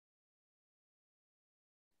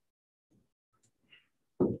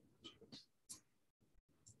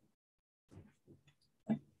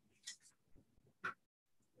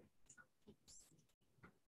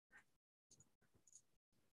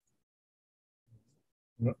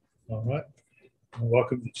All right.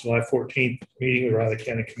 Welcome to July 14th meeting of the Riley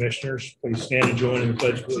County Commissioners. Please stand and join in the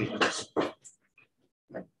Pledge of Allegiance.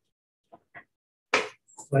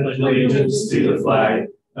 Pledge allegiance to the flag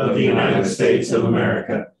of the United States of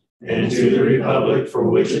America and to the republic for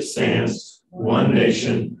which it stands, one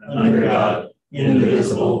nation, under God,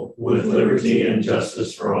 indivisible, with liberty and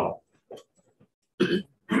justice for all.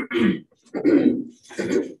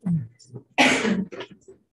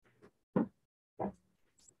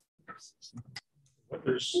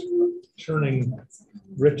 There's turning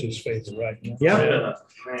Rich's favor right now. Yeah.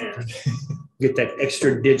 Get that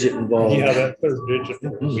extra digit involved. Yeah, that third digit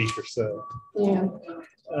for a week or so. Yeah,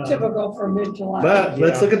 typical for mid-July. But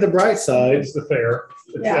let's look at the bright side. It's the fair.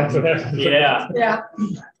 Yeah. That's what happens. Yeah. Yeah,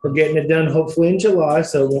 We're getting it done hopefully in July,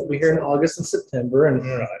 so we'll be here in August and September, and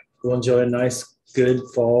All right. we'll enjoy a nice, good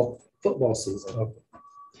fall football season.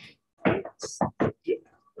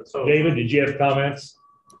 David, did you have comments?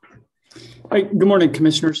 Hi, good morning,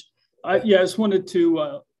 Commissioners. I just wanted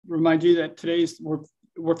to remind you that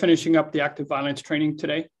we're finishing up the active violence training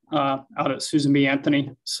today out at Susan B.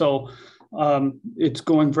 Anthony. So it's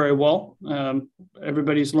going very well.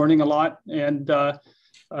 Everybody's learning a lot, and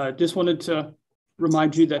just wanted to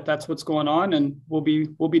remind you that that's what's going on, and we'll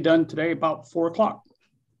be done today about 4 o'clock.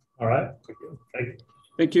 All right. Thank you.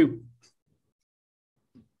 Thank you.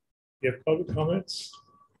 You have public comments?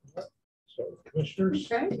 So,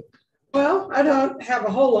 Commissioners? okay. Well, I don't have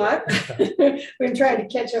a whole lot. We've been trying to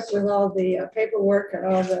catch up with all the paperwork and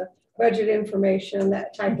all the budget information,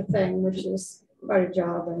 that type of thing, which is quite a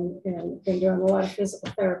job, and been doing a lot of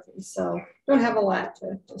physical therapy. So don't have a lot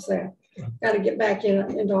to say. Got to get back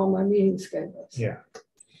into all my meeting schedules. Yeah.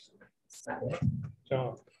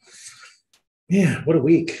 John. Yeah, what a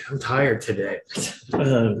week. I'm tired today.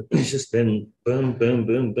 It's just been boom, boom,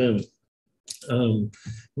 boom, boom.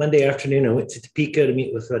 Monday afternoon, I went to Topeka to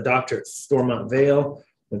meet with a doctor at Stormont Vale.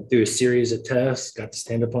 Went through a series of tests, got to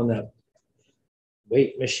stand up on that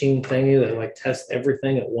weight machine thingy that like tests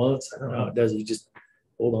everything at once. I don't know how it does. You just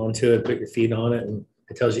hold on to it, put your feet on it, and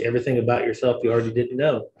it tells you everything about yourself you already didn't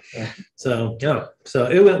know. Yeah. So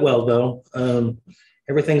it went well though.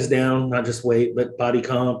 Everything's down, not just weight, but body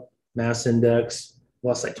comp, mass index.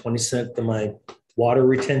 Lost like 20% to my water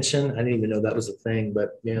retention. I didn't even know that was a thing,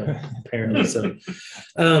 but yeah, apparently. So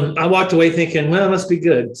I walked away thinking, well, it must be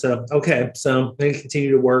good. So, okay. So we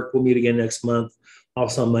continue to work. We'll meet again next month.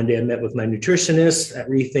 Also on Monday, I met with my nutritionist at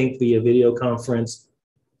Rethink via video conference.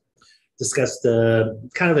 Discussed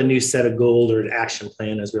kind of a new set of goals, or an action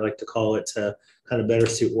plan, as we like to call it, to kind of better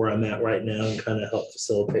suit where I'm at right now and kind of help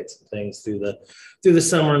facilitate some things through the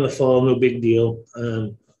summer and the fall. No big deal.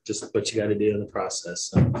 Just what you got to do in the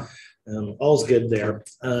process. So, all's good there.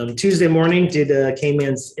 Tuesday morning came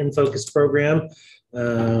in focus program.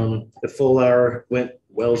 The full hour went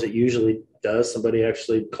well as it usually does. Somebody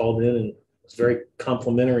actually called in and was very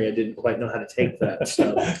complimentary. I didn't quite know how to take that.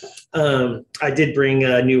 So I did bring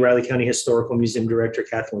new Riley County Historical Museum Director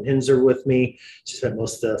Kathleen Hinzer with me. She spent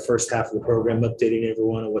most of the first half of the program updating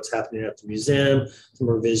everyone on what's happening at the museum, some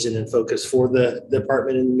revision and focus for the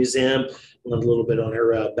department in the museum. Learned a little bit on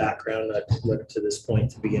her background that led to this point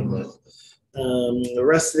to begin with. The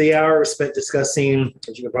rest of the hour was spent discussing,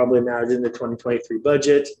 as you can probably imagine, the 2023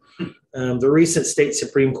 budget, the recent state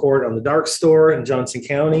Supreme Court on the dark store in Johnson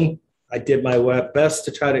County. I did my best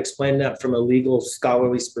to try to explain that from a legal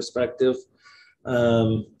scholarly perspective.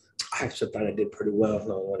 I actually thought I did pretty well on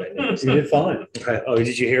what I knew. You did fine. Okay. Oh,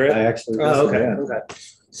 did you hear it? I actually. Oh, okay. Yeah.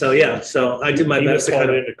 Okay. So I did my best to kind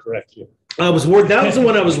of correct you. I was worried. That was the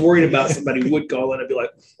one I was worried about. Somebody would call and I'd be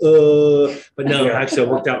like, but no, actually it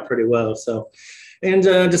worked out pretty well. So, and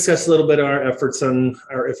discuss a little bit our efforts on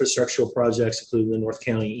our infrastructural projects, including the North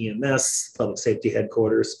County EMS, Public Safety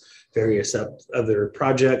Headquarters, various other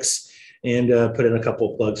projects, and put in a couple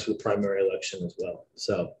of plugs for the primary election as well.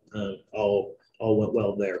 So all went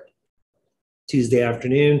well there. Tuesday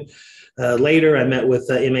afternoon, later I met with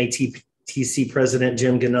MATC President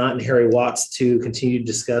Jim Gannott and Harry Watts to continue to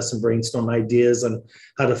discuss and brainstorm ideas on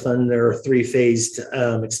how to fund their 3-phased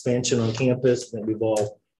expansion on campus. And we've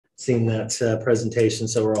all seen that presentation,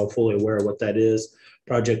 so we're all fully aware of what that is.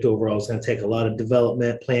 Project overall is going to take a lot of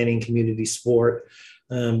development, planning, community support,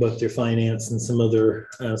 both their finance and some other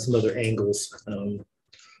angles.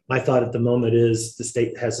 My thought at the moment is the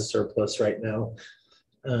state has a surplus right now.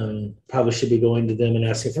 Probably should be going to them and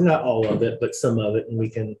asking for not all of it, but some of it, and we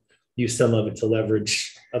can use some of it to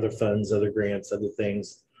leverage other funds, other grants, other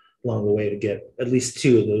things along the way to get at least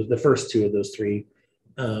the first two of those 3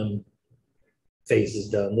 phases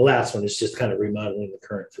done. The last one is just kind of remodeling the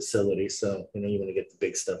current facility. So, you want to get the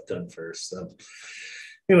big stuff done first. So,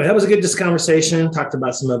 Anyway, that was a good conversation. Talked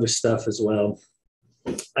about some other stuff as well.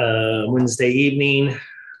 Wednesday evening,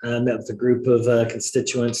 met with a group of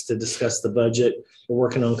constituents to discuss the budget we're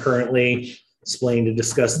working on currently. Explained to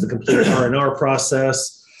discuss the complete R&R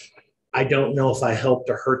process. I don't know if I helped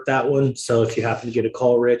or hurt that one. So if you happen to get a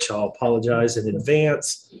call, Rich, I'll apologize in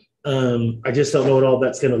advance. I just don't know what all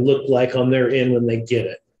that's going to look like on their end when they get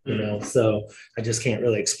it, you know, so I just can't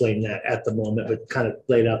really explain that at the moment, but kind of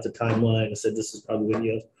laid out the timeline. I said, this is probably when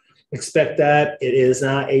you'll expect that. It is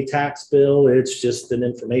not a tax bill. It's just an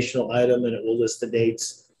informational item, and it will list the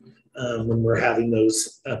dates when we're having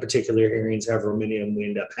those particular hearings, however many of them we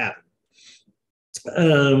end up having.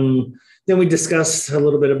 Then we discussed a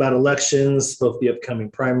little bit about elections, both the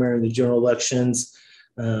upcoming primary and the general elections.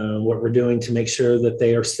 What we're doing to make sure that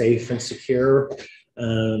they are safe and secure.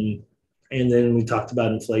 And then we talked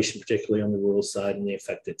about inflation, particularly on the rural side and the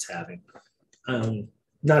effect it's having.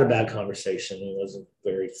 Not a bad conversation. It wasn't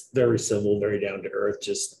very, very civil, very down to earth,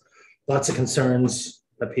 just lots of concerns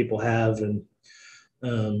that people have, and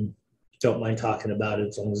don't mind talking about it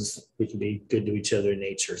as long as we can be good to each other in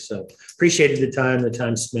nature. So appreciated the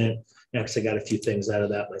time spent. Actually got a few things out of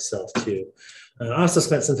that myself too. I also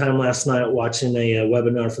spent some time last night watching a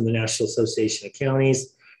webinar from the National Association of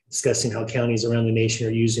Counties, discussing how counties around the nation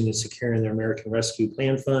are using and securing their American Rescue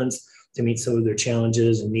Plan funds to meet some of their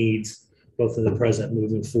challenges and needs, both in the present and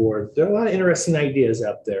moving forward. There are a lot of interesting ideas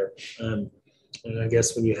out there. And I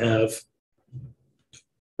guess when you have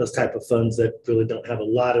those type of funds that really don't have a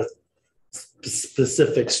lot of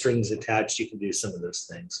specific strings attached, you can do some of those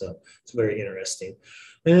things. So it's very interesting.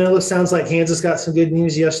 And it sounds like Kansas got some good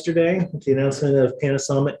news yesterday with the announcement of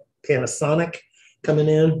Panasonic coming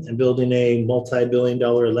in and building a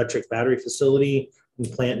multi-billion-dollar electric battery facility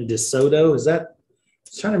and plant in DeSoto. Is that, I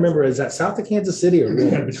was trying to remember, is that south of Kansas City or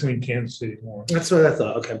Yeah, between Kansas City and Warren. That's what I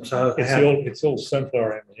thought. Okay. So It's the old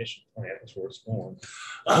sunflower ammunition plant. That's where it's going.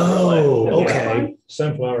 Oh, okay.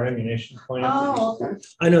 Sunflower ammunition plant. Oh, okay.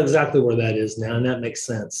 I know exactly where that is now, and that makes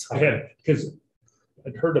sense. Yeah, because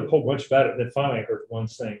I'd heard a whole bunch about it, then finally I heard one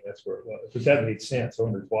saying that's where it was. But that made sense. I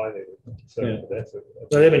wondered why they would. So Yeah. that's Well,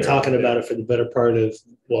 they've been talking about it for the better part of,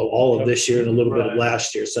 well, all of this year and a little bit of Right.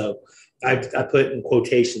 last year. So I put in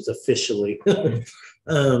quotations officially. And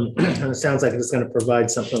it sounds like it's going to provide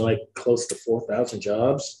something like close to 4,000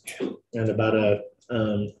 jobs and about a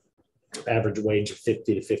average wage of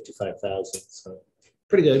 50 to 55,000. So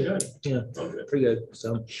pretty good. Yeah, pretty good.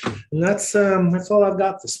 So, and that's all I've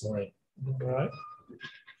got this morning. All right.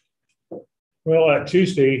 Well,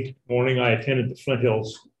 Tuesday morning, I attended the Flint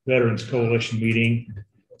Hills Veterans Coalition meeting.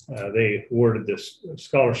 They awarded this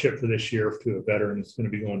scholarship for this year to a veteran that's going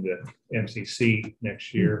to be going to MCC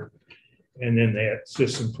next year. And then they had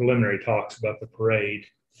just some preliminary talks about the parade.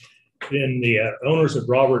 Then the owners of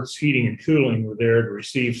Roberts Heating and Cooling were there to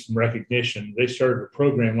receive some recognition. They started a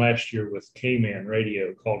program last year with K-Man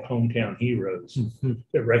Radio called Hometown Heroes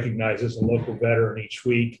that recognizes a local veteran each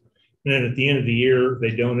week. And then at the end of the year, they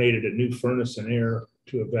donated a new furnace and air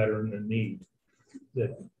to a veteran in need.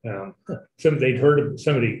 That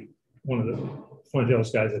one of the Flint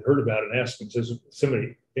Hills guys had heard about it and asked them, says,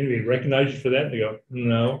 anybody recognize you for that? And they go,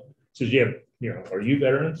 no. Says, yeah, are you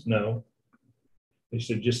veterans? No. They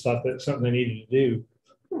said, just thought that's something they needed to do.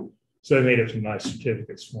 So they made up some nice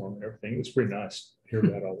certificates for them and everything. It was pretty nice to hear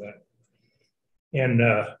about all that. And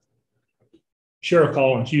Cheryl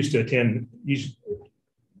Collins used to attend these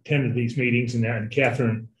meetings, and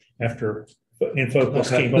Catherine, after InfoCus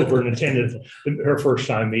came over and attended her first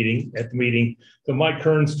time at the meeting. So Mike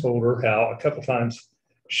Kearns told her how a couple times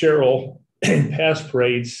Cheryl in past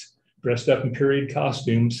parades dressed up in period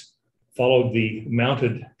costumes followed the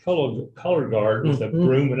mounted color guard with a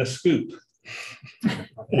broom and a scoop.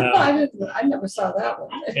 I never saw that one.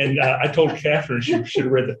 And I told Catherine she should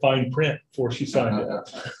have read the fine print before she signed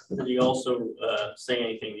it. Did he also say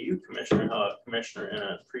anything to you, Commissioner? How a commissioner and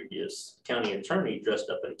a previous county attorney dressed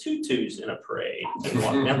up in tutus in a parade and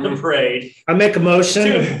walked down the parade? I make a motion.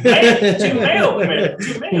 Two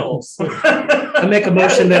males. I make a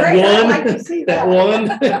motion that one.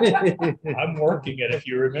 I'm working it. If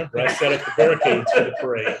you remember, I set up the barricades for the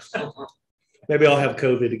parade. Maybe I'll have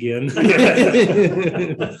COVID again.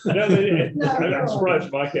 I'm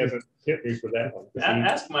surprised Mike hasn't hit me for that one.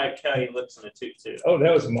 Ask Mike how he looks in a tutu. Oh,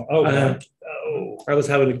 that was I was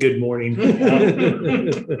having a good morning. We'll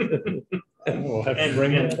have to And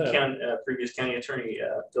bring it previous county attorney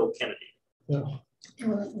Bill Kennedy. Oh,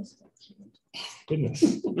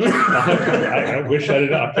 goodness. I wish I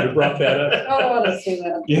did. I could have brought that up. I want to see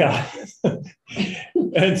that. Yeah.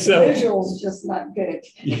 And so Visual's just not good.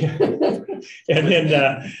 yeah. And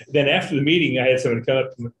then after the meeting, I had someone come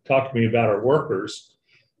up and talk to me about our workers.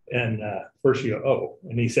 And first you go, oh,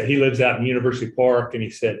 and he said he lives out in University Park, and he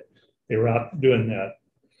said they were out doing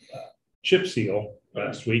chip seal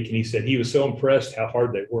last week, and he said he was so impressed how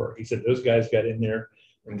hard they were. He said those guys got in there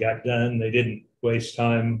and got done. They didn't waste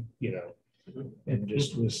time, and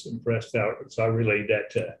just was impressed out. So I relayed that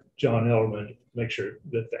to John Ellerman to make sure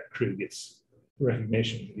that crew gets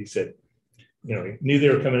recognition. He said, he knew they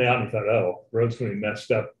were coming out and he thought, oh, road's going to be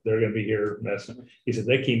messed up. They're going to be here messing. He said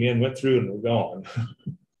they came in, went through, and were gone.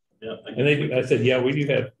 Yeah, And I said, yeah, we do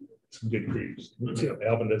have some good crews.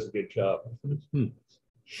 Alvin does a good job. Then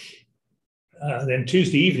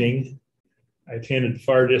Tuesday evening, I attended the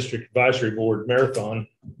Fire District Advisory Board Marathon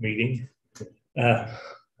meeting. Then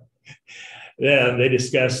they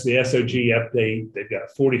discussed the SOG update. They've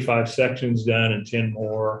got 45 sections done and 10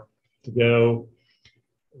 more to go.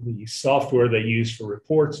 The software they use for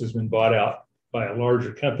reports has been bought out by a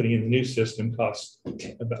larger company, and the new system costs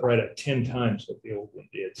about right at 10 times what the old one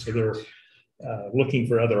did. So they're looking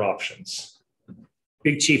for other options.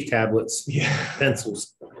 Big chief tablets,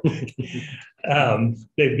 pencils.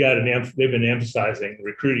 They've been emphasizing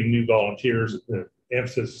recruiting new volunteers. The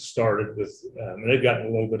emphasis started with, they've gotten a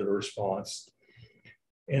little bit of a response.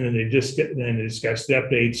 And then they discussed the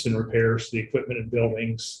updates and repairs to the equipment and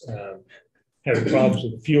buildings, having problems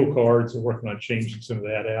with the fuel cards and working on changing some of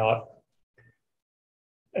that out.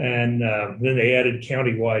 And then they added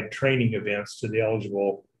countywide training events to the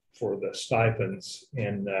eligible for the stipends.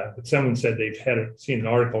 And but someone said they've seen an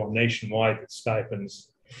article on Nationwide that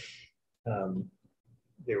stipends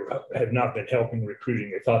have not been helping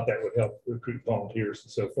recruiting. They thought that would help recruit volunteers,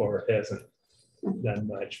 and so far it hasn't done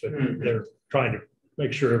much. But they're trying to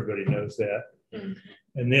make sure everybody knows that.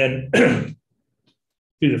 And then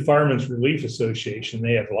through the Firemen's Relief Association,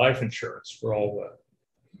 they have life insurance for all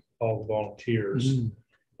the volunteers.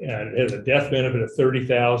 And it has a death benefit of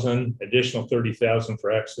 $30,000, additional $30,000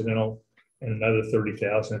 for accidental, and another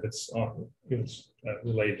 $30,000 if it's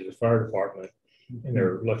related to the fire department. And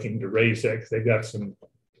they're looking to raise that because they've got some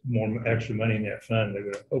more extra money in that fund. They're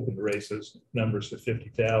going to open to raise those numbers to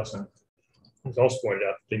 $50,000. It's also pointed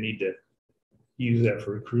out that they need to use that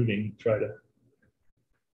for recruiting. Try to,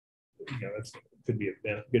 it could be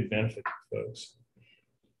a good benefit to folks.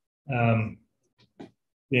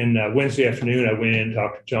 Then Wednesday afternoon, I went in and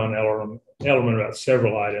talked to John Ellerman about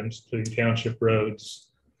several items, including township roads,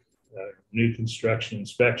 new construction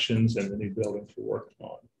inspections, and the new buildings we're working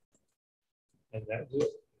on. And that was it.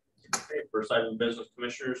 Okay, first item of business,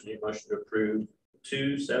 commissioners, need a motion to approve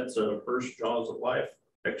 2 sets of First Jaws of Life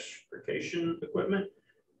extrication equipment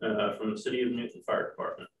from the City of Newton Fire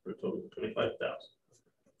Department for a total of $25,000.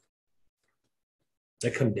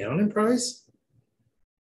 They come down in price?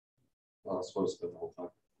 Well, it's supposed to be the whole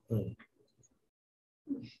time.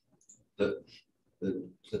 The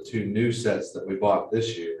 2 new sets that we bought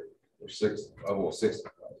this year were almost 60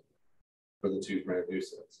 for the 2 brand new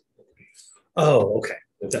sets. Oh, okay.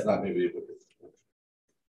 It's not maybe.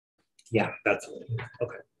 Yeah, that's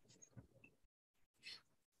okay.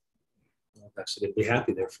 Well, actually, I'd be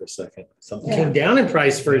happy there for a second. Something came down in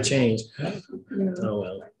price for a change. Oh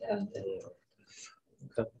well.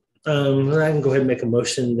 Okay. I can go ahead and make a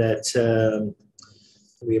motion that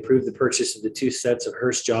we approve the purchase of the 2 sets of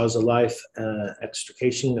Hearst Jaws of Life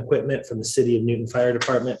extrication equipment from the City of Newton Fire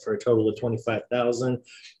Department for a total of $25,000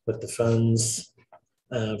 with the funds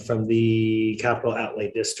from the Capital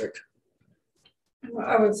Outlay District. Well,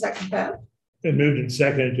 I would second that. Been moved and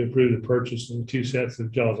seconded to approve the purchase of the 2 sets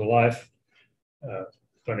of Jaws of Life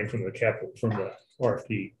funding from the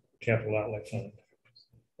RFP Capital Outlay Fund.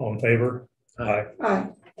 All in favor? Aye. Aye.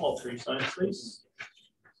 All 3 signs, please.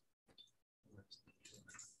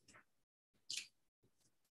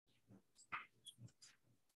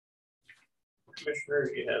 Commissioner,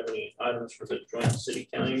 do you have any items for the joint city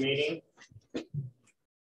county meeting?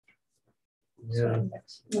 Yeah.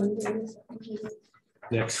 Monday.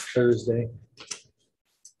 Next Thursday.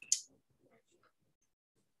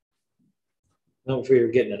 I don't know if we were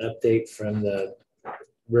getting an update from the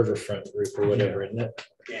Riverfront group or whatever, isn't it?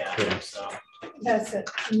 Yeah, Yeah. so. That's at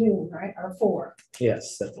noon, right? Or 4.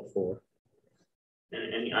 Yes, that's a 4.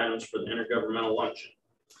 And any items for the intergovernmental luncheon?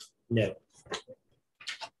 No.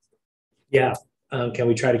 Yeah. Can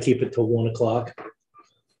we try to keep it till 1 o'clock?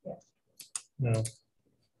 No.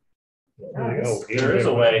 There is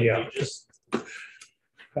a way. Yeah. You just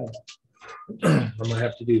I might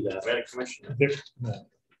have to do that. we had a commissioner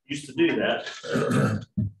used to do that.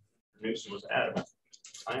 Newsom was adamant.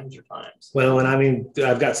 Times are times. Well, and I mean,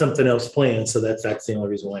 I've got something else planned, so that's the only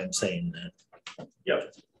reason why I'm saying that.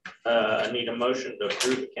 Yep. I need a motion to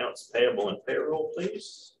approve accounts payable and payroll,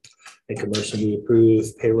 please. Make a motion to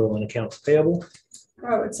approve payroll and accounts payable.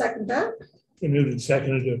 I would second that. Been moved and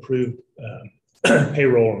seconded to approve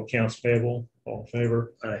payroll and accounts payable. All in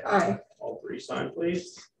favor? Aye. All three sign,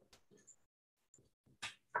 please.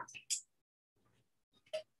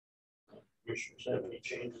 Commissioners have any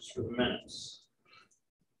changes for the minutes?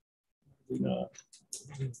 No.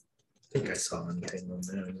 I think I saw anything on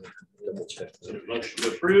there. Double check. Is there a motion to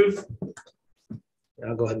approve?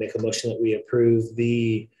 I'll go ahead and make a motion that we approve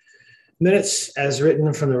the minutes as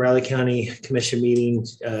written from the Riley County Commission meeting,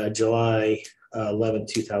 July 11,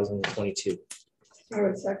 2022. I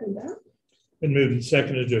would second that. Been moved and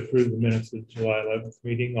seconded to approve the minutes of July 11th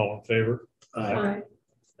meeting. All in favor? Aye.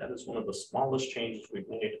 That is one of the smallest changes we've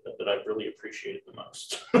made that I've really appreciated the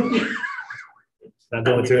most. Not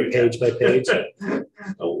going through it page by page.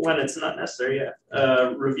 When it's not necessary,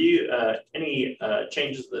 yeah. Review any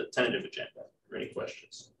changes to the tentative agenda or any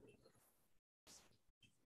questions.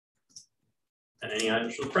 And any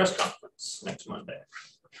items for the press conference next Monday.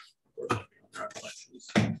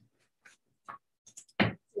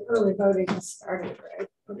 Early voting has started, right?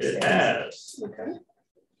 It has. Okay.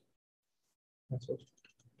 That's what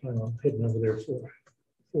I'm heading over there for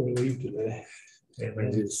we leave today. And we're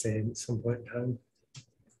gonna do the same at some point in time.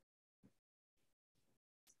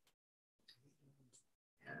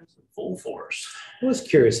 It's in full force. I was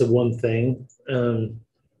curious of one thing.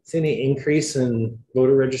 Is any increase in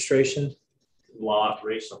voter registration? A lot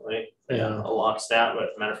recently. Yeah. A lot of staff,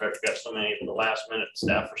 but matter of fact, we got so many for the last minute.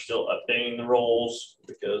 Staff are still updating the rolls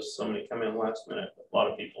because so many come in last minute. A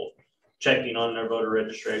lot of people checking on their voter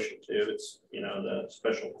registration too. It's, you know, the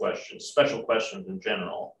special questions in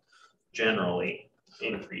generally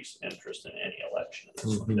increase interest in any election.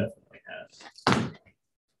 This one definitely has.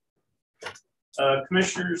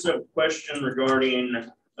 Commissioners have a question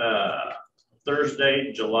regarding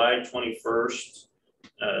Thursday, July 21st.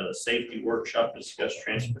 The safety workshop to discuss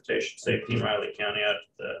transportation safety in Riley County at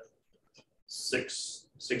the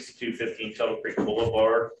 6215 Tuttle Creek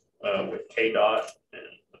Boulevard with KDOT and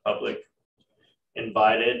the public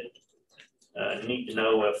invited. Need to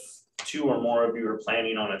know if 2 or more of you are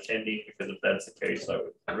planning on attending, because if that's the case, I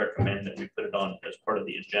would recommend that we put it on as part of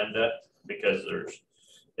the agenda, because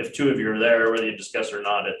if 2 of you are there, whether you discuss or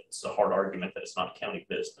not, it's a hard argument that it's not county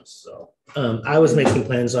business. So I was making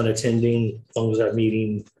plans on attending as long as our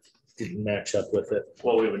meeting didn't match up with it.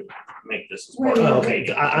 well, we would make this as part Oh, of the okay,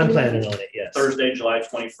 meeting. I'm planning on it, yes. Thursday, July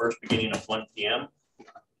 21st, beginning of 1 p.m.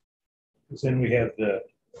 Then we have the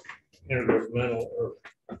intergovernmental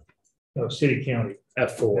or city county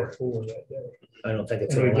At 4. at 4 that day. I don't think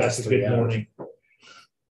it's And gonna we've got last the 3 good hours. morning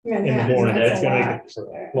Yeah, in the morning. that's That's a gonna lot. make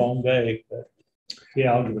it a long day, but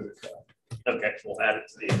yeah, I'll give it a try. Okay, we'll add it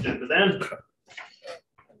to the agenda then.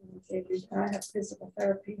 I have physical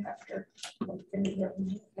therapy after.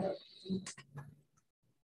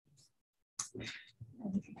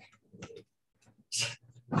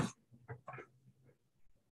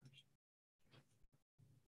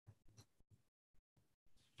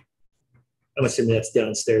 I'm assuming that's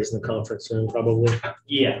downstairs in the conference room, probably.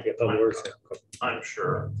 Yeah, Yeah, public works. I'm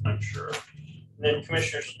sure. And then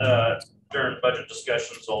commissioners, during budget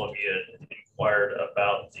discussions, all of you had inquired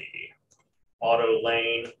about the auto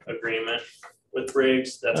lane agreement with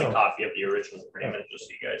Briggs. That's a copy of the original agreement, just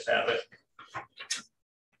so you guys have it.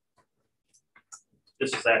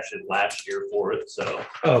 This is actually last year for it, so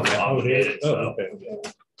Okay. obligated. So okay.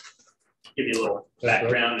 give you a little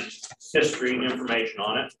background and history and information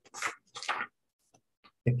on it.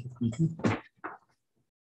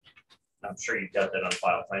 I'm sure you've got that on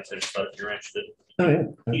file. Thanks. I just thought if you're interested, Oh,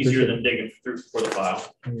 yeah. easier than digging through for the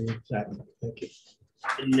file. Exactly. Thank you.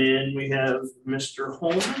 And then we have Mr.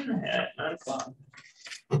 Holman at 9 o'clock.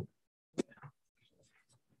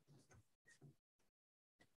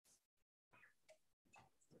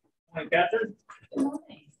 Hi, Catherine. Good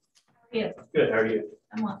morning. How are you? Good. How are you?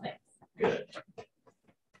 I'm well, thanks. Good.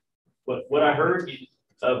 What I heard,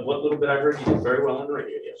 what little bit I heard, you did very well on the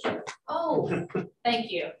radio yesterday. Oh,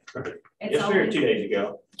 thank you. It's Yesterday or always, 2 days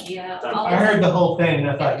ago. yeah. I heard the whole thing and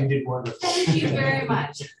I thought you did wonderful. Thank you very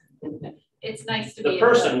much. It's nice to be. The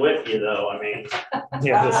person with you, though, I mean.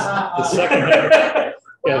 Yeah, the second half.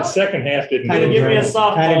 Yeah, the second half didn't. Kinda Give me a drag-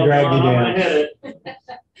 softball. kinda drag you I'm down. gonna hit it.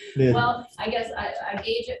 Yeah. Well, I guess I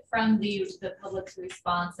gauge it from the public's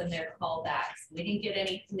response and their callbacks. We didn't get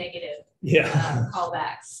any negative Yeah.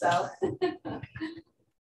 callbacks, so.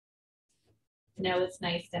 No, it's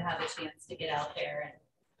nice to have a chance to get out there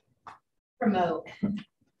and promote.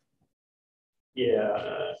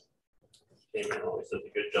 Yeah. Damon always does a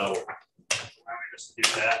good job of allowing us to do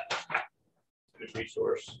that. Good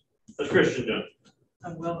resource. How's Christian doing?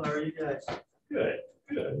 I'm well, how are you guys? Good,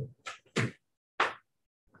 good.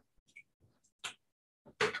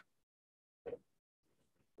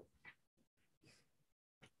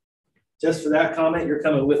 Just for that comment, you're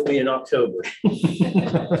coming with me in October.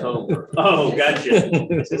 October. Oh, gotcha. I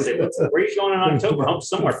was gonna say, where are you going in October? Home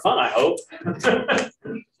somewhere fun, I hope. You're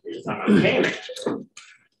talking about gaming.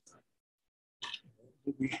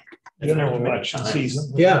 General election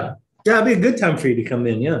season. Yeah. Yeah, it'd be a good time for you to come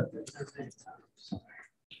in. Yeah.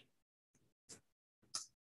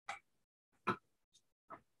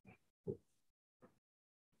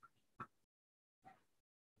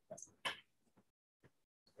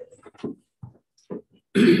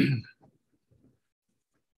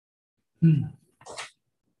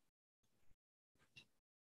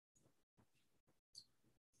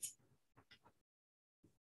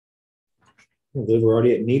 We're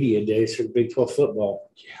already at media days for Big 12 football.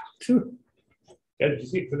 Yeah, did you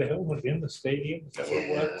see it for the helmet in the stadium? Is that what it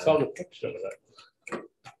was? I saw the picture of that.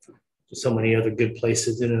 So many other good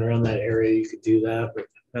places in and around that area you could do that, but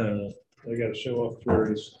I don't know. They got to show off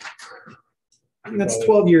Florida's. That's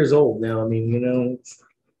 12 years old now. I mean, you know,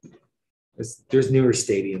 there's newer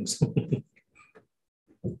stadiums. I'm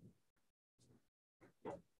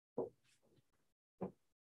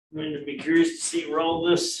going to be curious to see where all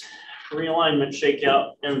this realignment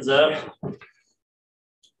shakeout ends up.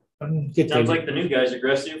 Sounds like the new guy's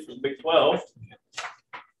aggressive for the Big 12.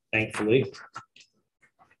 Thankfully.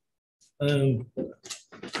 I think we're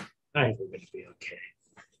going to be okay.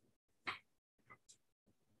 I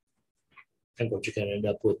think what you're going to end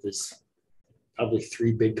up with is probably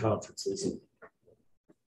 3 big conferences.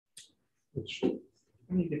 Which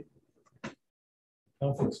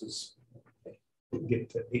conferences get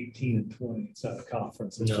to 18 and 20. It's not a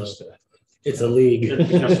conference. It's No. just It's a league.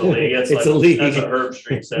 It's just a league. It's It's like, a league. That's what Herb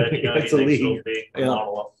Street said. You know, It's he a thinks league. it'll be a Yeah.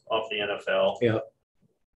 model off the NFL. Yeah.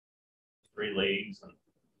 3 leagues. And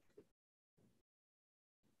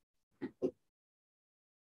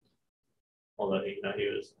although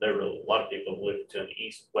there were a lot of people who lived to an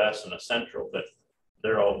east, west, and a central, but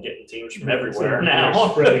they're all getting teams from everywhere now.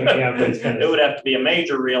 Spreading, yeah, but it's kind It of, would have to be a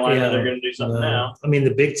major realignment. Yeah. They're going to do something now. I mean,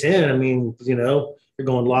 the Big Ten, I mean, you know, you're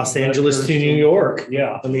going Los Angeles to New York.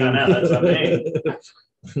 yeah. I mean, I know, that's what I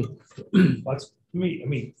That's to me. I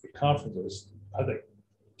mean, the conferences. I think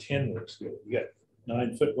 10 looks good. You got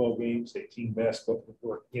 9 football games, 18 basketball.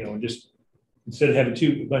 You know, and just instead of having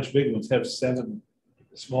a bunch of big ones, have 7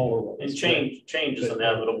 smaller ones. And change is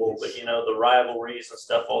inevitable, but you know, the rivalries and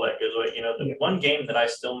stuff, all that goes away. You know, the one game that I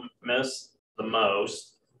still miss the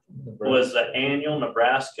most was the annual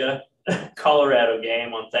Nebraska Colorado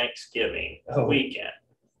game on Thanksgiving weekend.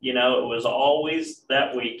 You know, it was always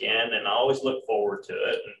that weekend, and I always look forward to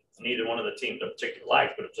it. And neither one of the teams I particularly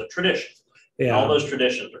liked, but it's a tradition. yeah. All those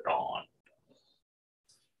traditions are gone.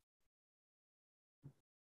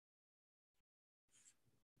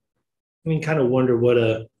 I mean, kind of wonder what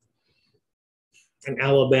an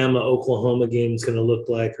Alabama Oklahoma game is going to look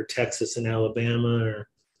like, or Texas and Alabama, or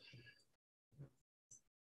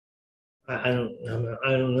I don't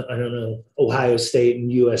know, Ohio State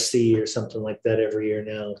and USC or something like that every year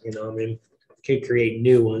now. You know, I mean, could create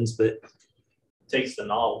new ones, but It takes the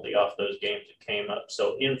novelty off those games that came up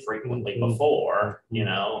so infrequently Mhm. before, you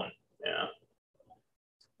know, and yeah.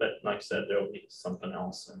 But like I said, there will be something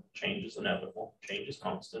else, and change is inevitable. Change is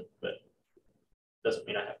constant, but doesn't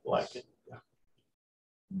mean I have to like it.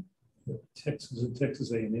 Texas and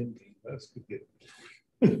Texas A&M game. That's good.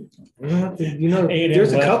 you know, A&M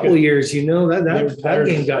there's a left couple good. years, you know, that They were that tired.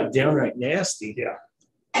 game got downright nasty. Yeah.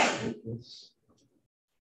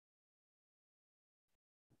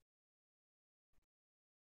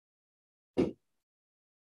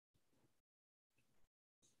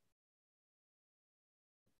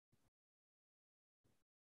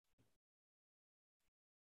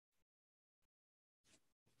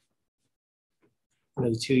 You know,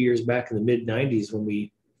 the 2 years back in the mid '90s when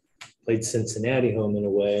we played Cincinnati home and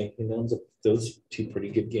away, you know, those 2 pretty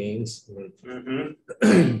good games.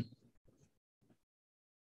 Mm-hmm.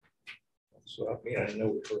 So I mean, I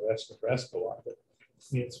know we're asking Nebraska a lot, but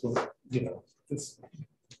it's what, you know, it's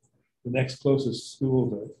the next closest school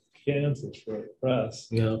to Kansas for us.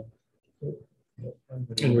 You know,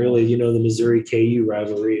 and really, you know, the Missouri KU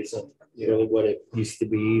rivalry isn't really what it used to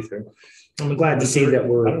be either. I'm glad to see that I don't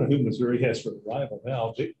we're. know who Missouri has for a rival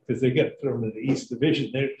now, because they got thrown in the East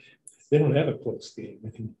Division. They don't have a close game. I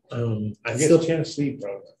I guess still Tennessee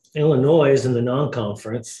probably. Illinois is in the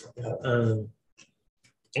non-conference.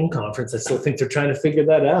 In conference, I still think they're trying to figure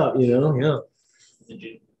that out. You know, yeah. Did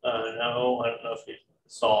you know? I don't know if you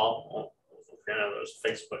saw, those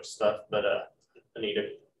Facebook stuff, but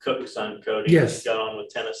Anita Cook's son Cody Yes. got on with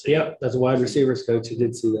Tennessee. Yep, that's a wide receivers coach. You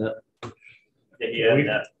did see that. Yeah, he had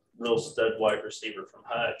that real stud wide receiver from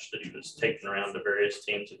Hutch that he was taking around to various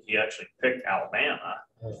teams. And he actually picked Alabama,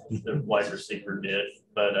 the wide receiver did.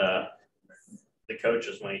 But the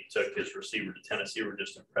coaches, when he took his receiver to Tennessee, were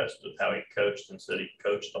just impressed with how he coached and said he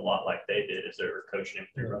coached a lot like they did as they were coaching him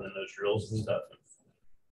through running those drills and stuff. And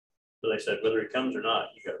so they said, whether he comes or not,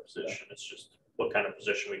 you got a position. It's just what kind of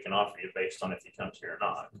position we can offer you based on if he comes here or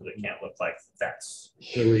not. Because it can't look like that's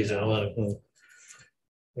The reason why.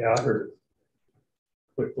 Yeah, I heard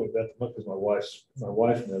quickly about the because my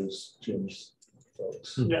wife knows Jim's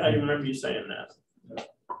folks. Yeah, I remember you saying that.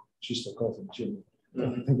 She still calls him Jim.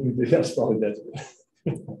 Mhm. That's probably that.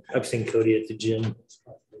 I've seen Cody at the gym.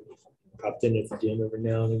 Popped in at the gym every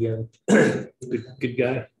now and again. Good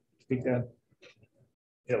guy. Good guy.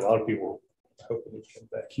 Yeah, a lot of people hoping he'd come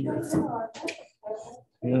back here.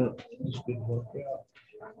 Yeah, just didn't work out.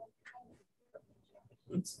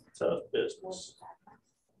 It's tough business.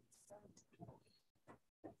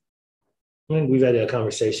 I think we've had a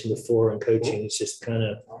conversation before in coaching. It's just kind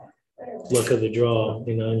of luck of the draw,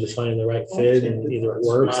 you know, and just finding the right fit, and either it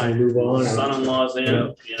works and you move on. Son-in-law's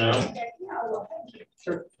in, you know.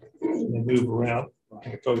 They move around. I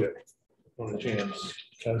think I told you, one of Jan's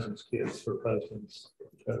cousin's kids, her husband's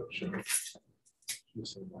coach. And she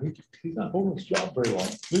said, well, he's not holding his job very long,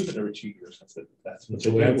 moving every 2 years. I said, that's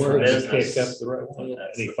the way it works. Pick up the right one. And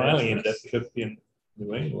he finally ended up in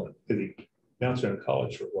New England because he bounced around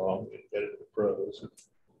college for a while. And he got into the pros,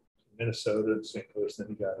 Minnesota and St. Louis. Then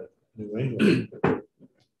he got it. New England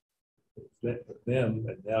with them,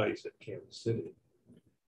 and now he's at Kansas City,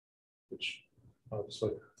 which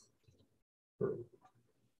obviously for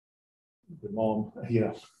the mom,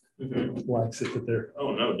 likes it that they're.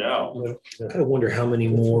 Oh, no doubt. I kind of wonder how many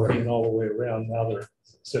more. All the way around. Now they're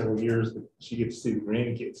several years that she gets to see the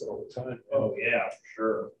grandkids all the time. Oh, yeah, for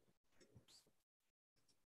sure.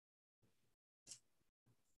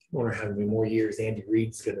 I wonder how many more years Andy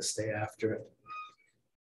Reid's going to stay after it.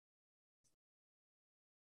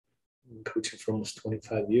 Coaching for almost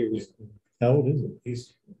 25 years. How old is he?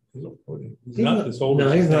 He's not as old.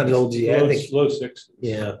 No, he's not as old. Yeah, I think low 60s.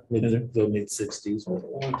 Yeah, mid 60s. A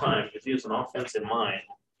long time. If he was an offensive mind.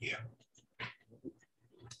 Yeah.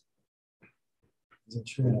 Isn't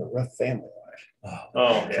sure in a rough family life.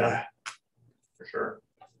 Oh, yeah. For sure.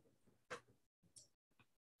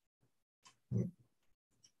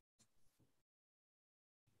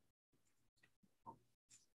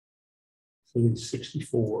 So he's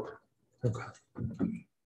 64. Okay.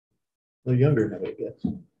 The younger than I guess.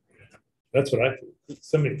 That's what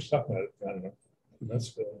somebody was talking about it. I don't know.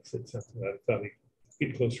 That's what I said something. I thought he'd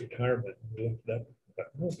get close to retirement. No,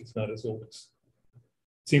 he's not as old as.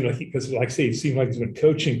 Seemed like because like I say, it seemed like he's been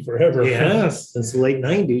coaching forever. Yes, since the late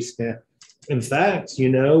 90s. Yeah. In fact, you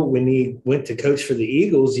know, when he went to coach for the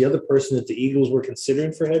Eagles, the other person that the Eagles were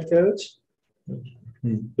considering for head coach,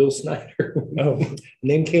 Bill Snyder. Oh,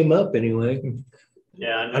 Name came up anyway.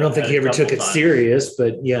 Yeah, I don't think he ever took it serious,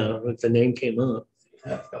 but yeah, the name came up.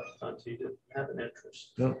 Yeah, a couple times he did have an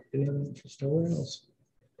interest. No, didn't have interest nowhere else.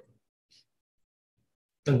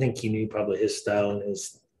 I think he knew probably his style and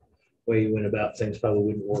his way he went about things probably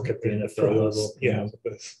wouldn't work at the NFL level. Yeah.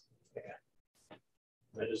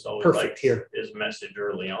 I just always Perfect liked here. his message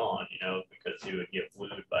early on, you know, because he would get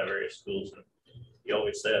wooed by various schools. And he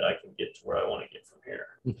always said, I can get to where I want to get from here.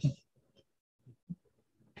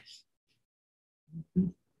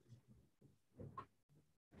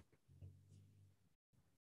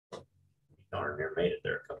 Darn near made it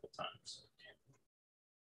there a couple times.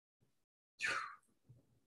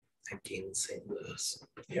 That game in St. Louis.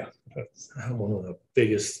 Yeah. One of the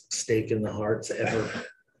biggest stake in the hearts ever.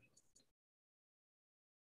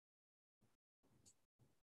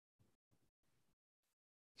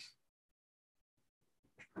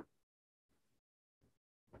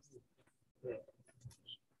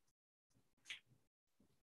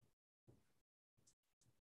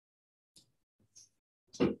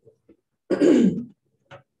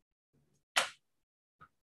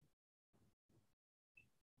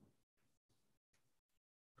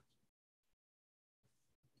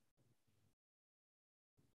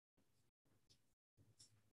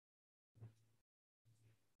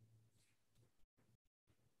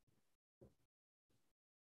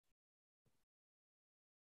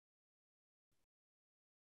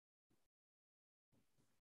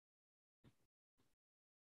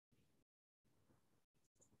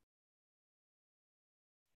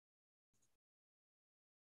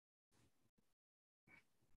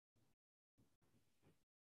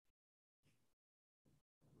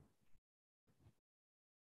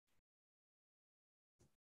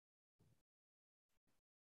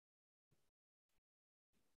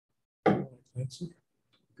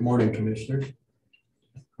 Good morning, Commissioners.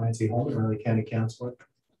 Clancy Holden, Riley County Councilor.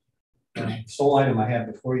 Sole item I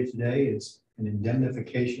have before you today is an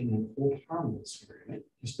indemnification and full harmless agreement.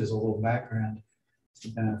 Just as a little background,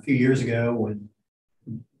 a few years ago, when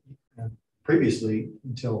previously,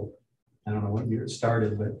 until I don't know what year it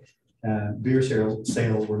started, but beer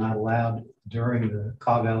sales were not allowed during the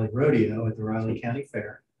Caw Valley Rodeo at the Riley County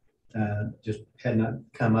Fair. Just had not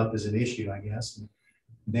come up as an issue, I guess. And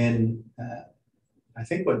then I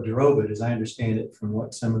think what drove it, as I understand it from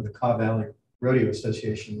what some of the Caw Valley Rodeo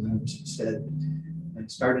Association members have said, it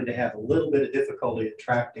started to have a little bit of difficulty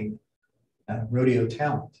attracting rodeo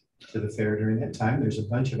talent to the fair during that time. There's a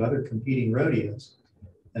bunch of other competing rodeos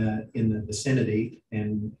in the vicinity,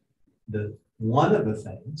 and one of the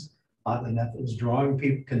things, oddly enough, that was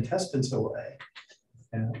drawing contestants away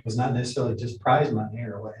was not necessarily just prize money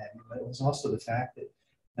or what have you, but it was also the fact that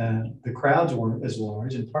the crowds weren't as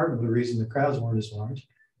large, and part of the reason the crowds weren't as large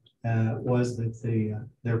was that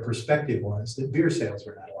their perspective was that beer sales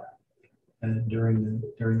were not allowed during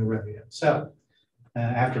the rodeo. So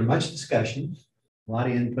after much discussion, a lot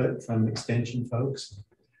of input from extension folks,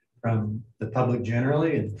 from the public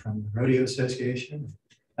generally, and from the Rodeo Association,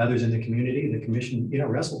 others in the community, the commission,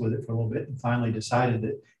 wrestled with it for a little bit and finally decided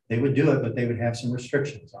that they would do it, but they would have some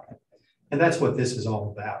restrictions on it. And that's what this is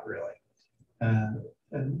all about, really.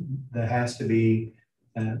 There has to be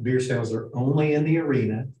beer sales are only in the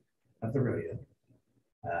arena of the rodeo.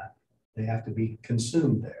 They have to be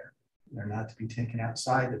consumed there. They're not to be taken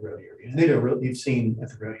outside the rodeo arena. They do you've seen at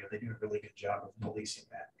the rodeo, they do a really good job of policing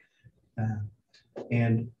that.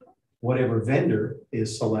 And whatever vendor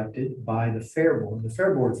is selected by the fair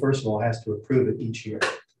board, first of all, has to approve it each year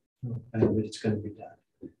that it's going to be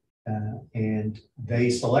done. And they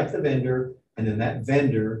select the vendor, and then that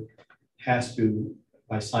vendor has to,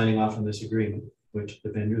 by signing off on this agreement, which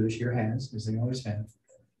the vendor this year has, as they always have,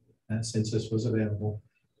 since this was available,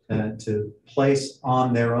 to place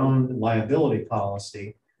on their own liability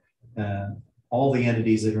policy all the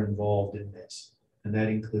entities that are involved in this. And that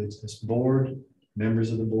includes this board,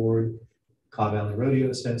 members of the board, Caw Valley Rodeo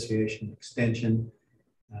Association, Extension.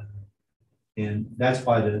 And that's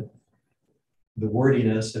why the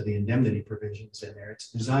wordiness of the indemnity provisions in there,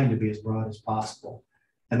 it's designed to be as broad as possible.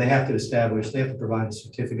 And they have to provide a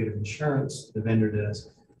certificate of insurance, the vendor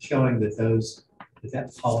does, showing that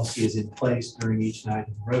that policy is in place during each night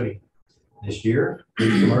of the rodeo. This year, the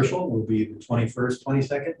commercial will be the 21st,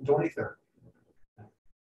 22nd, and 23rd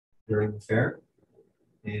during the fair.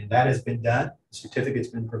 And that has been done. The certificate's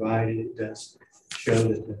been provided. It does show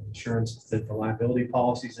that the insurance, that the liability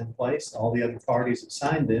policy is in place. All the other parties have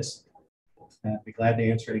signed this. I'd be glad to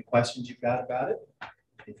answer any questions you've got about it.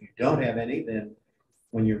 If you don't have any, then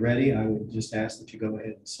when you're ready, I would just ask that you go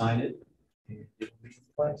ahead and sign it, and it will be in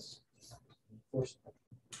place. Of course.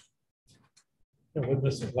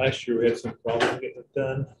 Last year we had some problems getting it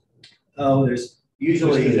done. Oh, there's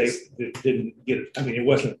usually they didn't get it. I mean, it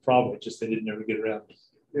wasn't a problem. It's just they didn't ever get around.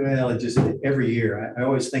 Well, it just every year. I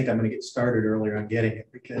always think I'm going to get started earlier on getting it,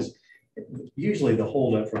 because usually the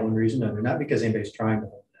holdup for one reason or another, not because anybody's trying to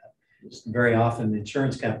hold it up. Just very often the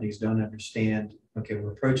insurance companies don't understand, okay,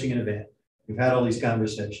 we're approaching an event. We've had all these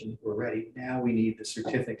conversations. We're ready. Now we need the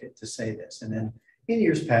certificate to say this. And then in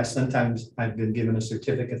years past, sometimes I've been given a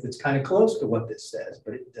certificate that's kind of close to what this says,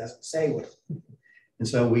 but it doesn't say what. And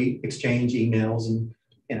so we exchange emails, and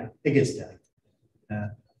it gets done.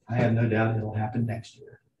 I have no doubt it'll happen next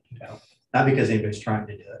year. Not because anybody's trying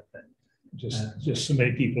to do it, but just so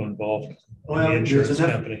many people involved. Well, the insurance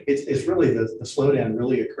company. It's really the slowdown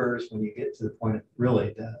really occurs when you get to the point it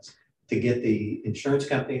really does, to get the insurance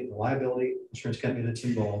company, the liability insurance company that's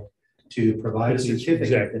involved, to provide a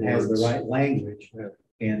certificate that has the right language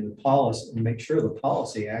and the policy, and make sure the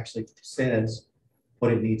policy actually says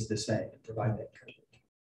what it needs to say to provide that coverage.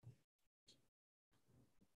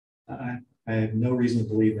 I have no reason to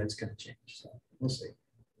believe that's going to change. So we'll see.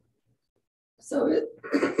 So it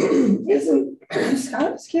isn't,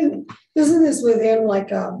 excuse me, isn't this within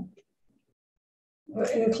like an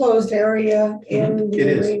enclosed area in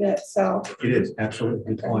the arena itself? It is,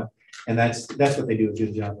 absolutely, good point. And that's what they do a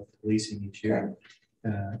good job of policing each year.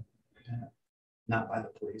 Not by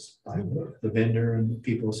the police, by the vendor and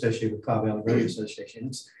people associated with Caw Valley Rodeo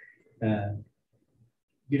Associations.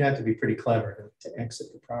 You'd have to be pretty clever to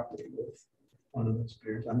exit the property with one of those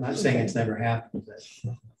beers. I'm not saying it's never happened, but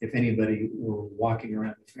if anybody were walking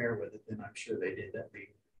around the fair with it, then I'm sure they did that be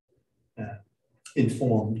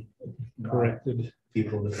informed, corrected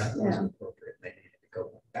people that wasn't appropriate. They needed to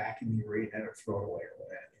go back in the arena or throw it away or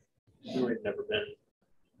whatever. We had never been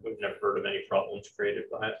we've never heard of any problems created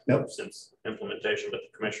by it. Nope. Since implementation, but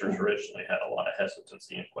the commissioners originally had a lot of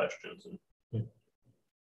hesitancy and questions. And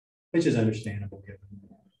Which is understandable given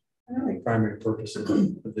the primary purpose of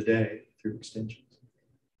the day through extensions.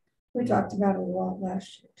 We talked about it a lot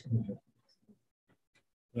last year.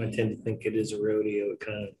 I tend to think it is a rodeo. It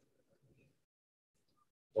kind of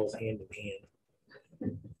goes hand in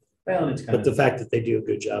hand. Well, it's kind But the of, fact that they do a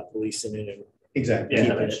good job policing it, and exactly. yeah,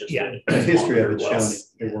 Keep that's it- just yeah. it. The history of it Well, shown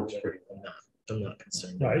it works pretty well. I'm not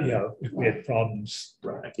concerned. Right, yeah, if we had problems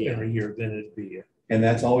Right. every year, then it'd be, And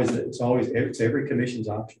that's always, it's every commission's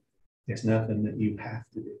option. It's nothing that you have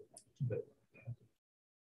to do.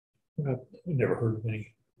 I've never heard of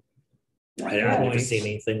any. I've never seen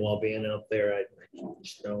anything while being out there. I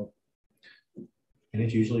just don't. And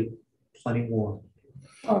it's usually plenty warm.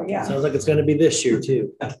 Oh, yeah, Sounds like it's going to be this year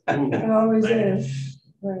too. it always is.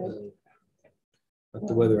 Right. Not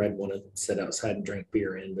the weather I'd want to sit outside and drink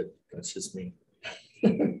beer in, but that's just me.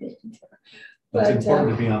 It's But, important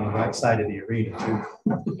to be on the right side of the arena too.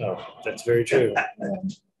 Oh, that's very true.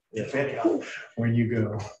 Depending on where you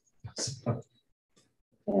go.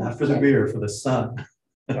 Not for the beer, for the sun.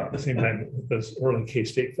 At the same time, those early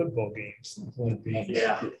K-State football games. Would be,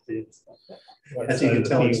 Yeah. As you can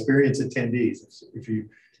tell, experienced attendees, if you,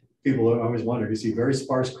 people always wonder, you see a very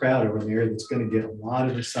sparse crowd over there that's going to get a lot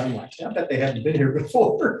of the sunlight. I bet they haven't been here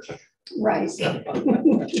before. right.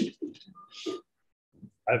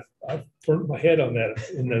 I've burnt my head on that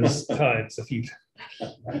in those times. If you,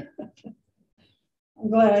 I'm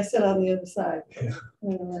glad I sit on the other side. Yeah.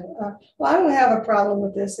 Anyway, well, I don't have a problem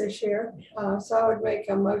with this year, so I would make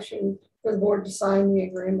a motion for the board to sign the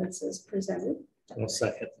agreements as presented. I'll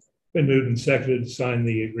second. been moved and seconded to sign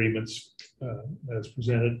the agreements as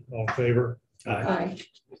presented. All in favor? Aye.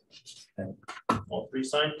 All three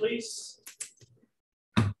signed, please.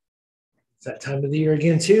 It's that time of the year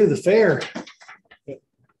again too, the fair. You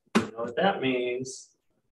know what that means.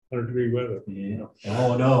 100-degree weather. Yeah.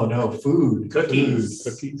 Oh, no, food. Cookies.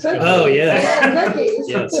 Cookies. Oh, yeah. Cookies.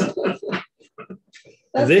 Yes.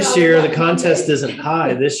 That's This not year, what the I contest did. isn't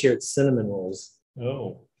high. This year, it's cinnamon rolls.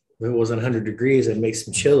 Oh, If it wasn't 100 degrees, it'd make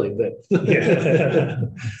some chili, but yeah.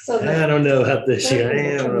 So the- I don't know about this year.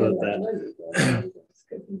 I don't know about that.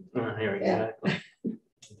 Here we Yeah. go.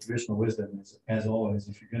 Traditional wisdom is, as always,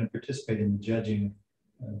 if you're going to participate in the judging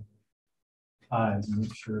pies,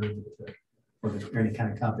 make sure that, or any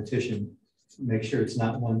kind of competition, make sure it's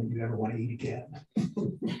not one that you ever want to eat again.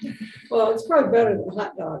 Well, it's probably better than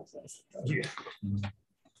hot dogs. I suppose. Yeah.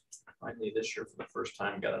 Finally, this year, for the first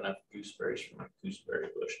time, got enough gooseberries from my gooseberry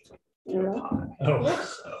bush. Yeah. Pie. Oh,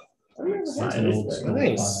 So I've never had It's an excited. old gooseberry. school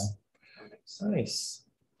Nice. pie. I'm excited. Nice.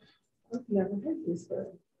 I've never had gooseberry.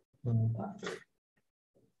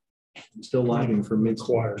 Still lobbying for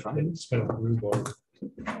required. It's kind of rhubarb.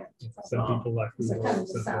 Some people like Is it kind rhubarb. of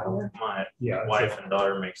some sour? don't. My Yeah. wife and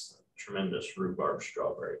daughter makes tremendous rhubarb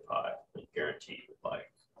strawberry pie. I guarantee you would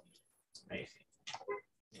like. It's amazing.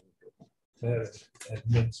 That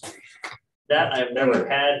mincemeat. That I've never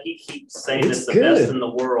had. He keeps saying It's it's the best good. in the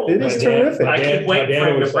world. It is My dad- terrific. I my dad- keep waiting my dad for him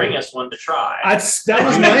to always bring said- us one to try. That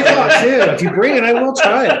was my thought too. If you bring it, I will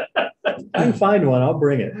try it. I can find one, I'll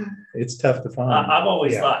bring it. It's tough to find. I've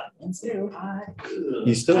always Yeah. thought. You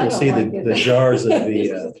still I will don't see like it. the jars of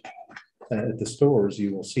the, at the stores,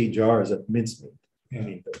 you will see jars of mincemeat.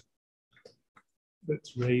 Yeah.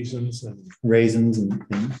 It's raisins and Raisins and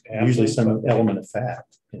usually some element of fat.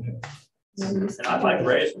 And I like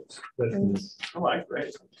raisins. but I like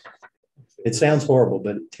raisins. It sounds horrible,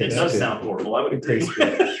 but it It tastes does good. sound horrible. I would It agree. tastes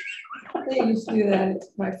good. They used to do that.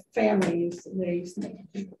 My family used to, they used to make a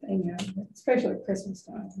big thing out of it, especially at Christmas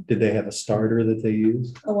time. Did they have a starter that they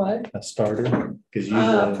use? A what? A starter? Because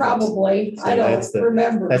Probably. I that's don't the-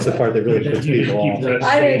 remember. That's the part that really puts people off.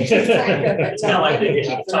 I didn't keep track of it. It's kind of like I didn't they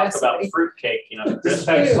keep the talk about recipe. fruitcake, you know. This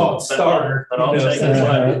Christmas, is called starter. But I'll tell you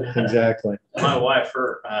what, Exactly. my wife,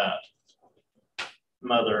 her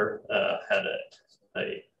mother had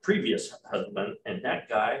a previous husband, and that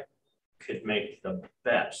guy could make the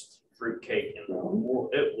best fruitcake in the world.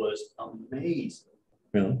 It was amazing.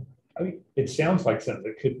 Really? I mean, it sounds like something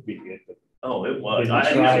that could be good, but Oh, it was. Did you I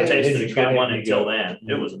try never it? Did tasted you a try good it one and you until go, then.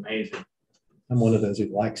 It was amazing. I'm one of those who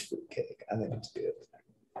likes fruitcake. I think it's good.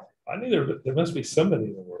 I knew there must be somebody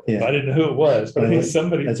in the world. Yeah. I didn't know who it was, but I knew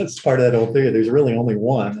somebody. That's part of that old theory. There's really only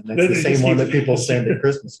one, and that's Then the they same just one keep- that people send at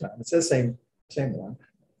Christmas time. It's the same one.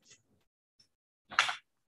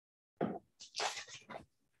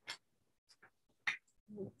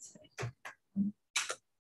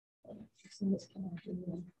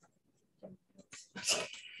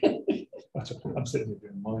 I'm sitting there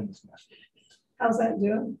doing mine. How's that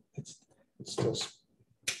doing? It's still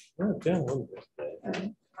Down a little bit.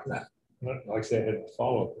 Like I said, I had to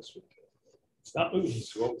follow up this week. It's not moving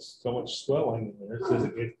so much swelling in there. It says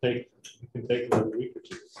it can take another week or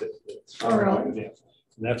two. Oh, really? Yeah.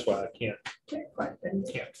 And that's why I can't Quite been.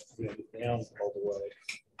 get it down all the way.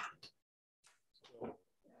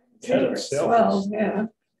 Taylor swell, yeah.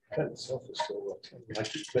 That itself is still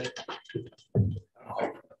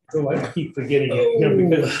so I keep forgetting it,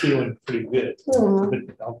 because it's feeling pretty good.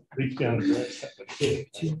 But I'll reach down and grab something.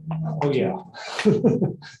 Oh, yeah.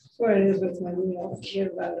 What it is with my meal,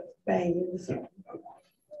 forget about it, bang. So.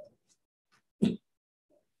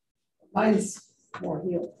 Mine's more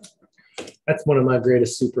healed. That's one of my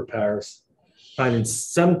greatest superpowers. Finding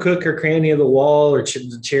some cook or cranny of the wall or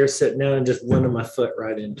the chair sitting down and just running my foot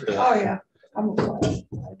right into it. Oh, yeah. I'm a fan.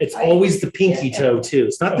 It's always the pinky toe too.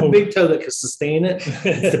 It's not the big toe that can sustain it.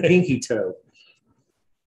 It's the pinky toe.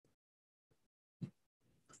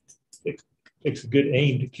 It's a good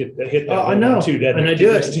aim to hit that. Oh, I know. Too, and I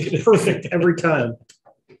do it perfect every time.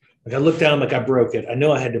 Like I look down like I broke it. I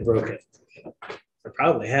know I had to broke it. I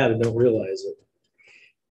probably have and don't realize it.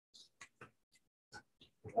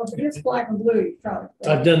 Well, if it's black and blue, you probably.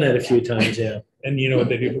 I've done that a few times, yeah. And you know what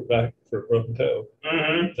they do for a broken toe?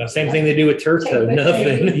 Same thing they do with turf toe. Tape it, Nothing.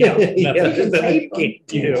 tape it. Yeah, Yeah, nothing. there's nothing you Tape 'em. can't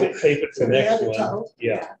do. You know, tape it to the The next other one. toe.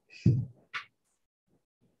 Yeah.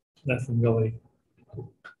 Nothing really.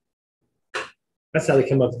 That's how they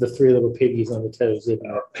come up with the three little piggies on the toes, isn't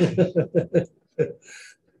it? It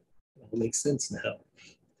makes sense now.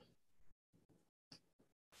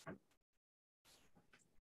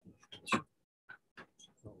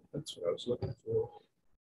 That's what I was looking for.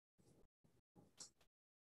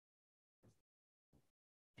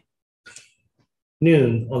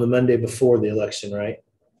 Noon on the Monday before the election, right?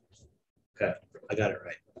 Okay, I got it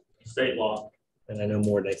right. State law. And I know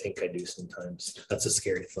more than I think I do sometimes. That's a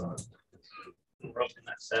scary thought. Broken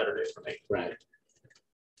that Saturday for me. Right.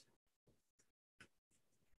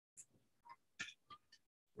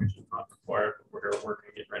 Which is not required. We're here working,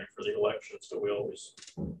 getting ready for the election, so we always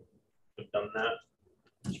have done that.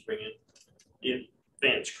 Just bring in the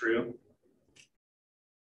advance crew.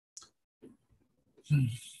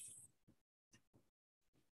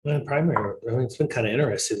 Well, primary, I mean, it's been kind of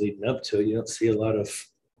interesting leading up to it. You don't see a lot of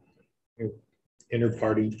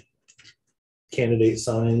inter-party candidate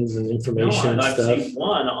signs and information and I've stuff. seen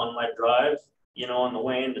one on my drive, on the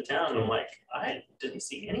way into town. I'm like, I didn't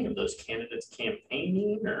see any of those candidates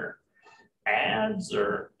campaigning or ads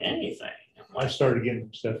or anything. I started getting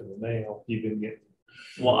stuff in the mail. You've been getting.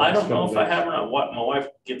 Well, I don't know if I have or not. What my wife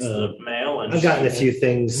gets the mail and I've gotten a she- few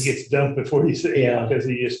things. It gets dumped before you say, Yeah. because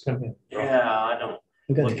you just come in. Yeah, I don't.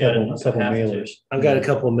 We've got a Look at it couple, unless I couple have to. mailers. I've got a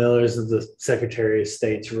couple of mailers of the Secretary of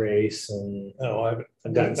State's race, and Oh, I've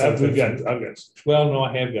I've gotten gotten some. some. I've got, well, no,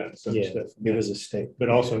 I have gotten some Yeah. stuff. It was a state. But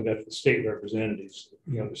also I've got the state representatives,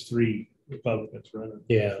 there's 3 Republicans running.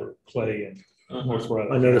 Yeah. For Clay and Uh-huh. North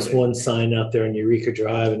Riley I noticed County. one sign out there on Eureka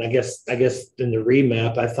Drive, and I guess in the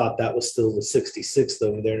remap, I thought that was still the 66th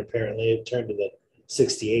over there, and apparently it turned to the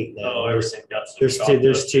 68 now. Oh, everything got some. There's shot two-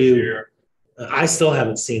 there's just this two. year. I still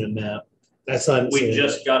haven't seen a map. That's why I haven't We seen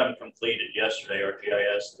just got them completed yesterday. Our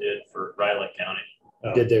GIS did for Riley County.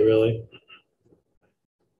 it. Did they really?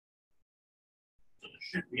 So it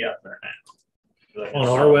should be out there now. On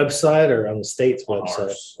our website or on the state's On website?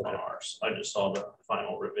 ours, on ours. I just saw the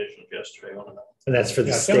final revisions yesterday. One of them. And that's for the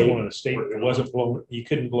Yeah, I kind of state. wanted to state that it wasn't blown, you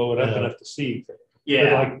couldn't blow it up No. enough to see. But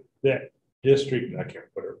Yeah, like that district, I can't,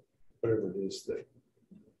 whatever it is that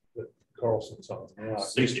Carlson's on now.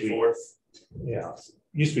 it used to be- 64th. Yeah,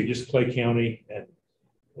 used to be just Clay County and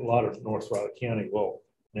a lot of North Riley County. Well,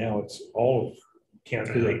 now it's all of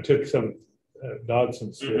county. They took some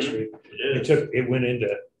Dodson's Mhm. district. It is. It went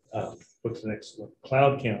into, what's the next one?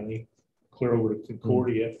 Cloud County, clear over to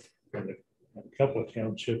Concordia, and a couple of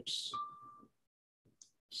townships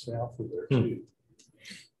south of there too.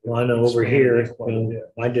 Well, I know over Expanded here, it quite a bit.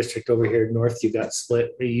 my district over here north, you got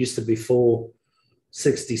split. It used to be full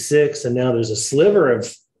 66, and now there's a sliver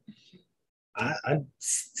of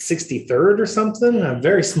 63rd or something, a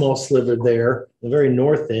very small sliver there, the very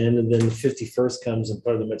north end, and then the 51st comes and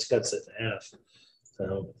pretty much cuts it in half.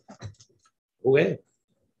 So, okay.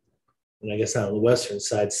 And I guess on the western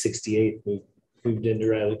side, 68 moved into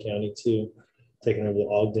Riley County too, taking over the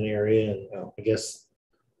Ogden area, and I guess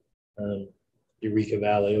Eureka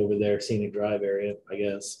Valley over there, Scenic Drive area, I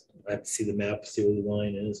guess. I have to see the map, see where the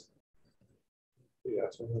line is. Yeah,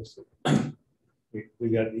 so we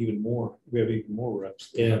got even more, we have even more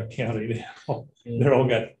reps in Yeah. our county now. They're all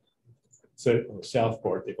got, so on the south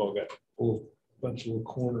part, they've all got a little bunch of little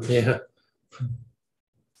corners. Yeah.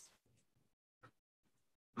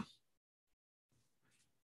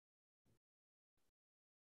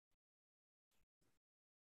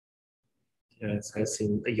 Yeah, I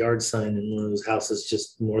seen a yard sign in one of those houses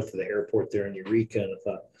just north of the airport there in Eureka, and I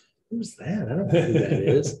thought, who's that? I don't know who that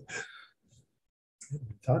is.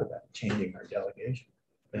 Thought about changing our delegation.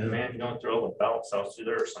 Man, going through all the ballots, I'll see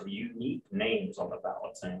there are some unique names on the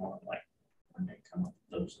ballots anymore. I'm like, when they come up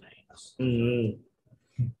with those names, Mhm.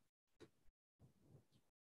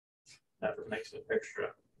 never makes it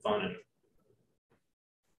extra fun and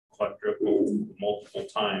quadruple, multiple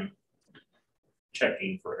time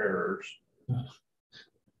checking for errors.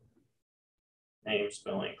 Name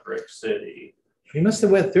spelling correct city. You must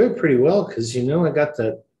have went through it pretty well because I got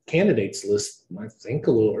the candidates list, I think,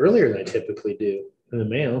 a little earlier than I typically do in the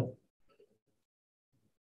mail.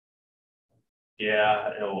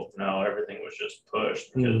 Yeah, no, everything was just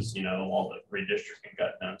pushed because, all the redistricting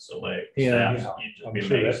got done so late. Yeah. Staff, you'd just I'm be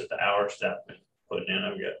sure amazed at the hour staff been putting in.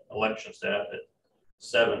 I've got election staff at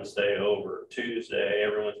 7 stay over Tuesday.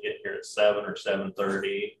 Everyone's getting here at 7 or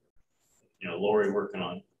 7:30. Lori working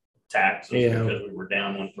on taxes because we were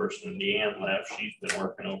down one person and Deanne left. She's been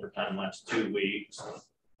working overtime last 2 weeks.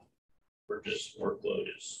 Workload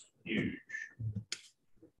is huge.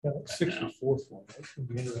 Yeah, 64th one, that's gonna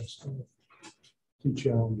be interesting. 2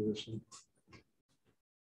 challengers. And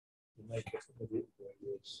make it.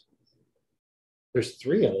 There's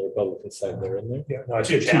 3 on the Republican side there, isn't there? Yeah, no, I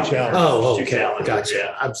Two said 2 challengers. challengers. Oh, Two okay, challengers, gotcha.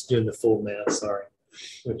 yeah. I'm just doing the full math, sorry.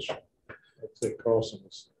 Which, I'd say Carlson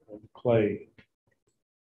was on Clay.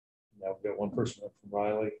 Now we've got one person up from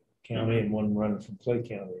Riley County and one running from Clay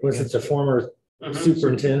County. Was it the former Mhm.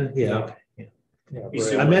 superintendent? Yeah, okay. Yeah, He's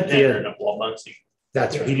Brad. I met the- superintendent of Wabunsee.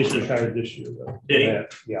 That's Yeah, right. he just retired this year though. Did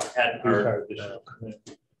he? Yeah, Hadn't he heard. retired this year. Yeah.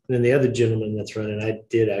 And then the other gentleman that's running, I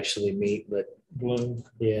did actually meet, but Bloom.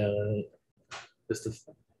 yeah, just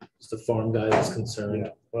the farm guy was concerned.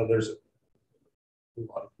 Yeah, well, there's a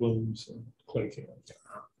lot of Blooms in Clay County.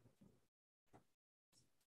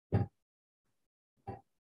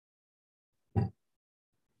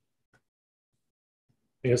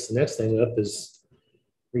 I guess the next thing up is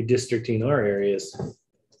redistricting our areas.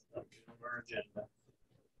 Our agenda.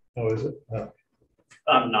 Oh, is it? Oh.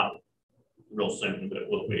 Not real soon, but it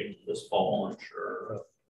will be this fall, I'm sure.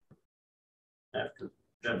 After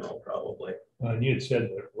general, probably. And you had said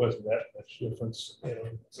there wasn't that much difference.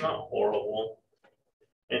 It's not horrible.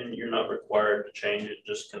 And you're not required to change it,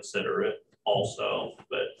 just consider it also,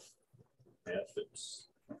 but if it's,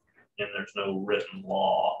 and there's no written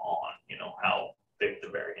law on, how big the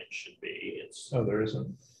variance should be, it's, Oh, there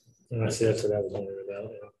isn't. And that's what I was wondering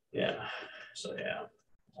about. yeah, so yeah,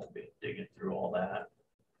 I'll be digging through all that.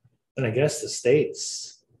 And I guess the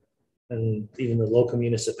states and even the local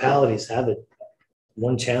municipalities have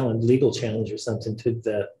one challenge, legal challenge or something to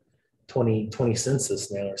the 2020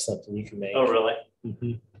 census now or something you can make. Oh, really?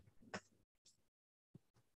 Mhm.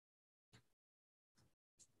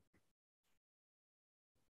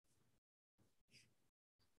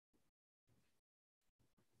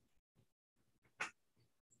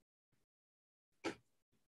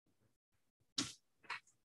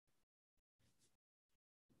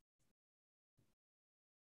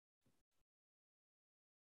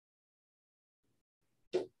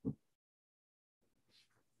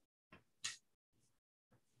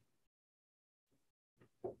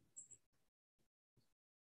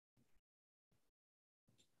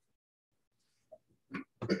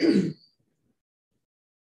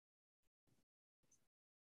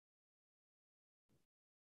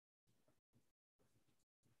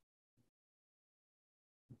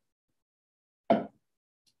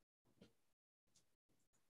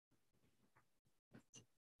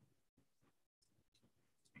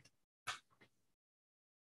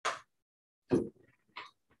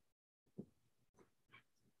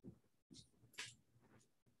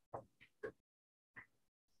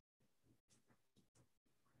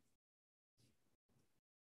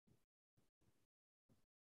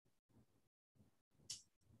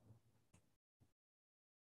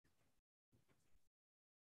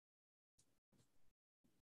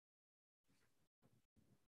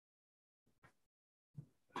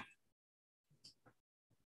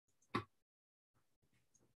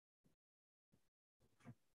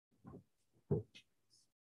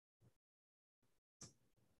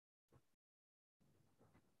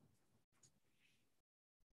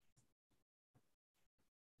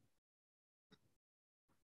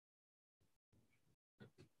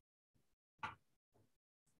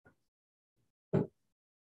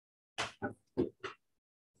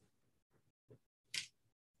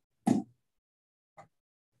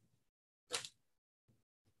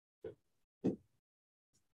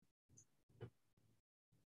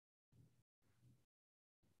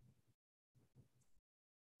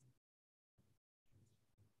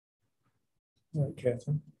 All right,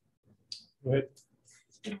 Catherine. Go ahead.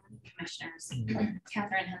 Commissioners,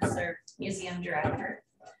 Catherine Hensler, Museum Director.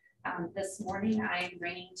 This morning, I am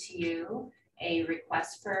bringing to you a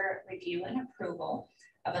request for review and approval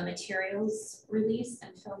of a materials release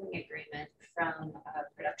and filming agreement from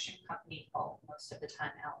a production company called Most of the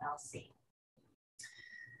Time LLC.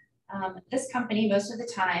 This company, Most of the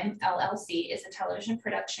Time LLC, is a television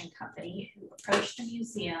production company who approached the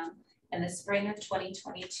museum in the spring of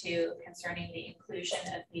 2022 concerning the inclusion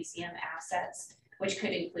of museum assets, which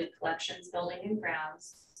could include collections, building, and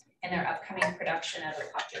grounds, in their upcoming production of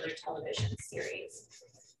a popular television series.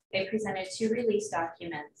 They presented 2 release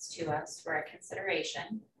documents to us for a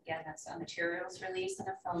consideration. Again, that's a materials release and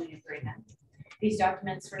a filming agreement. These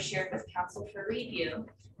documents were shared with council for review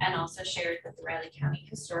and also shared with the Riley County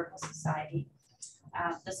Historical Society.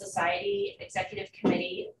 The Society Executive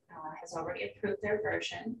Committee has already approved their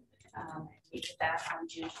version. We did that on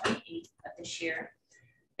June 28th of this year.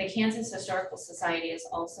 The Kansas Historical Society is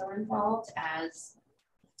also involved as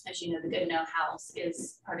you know, the Goodnow House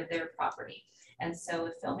is part of their property. And so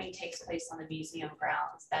if filming takes place on the museum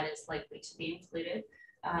grounds, that is likely to be included,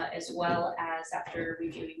 as well as after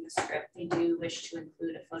reviewing the script, they do wish to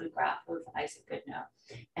include a photograph of Isaac Goodnow.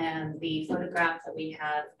 And the photograph that we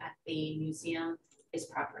have at the museum is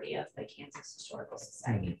property of the Kansas Historical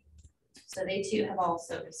Society. So they too have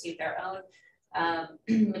also received their own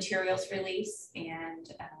materials release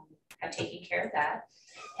and have taken care of that.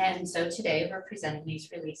 And so today we're presenting these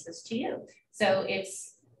releases to you. So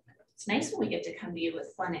it's nice when we get to come to you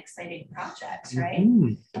with fun, exciting projects, right?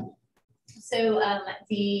 Mm-hmm. So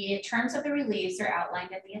the terms of the release are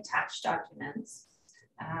outlined in the attached documents.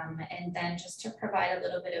 And then just to provide a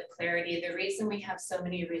little bit of clarity, the reason we have so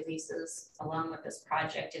many releases along with this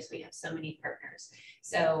project is we have so many partners.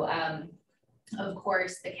 So of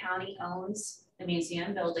course, the county owns the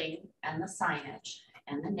museum building and the signage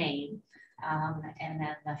and the name. And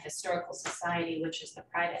then the Historical Society, which is the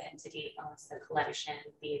private entity, owns the collection,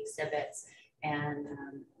 the exhibits, and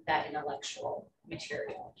that intellectual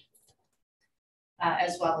material,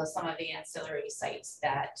 as well as some of the ancillary sites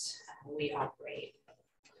that we operate.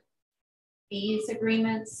 These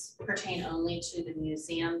agreements pertain only to the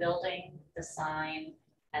museum building, the sign,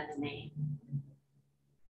 and the name.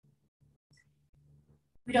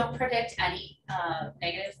 We don't predict any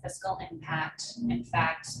negative fiscal impact. In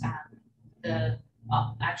fact,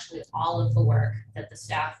 actually all of the work that the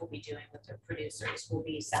staff will be doing with the producers will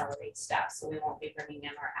be salaried staff. So we won't be bringing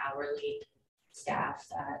in our hourly staff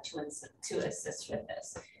to assist with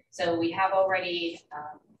this. So we have already,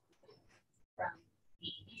 from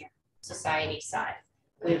the society side,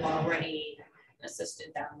 we've already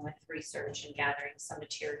assisted them with research and gathering some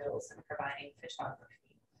materials and providing photography.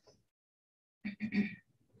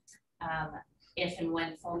 If and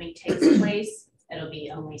when filming takes place, it'll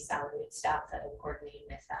be only salaried staff that will coordinate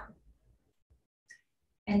with them.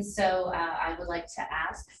 And so I would like to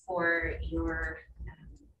ask for your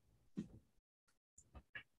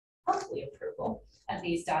hopefully approval of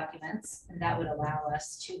these documents, and that would allow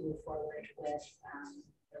us to move forward with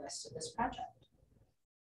the rest of this project.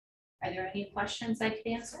 Are there any questions I could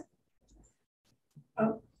answer?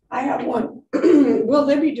 I have one. Will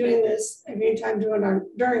they be doing this anytime during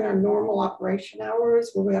our normal operation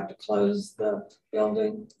hours? Will we have to close the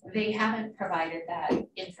building? They haven't provided that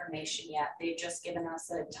information yet. They've just given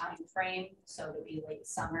us a time frame, so it'll be late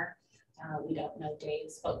summer. We don't know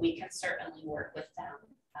days, but we can certainly work with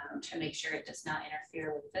them to make sure it does not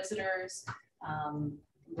interfere with visitors,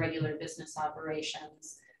 regular business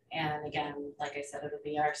operations. And again, like I said, it'll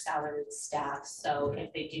be our salaried staff. So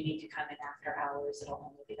if they do need to come in after hours, it'll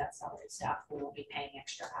only be that salaried staff. We won't be paying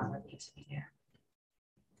extra hourly to be there.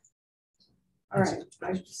 All right, I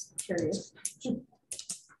was just curious.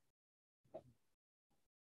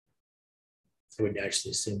 I would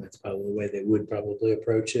actually assume that's probably the way they would probably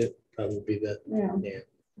approach it. Probably that. Yeah.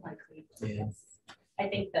 Likely. Yeah. I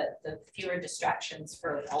think that the fewer distractions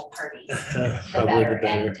for all parties, Probably the better,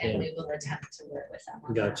 yeah. and we will attempt to work with them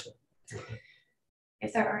on Gotcha. that.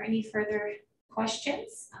 If there are any further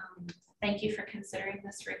questions, thank you for considering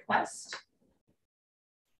this request.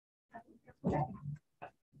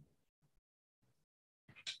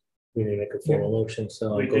 We need to make a formal motion,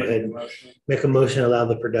 so I'll go ahead and make a motion, allow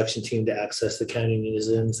the production team to access the county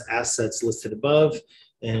museum's assets listed above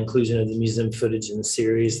and inclusion of the museum footage in the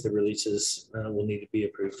series. The releases will need to be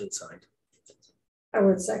approved and signed. I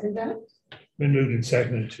would second that. Been moved and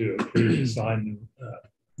seconded to approve and sign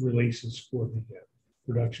releases for the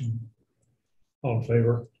production. All in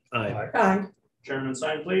favor? Aye. Aye. Chairman,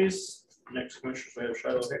 sign please. Next commissioner, we have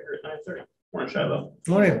Shiloh Hager at 9:30. Morning, Shiloh.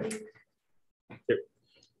 Morning.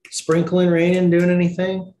 Sprinkling, raining, doing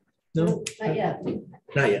anything? No, Not yet.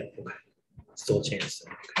 not yet. Okay. Still a chance.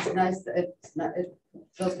 It's nice. It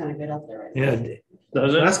feels kind of good out there right now. Yeah.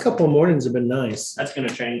 Does The it? last couple of mornings have been nice. That's gonna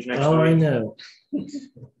change next Oh, I week. know. I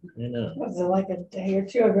know. Was it like a day or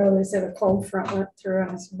two ago, they said a cold front went through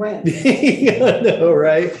and it's wet. I know,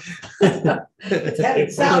 right? That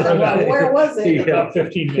sounded like, where was it? About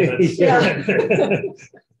 15 minutes. Yeah.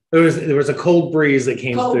 There was a cold breeze that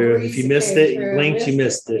came Cold through. breeze If you that missed came it, you through, blinked, you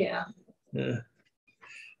missed it. Yeah. Yeah.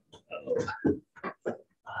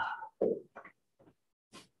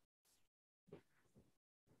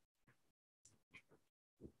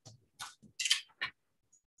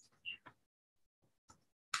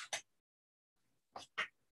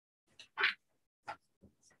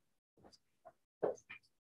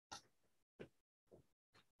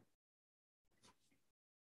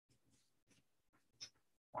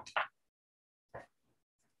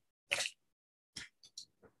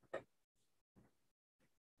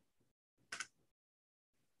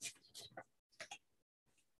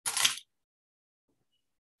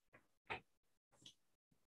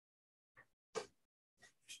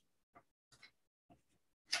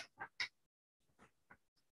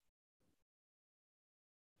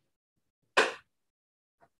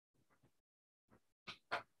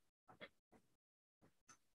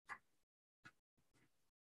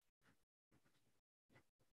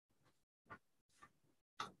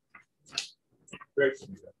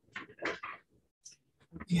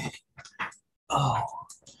 Oh.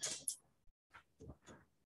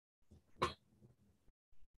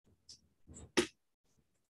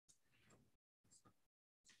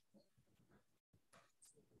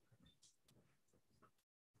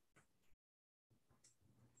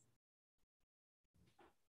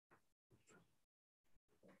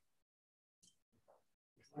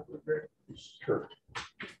 Sure.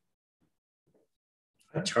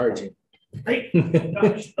 I'm charging. Hey,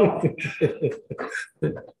 gosh, stop.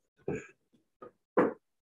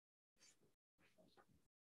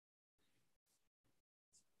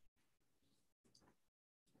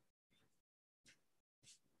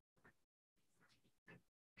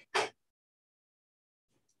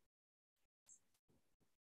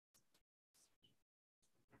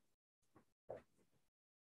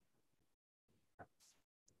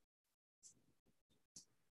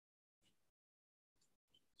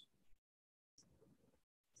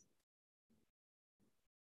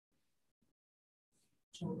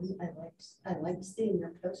 I liked seeing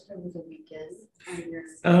your post over the weekend on your.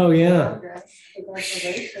 Oh, yeah. progress.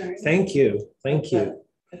 Congratulations. Thank you. Thank you.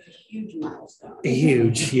 That's a huge milestone.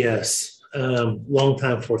 Huge, yes. Long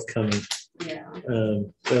time forthcoming. Yeah. I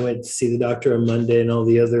went to see the doctor on Monday and all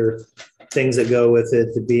the other things that go with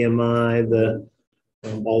it, the BMI,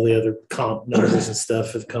 all the other comp numbers and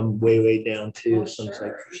stuff have come way, way down too. Oh, So it's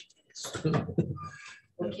like, sure.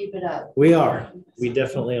 We'll keep it up. we are. We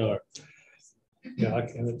definitely are. Yeah, I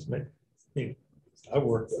can admit, I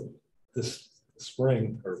worked this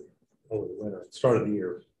spring or over the winter, start of the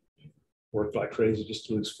year, worked like crazy just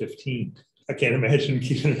to lose 15. I can't imagine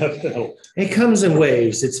keeping it up though. It comes in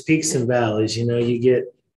waves. It's peaks and valleys. You know, you get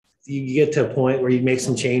to a point where you make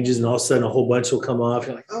some changes and all of a sudden a whole bunch will come off.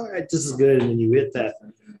 You're like, all right, this is good. And then you hit that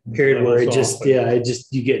period where it just,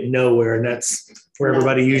 you get nowhere. And that's where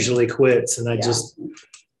everybody usually quits. And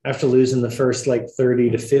after losing the first like 30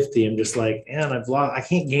 to 50, I'm just like, man, I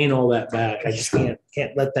can't gain all that back. I just can't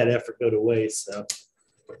let that effort go to waste. So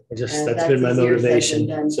that's been my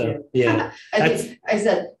motivation. So yeah. I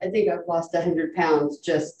think I've lost 100 pounds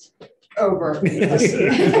just over. Yeah.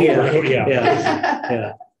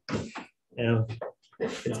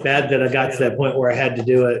 It's bad that I got to that point where I had to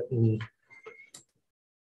do it, and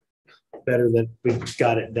better that we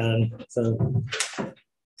got it done. So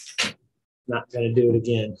not going to do it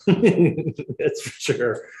again. That's for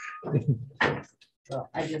sure. Well,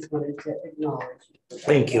 I just wanted to acknowledge.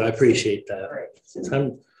 Thank you. I appreciate that.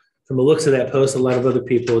 From the looks of that post, a lot of other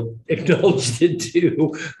people acknowledged it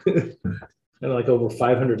too. Like over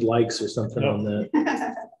 500 likes or something on that.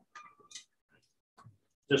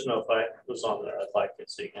 Just know if I was on there, I'd like it,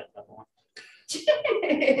 so you can't have one.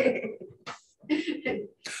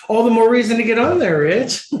 All the more reason to get on there,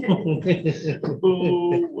 Rich.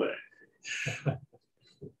 Ooh, way.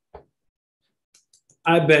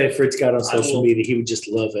 I bet if Rich got on social media, he would just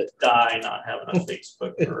love it. Die not having a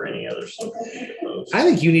Facebook or any other social media post. I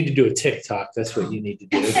think you need to do a TikTok. That's what you need to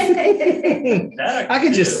do. I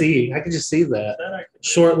could just see that.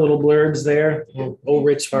 Short little blurbs there. Old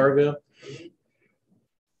Rich Fargo.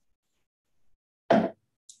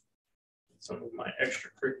 Some of my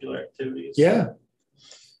extracurricular activities. Yeah.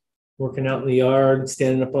 Working out in the yard,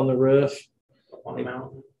 standing up on the roof. On the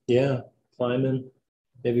mountain. Yeah, climbing,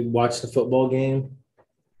 maybe watch the football game.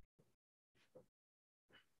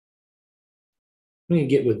 We need to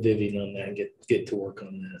get with Vivian on that and get to work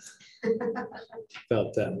on that.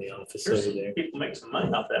 Felt that in the office over there. People make some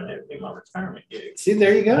money off that, maybe my retirement gig. See,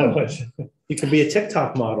 there you go. You could be a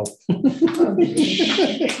TikTok model. TikTok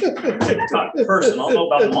person, I don't know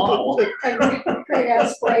about model. Great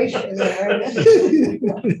aspiration there.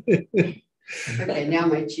 Okay, now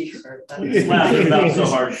my cheeks hurt. Just laughing about so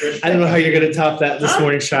hard, Chris. I don't know how you're going to top that this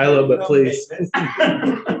morning, Shiloh, but please.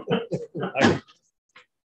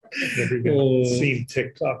 Never even seen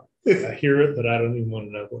TikTok. I hear it, but I don't even want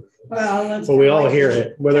to know what it is. Well, that's Well, we kinda all like hear the-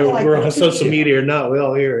 it, whether kinda like we're the on social tutu. media or not, we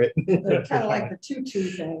all hear it. Kind of like the tutu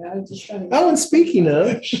thing. I was just trying to. Oh, and speaking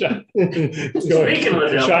of, Speaking of the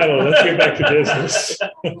devil. Shiloh, let's get back to business.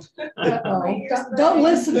 Don't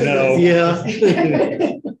listen to No. this.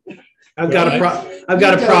 yeah. I've got a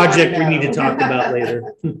project we need to talk about later.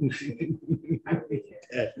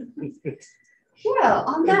 Well,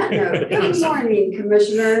 on that note, good morning,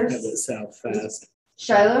 commissioners. That sounds fast.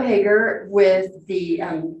 Shiloh Hager with the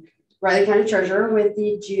Riley County Treasurer with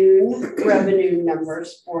the June revenue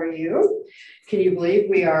numbers for you. Can you believe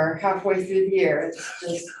we are halfway through the year? It's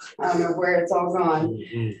just, I don't know where it's all gone.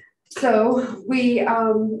 So we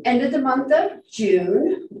ended the month of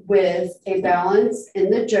June with a balance in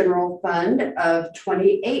the general fund of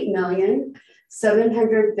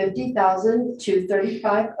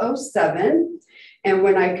 $28,750,235.07. And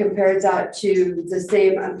when I compared that to the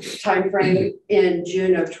same time frame in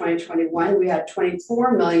June of 2021, we had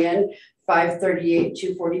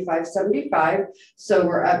 $24,538,245.75. So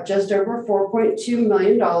we're up just over $4.2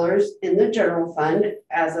 million in the general fund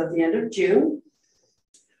as of the end of June.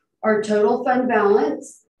 Our total fund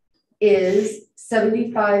balance is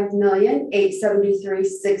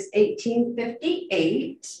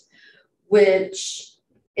 $75,873,618.58, which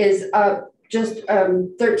is up just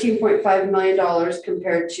 $13.5 million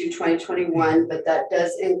compared to 2021, but that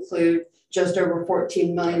does include just over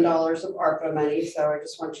 $14 million of ARPA money. So I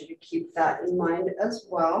just want you to keep that in mind as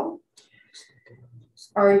well.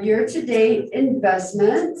 Our year-to-date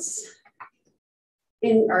investments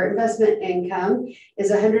in our investment income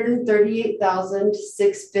is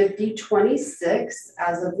 $138,650.26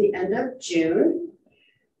 as of the end of June.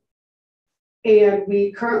 And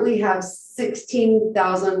we currently have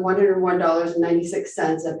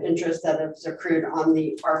 $16,101.96 of interest that is accrued on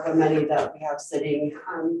the ARPA money that we have sitting,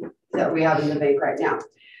 that we have in the bank right now.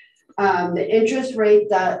 The interest rate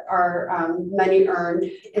that our money earned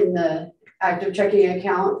in the active checking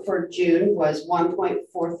account for June was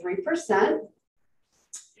 1.43%.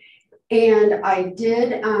 And I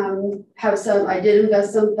did invest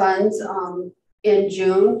some funds in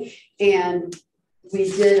June, and we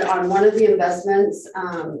did on one of the investments,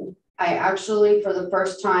 I actually, for the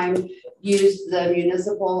first time, used the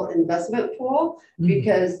municipal investment pool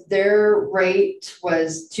because their rate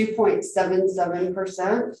was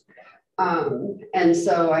 2.77%. And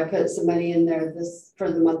so I put some money in there in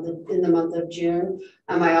the month of June.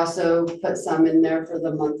 I also put some in there for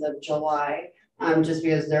the month of July, just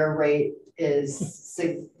because their rate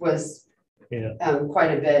was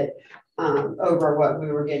quite a bit over what we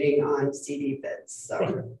were getting on CD bids. So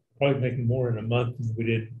Probably making more in a month than we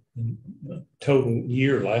did in the total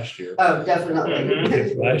year last year. oh, definitely.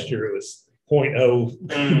 Because last year it was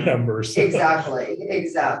 0.0 numbers. Exactly.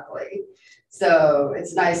 So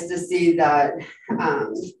it's nice to see that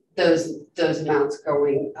those amounts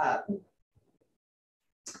going up.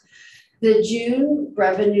 The June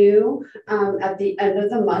revenue at the end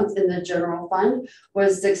of the month in the general fund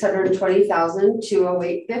was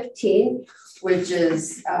 $620,208.15, which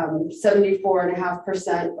is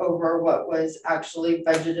 74.5% over what was actually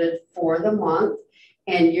budgeted for the month.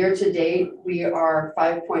 And year to date, we are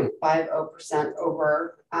 5.50%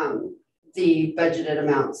 over the budgeted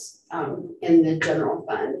amounts in the general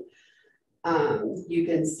fund. You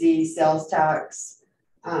can see sales tax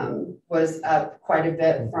was up quite a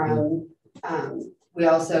bit from, we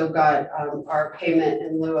also got our payment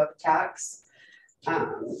in lieu of tax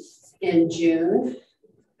in June.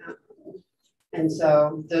 And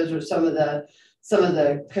so those were some of the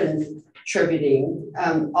contributing.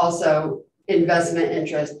 Also investment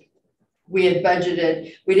interest. We had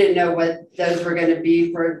budgeted, we didn't know what those were going to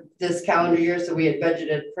be for this calendar year. So we had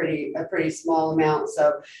budgeted a pretty small amount.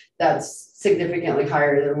 So that's significantly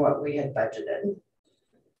higher than what we had budgeted.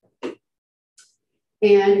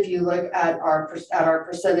 And if you look at our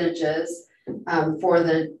percentages for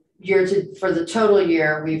the total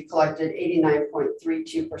year, we've collected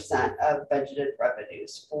 89.32% of budgeted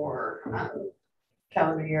revenues for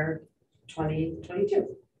calendar year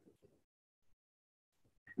 2022.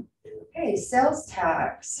 Okay, sales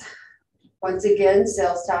tax. Once again,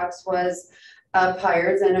 sales tax was up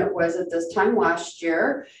higher than it was at this time last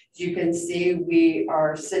year. As you can see, we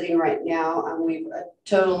are sitting right now and the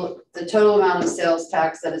total amount of sales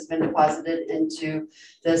tax that has been deposited into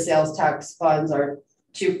the sales tax funds are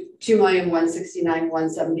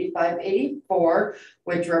 $2,169,175.84,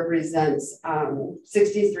 which represents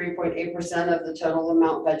 63.8% of the total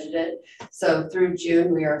amount budgeted. So through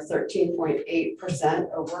June, we are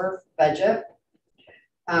 13.8% over budget.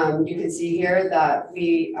 You can see here that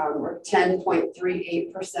we were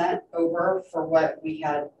 10.38% over for what we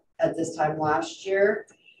had at this time last year,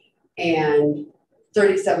 and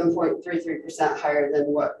 37.33% higher than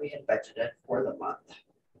what we had budgeted for the month.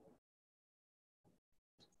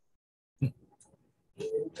 And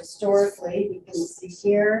historically, you can see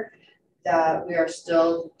here that we are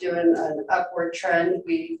still doing an upward trend.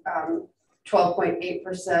 We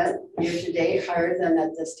 12.8% year to date, higher than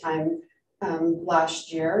at this time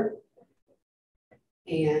last year.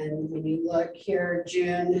 And when you look here,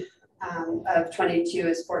 June of 22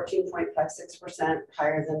 is 14.56%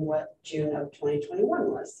 higher than what June of 2021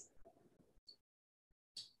 was.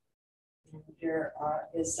 And here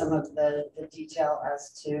is some of the detail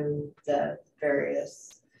as to the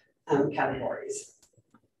various categories.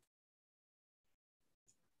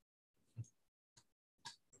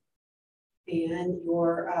 And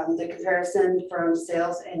the comparison from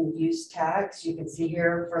sales and use tax, you can see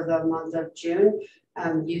here for the month of June,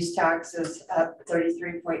 use tax is up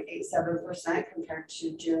 33.87% compared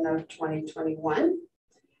to June of 2021.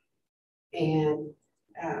 And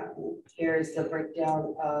here's the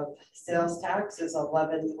breakdown of sales tax is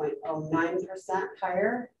 11.09%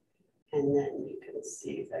 higher. And then you can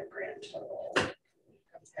see the grand total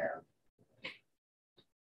compare.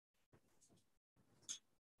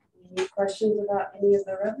 Any questions about any of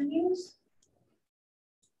the revenues?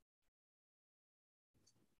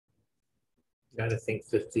 I think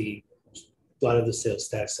that a lot of the sales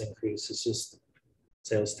tax increase is just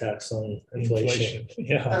sales tax on inflation.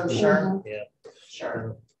 Yeah. Oh, sure. Yeah.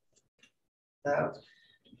 Sure. So.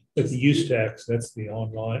 But the use tax, that's the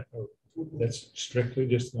online, or that's strictly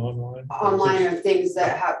just online? Online are things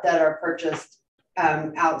that are purchased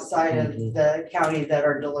outside of the county that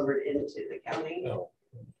are delivered into the county. Oh.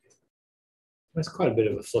 That's quite a bit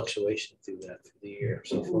of a fluctuation through that for the year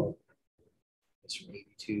so far. It's from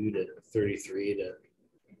 82 to 33 to a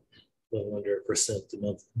little under 1% the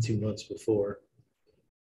month, 2 months before.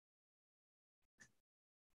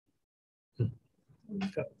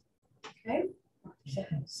 Okay.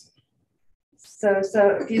 So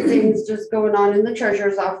a few things just going on in the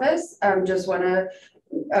treasurer's office. Just want to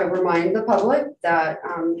remind the public that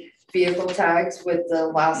vehicle tags with the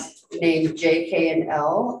last name J, K, and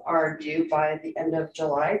L are due by the end of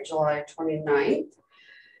July 29th.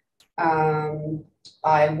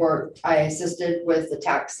 I assisted with the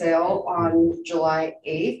tax sale on July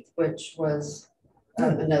 8th, which was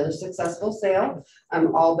another successful sale.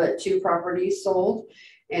 All but 2 properties sold.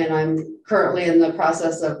 And I'm currently in the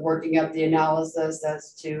process of working up the analysis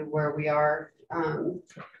as to where we are.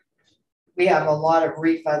 We have a lot of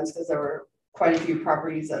refunds because there were quite a few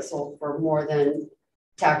properties that sold for more than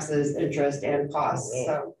taxes, interest, and costs. Oh, really?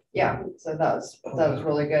 So yeah, so that was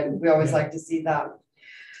really good. We always like to see that.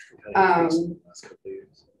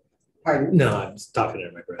 Pardon? No, I'm just talking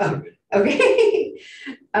to my brother. Okay.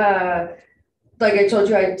 Like I told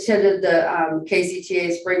you, I attended the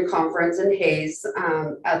KCTA Spring Conference in Hayes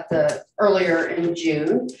earlier in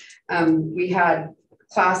June. We had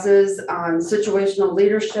classes on situational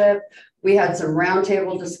leadership. We had some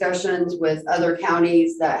roundtable discussions with other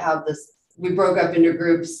counties that have this. We broke up into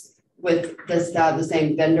groups with this that have the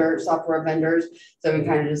same software vendors. So we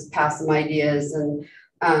kind of just passed some ideas and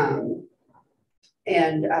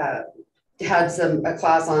had a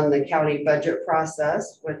class on the county budget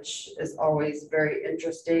process, which is always very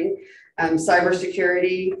interesting.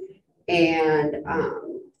 Cybersecurity, and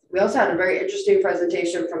we also had a very interesting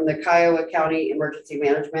presentation from the Kiowa County Emergency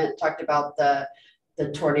Management. Talked about the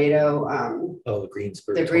tornado, the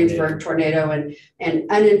Greensburg tornado and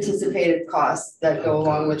unanticipated costs that go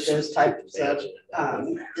along with those types of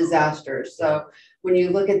disasters. So when you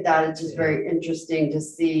look at that, it's just very interesting to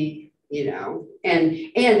see,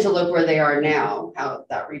 and to look where they are now, how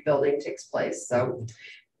that rebuilding takes place. So,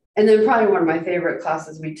 and then probably one of my favorite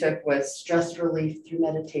classes we took was stress relief through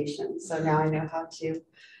meditation. So now I know how to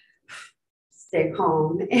stay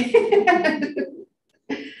calm.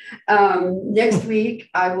 Next week,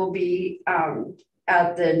 I will be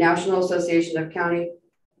at the National Association of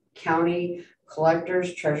County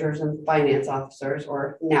Collectors, Treasurers, and Finance Officers,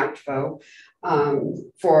 or NACTFO,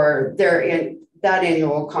 for that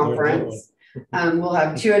annual conference. We'll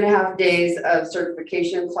have 2.5 days of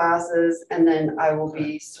certification classes, and then I will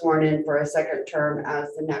be sworn in for a second term as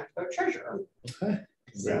the NACPO treasurer. Okay.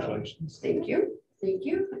 Congratulations. Thank you. Thank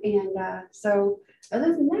you. And so other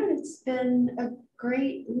than that, it's been a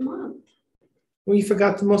great month. Well, you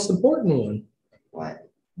forgot the most important one. What?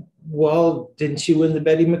 Well, didn't you win the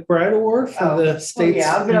Betty McBride Award for the state's?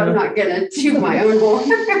 Yeah, but I'm not gonna do my own horn.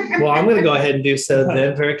 Well, I'm gonna go ahead and do so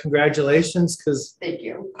then. Very congratulations, because Thank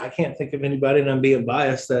you. I can't think of anybody, and I'm being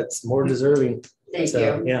biased, that's more deserving. Thank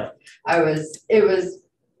So, you. yeah,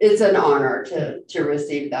 It's an honor to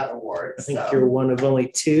receive that award. I think so. you're one of only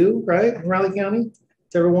two, right, in Raleigh County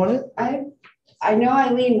to ever won it? I know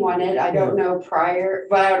Eileen won it. I don't know prior,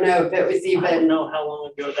 but I don't know if it was I don't even know how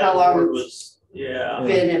long ago How that long award it's was. Yeah,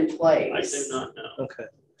 been in I place. do not know. Okay.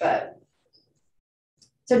 But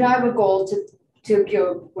so now I have a goal to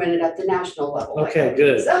go win it at the national level. Okay,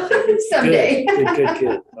 good. So someday. Good.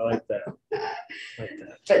 I like that.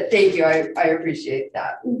 But thank you. I appreciate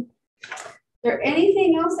that. Is there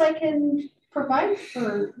anything else I can provide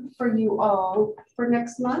for you all for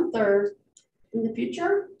next month or in the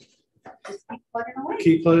future? Just keep plugging away.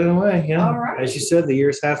 Keep plugging away, yeah. All right. As you said, the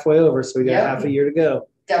year's halfway over, so we got Yep. half a year to go.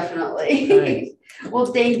 Definitely. Nice. Well,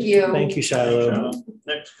 thank you. Thank you, Shiloh.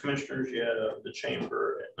 Next, commissioners, you had the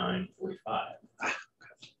chamber at 9:45.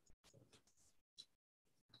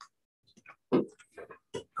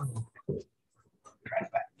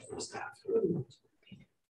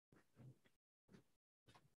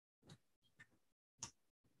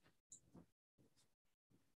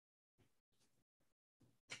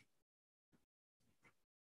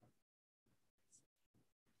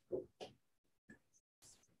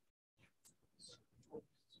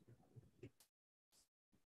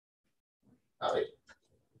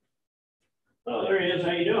 Oh, there he is.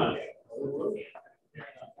 How you doing?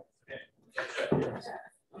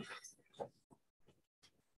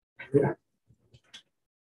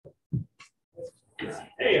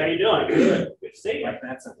 Hey, how you doing? Good. Good to see you.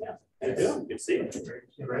 That's yeah. Good doing. Good to see you.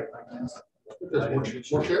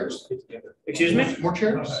 More chairs? Excuse me? More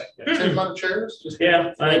chairs? Same amount of chairs? Just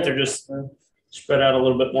Yeah, I think they're just spread out a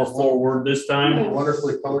little bit more forward this time.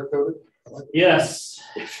 wonderfully color coded. Yes.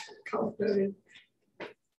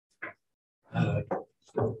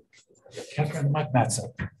 Catherine Mike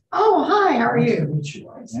Matson. Oh, hi, how are you?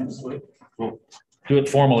 We'll do it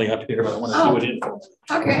formally up here, but I want to do it in.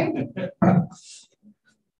 Okay.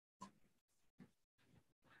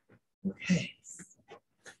 Okay.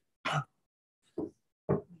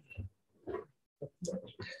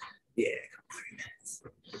 Yeah.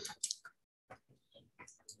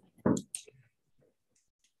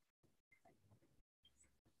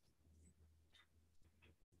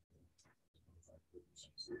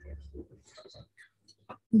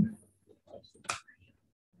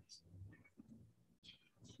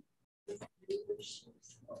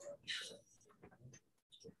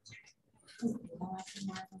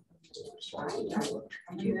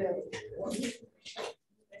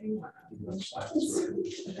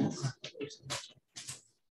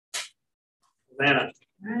 Savannah.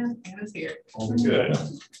 Anna's here. Good.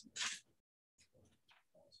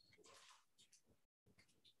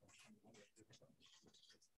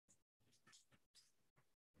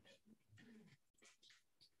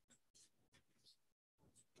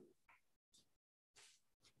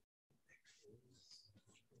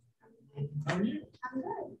 I'm good.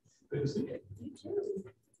 Good to see you. You too.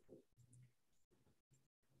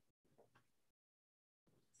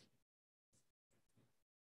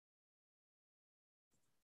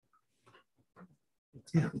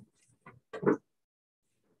 Yeah.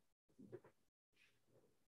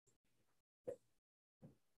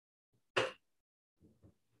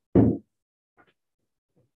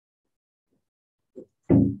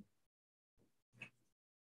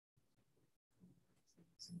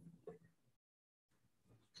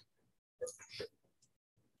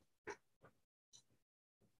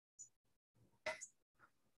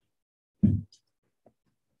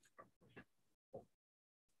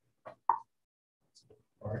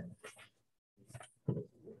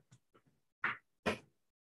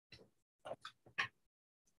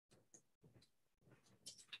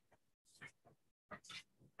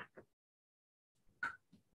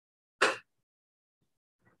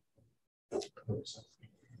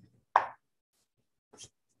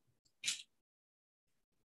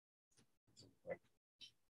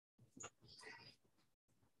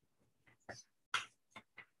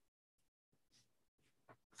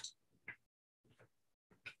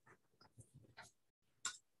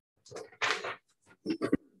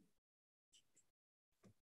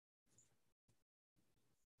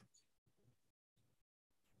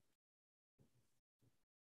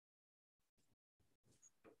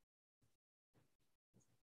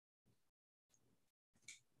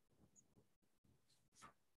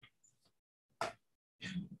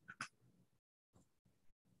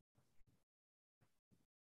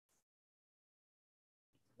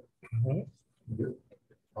 Good.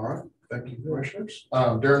 All right, thank you, commissioners.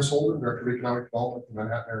 Darren Solden, Director of Economic Development in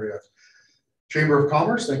Manhattan Area Chamber of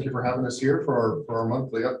Commerce. Thank you for having us here for our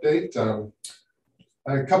monthly update.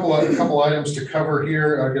 A couple items to cover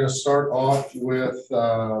here. I'm going to start off with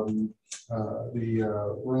the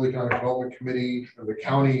Rural Economic Development Committee of the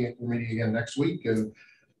county. We're meeting again next week, and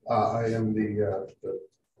I am the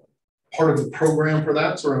part of the program for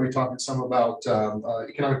that. So we're going to be talking some about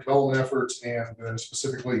economic development efforts and then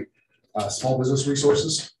specifically small business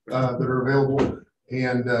resources that are available.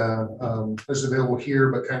 And is available here,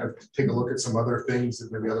 but kind of take a look at some other things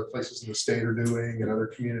that maybe other places in the state are doing and other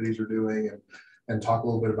communities are doing, and talk a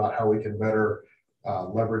little bit about how we can better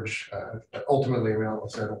leverage. Ultimately, I mean, I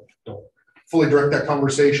don't fully direct that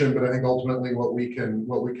conversation, but I think ultimately what we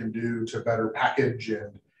can do to better package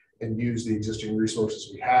and use the existing resources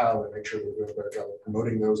we have and make sure that we're doing a better job of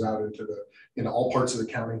promoting those out into all parts of the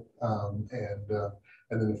county.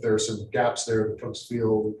 And then if there are some gaps there that folks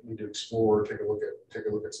feel we need to explore, take a look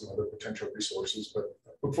at some other potential resources. But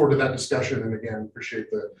look forward to that discussion. And again, appreciate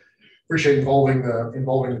involving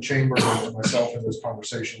the chamber and myself in those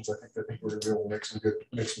conversations. I think we're going to be able to make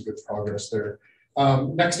some good progress there.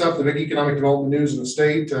 Next up, the big economic development news in the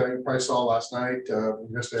state. You probably saw last night,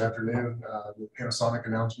 yesterday afternoon, the Panasonic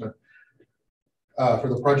announcement for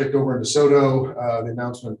the project over in DeSoto. The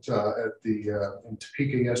announcement in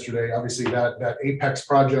Topeka yesterday. Obviously, that Apex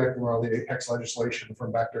project and all the Apex legislation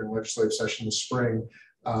from back during the legislative session this spring.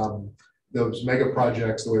 Those mega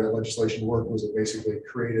projects, the way that legislation worked was it basically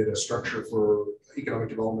created a structure for economic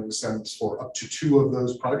development incentives for up to 2 of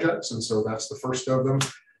those projects, and so that's the first of them.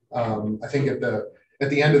 I think at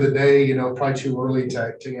the end of the day, probably too early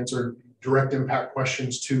to answer direct impact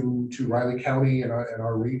questions to Riley County and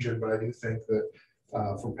our region, but I do think that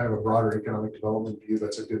from kind of a broader economic development view,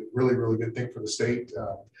 that's a really good thing for the state.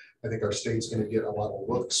 I think our state's going to get a lot of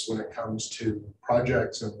looks when it comes to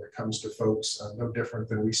projects and when it comes to folks, no different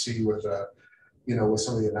than we see with with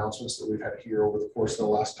some of the announcements that we've had here over the course of the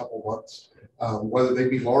last couple of months, whether they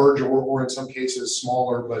be large or in some cases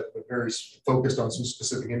smaller, but very focused on some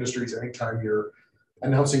specific industries. Anytime you're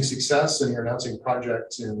announcing success and you're announcing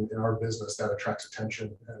projects in our business, that attracts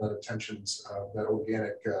attention, and that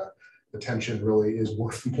organic attention really is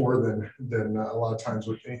worth more than a lot of times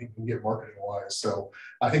what anything can get marketing wise. So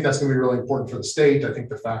I think that's going to be really important for the state. I think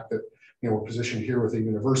the fact that we're positioned here with a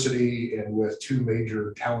university and with 2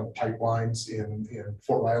 major talent pipelines in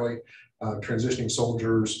Fort Riley, transitioning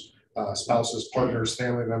soldiers, spouses, partners,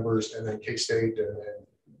 family members, and then K-State and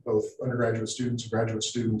both undergraduate students and graduate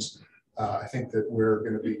students. I think that we're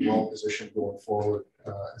going to be well positioned going forward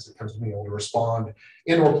as it comes to being able to respond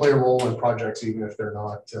and/or play a role in projects, even if they're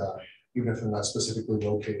not specifically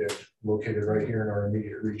located right here in our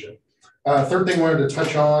immediate region. Third thing I wanted to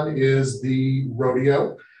touch on is the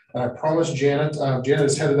rodeo. I promised Janet. Janet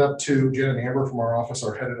is headed up to Janet and Amber from our office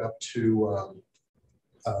are headed up to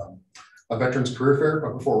a Veterans Career Fair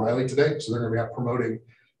up in Fort Riley today. So they're going to be out promoting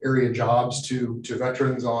area jobs to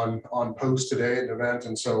veterans on post today at an event,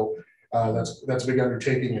 and so that's a big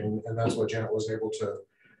undertaking, and that's what Janet was able to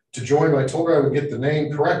join. But I told her I would get the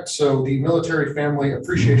name correct. So the Military Family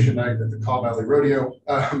Appreciation Night at the Cobb Valley Rodeo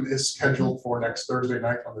is scheduled for next Thursday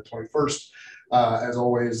night on the 21st. As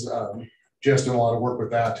always, just doing a lot of work with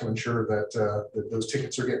that to ensure that those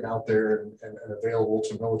tickets are getting out there and available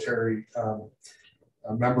to military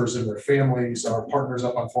members and their families. Our partners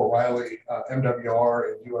up on Fort Riley,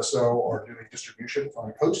 MWR and USO, are doing distribution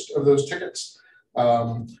on post of those tickets.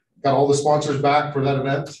 Got all the sponsors back for that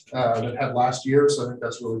event that had last year, so I think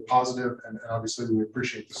that's really positive. And obviously, we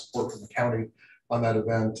appreciate the support from the county on that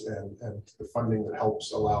event and the funding that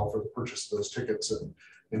helps allow for the purchase of those tickets and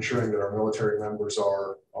ensuring that our military members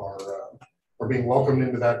are being welcomed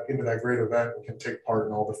into that great event and can take part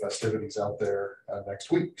in all the festivities out there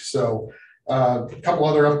next week. So a couple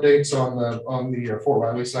other updates on the Fort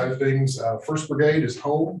Riley side of things. 1st Brigade is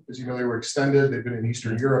home. As you know, they were extended. They've been in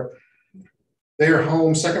Eastern Europe. They are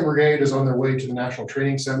home. 2nd Brigade is on their way to the National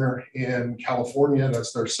Training Center in California.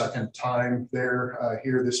 That's their 2nd time there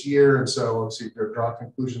here this year. And so obviously there draw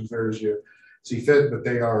conclusions there as you see fit, but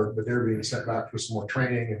they're being sent back for some more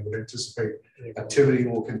training, and would anticipate activity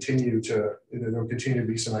will continue there'll continue to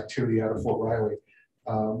be some activity out of Fort Riley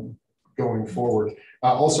going forward.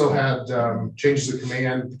 Also had changes of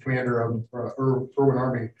command, the commander of Irwin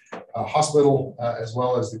Army Hospital, as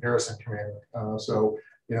well as the garrison commander.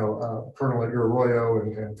 Colonel Edgar Arroyo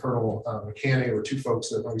and Colonel McCanny were 2 folks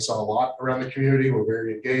that we saw a lot around the community, were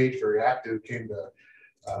very engaged, very active, came to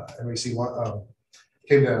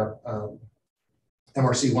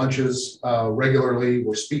MRC lunches regularly,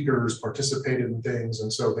 were speakers, participated in things,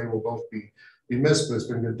 and so they will both be be missed, but it's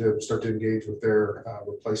been good to start to engage with their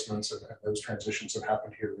replacements and those transitions that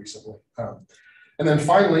happened here recently. And then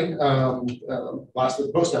finally, last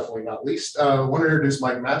but most definitely not least, I want to introduce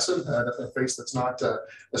Mike Matson, a face that's not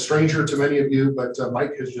a stranger to many of you, but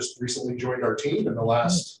Mike has just recently joined our team in the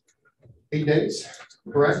last 8 days,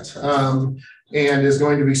 correct? And is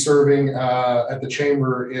going to be serving at the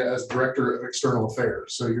Chamber as Director of External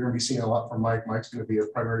Affairs. So you're going to be seeing a lot from Mike. Mike's going to be a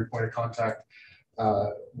primary point of contact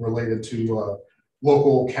related to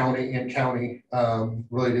local, county, and county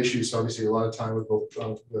related issues. So obviously a lot of time with both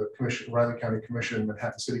the Commission, Riley County Commission,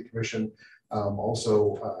 Manhattan City Commission,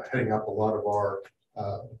 also heading up a lot of our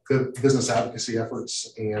business advocacy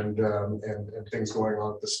efforts and things going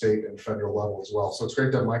on at the state and federal level as well. So it's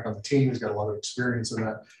great to have Mike on the team. He's got a lot of experience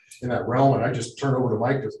in that realm. And I just turn over to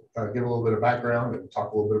Mike to give a little bit of background and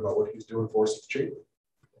talk a little bit about what he's doing for us at the Chamber.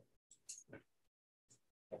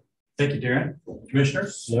 Thank you, Darren.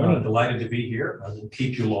 Commissioners, delighted to be here. I won't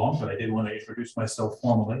keep you long, but I did want to introduce myself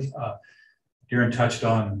formally. Darren touched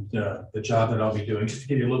on the job that I'll be doing. Just to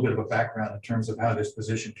give you a little bit of a background in terms of how this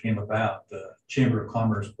position came about, the Chamber of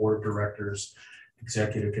Commerce Board of Directors,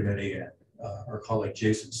 Executive Committee, and our colleague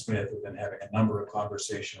Jason Smith have been having a number of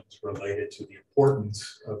conversations related to the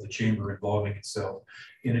importance of the Chamber involving itself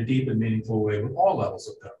in a deep and meaningful way with all levels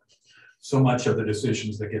of government. So much of the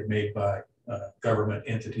decisions that get made by government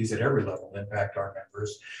entities at every level impact our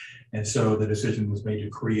members. And so the decision was made to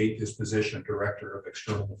create this position, Director of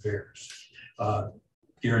External Affairs.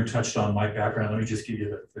 Darren touched on my background. Let me just give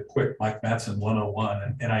you the quick Mike Matson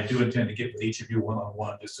 101. And I do intend to get with each of you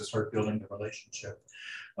one-on-one just to start building the relationship.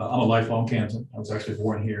 I'm a lifelong Kansan. I was actually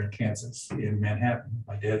born here in Kansas, in Manhattan.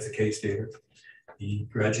 My dad's a K-Stater. He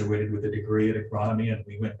graduated with a degree in agronomy, and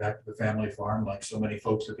we went back to the family farm like so many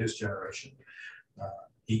folks of his generation.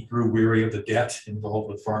 He grew weary of the debt involved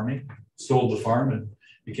with farming, sold the farm and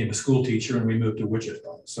became a school teacher, and we moved to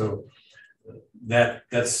Wichita. So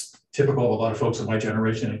that's typical of a lot of folks of my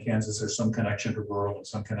generation in Kansas. There's some connection to rural and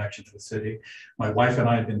some connection to the city. My wife and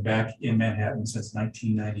I have been back in Manhattan since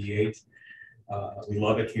 1998. We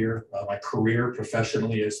love it here. My career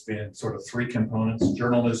professionally has been sort of three components: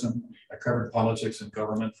 journalism. I covered politics and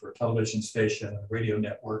government for a television station and radio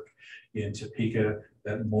network in Topeka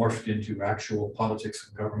that morphed into actual politics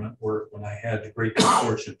and government work when I had the great good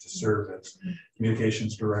fortune to serve as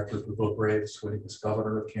communications director for Bill Graves when he was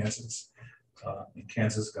governor of Kansas. In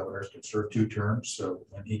Kansas, governors can serve 2 terms. So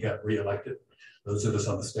when he got reelected, those of us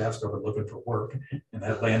on the staff started looking for work, and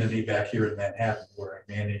that landed me back here in Manhattan, where I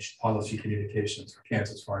managed policy communications for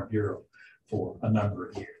Kansas Farm Bureau for a number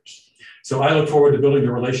of years. So I look forward to building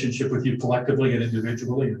a relationship with you collectively and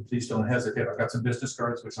individually, and please don't hesitate. I've got some business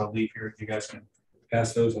cards, which I'll leave here if you guys can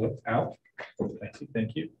pass those out. Thank you,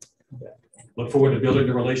 thank you. Look forward to building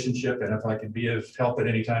the relationship, and if I can be of help at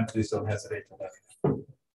any time, please don't hesitate to let me know.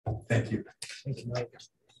 Thank you. Thank you, Mike.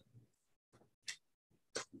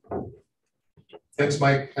 Thanks,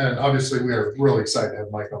 Mike. And obviously, we are really excited to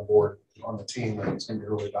have Mike on board on the team. And it's going to be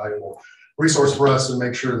a really valuable resource for us and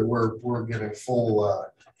make sure that we're giving full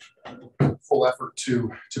effort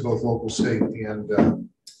to both local, state, and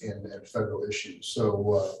federal issues.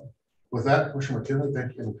 So with that, Commissioner McKinley,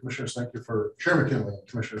 thank you, and Commissioners, thank you for Chair McKinley and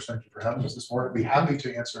Commissioners, thank you for having us this morning. I'd be happy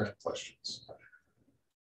to answer any questions.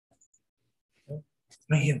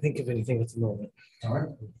 I can't think of anything at the moment. All right.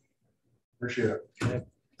 Appreciate it. Okay.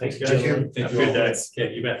 Thanks, guys. Thank you. Thank you. Good day. Yeah,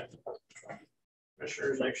 you bet.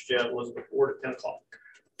 Commissioners, next you have Elizabeth Ward at 10 o'clock.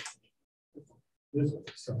 Thank you.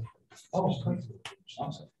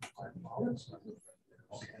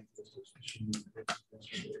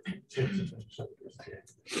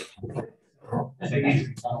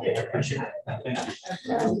 Appreciate it.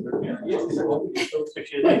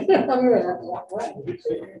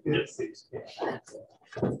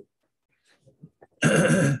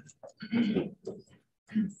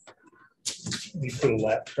 You put a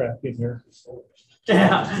lap track in here.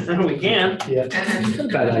 Yeah, we can. Yeah,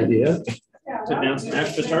 bad idea. Sit down some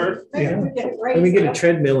extra turf. Let me get a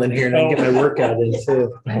treadmill in here and I can get my workout in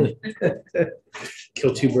too.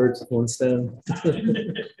 Kill 2 birds with 1 stone.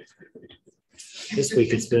 This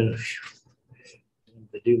week it's been, I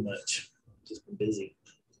didn't do much, just been busy.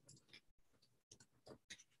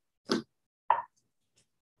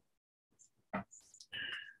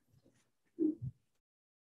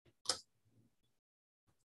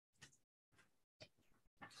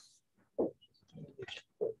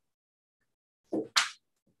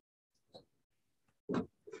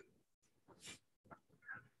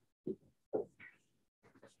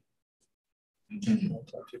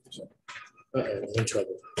 Uh-oh, I'm in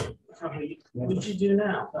trouble. What did you do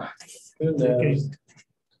now?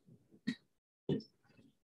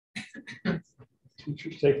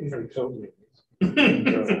 Teachers taking their COVID meetings.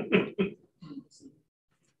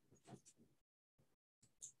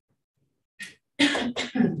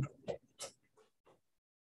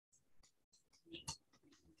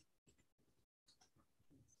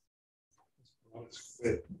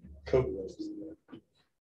 COVID.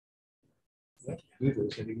 Not do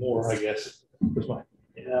this anymore, I guess. Because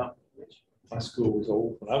my school was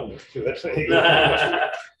old when I went to it.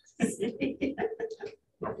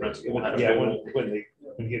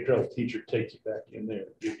 When you get trouble, teacher takes you back in there.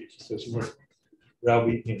 Says I'll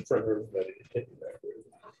be in front of everybody to take you back there.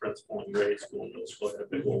 Our principal in grade school, middle school, had a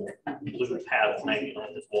big old blue paddle hanging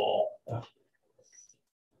on his wall.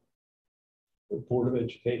 Board of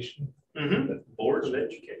Education. Board of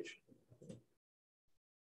Education.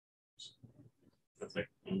 That's like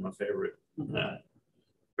one of my favorite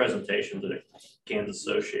presentations at a Kansas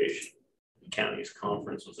Association Counties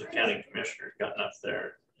Conference. Was a county commissioner gotten up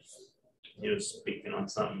there. He was speaking on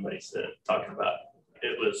something, but he said, talking about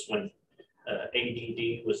it was when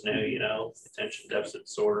ADD was new, attention deficit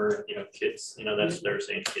disorder, kids, that's what they were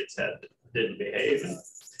saying kids didn't behave. And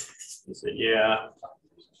he said, yeah,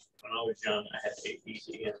 when I was young, I had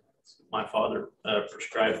ADD and my father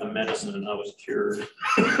prescribed the medicine and I was cured.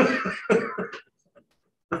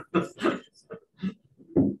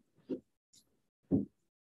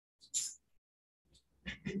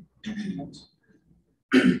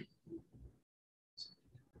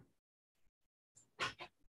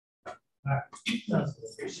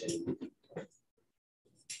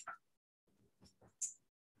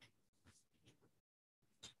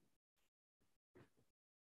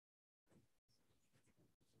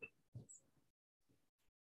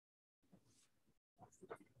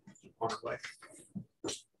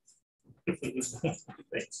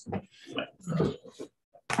 Thanks.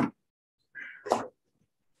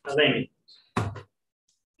 How's Amy?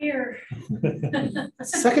 Here.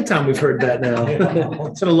 It's the second time we've heard that now.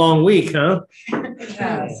 It's been a long week, huh? It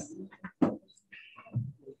has.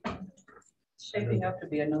 Shaping up to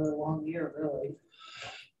be another long year, really.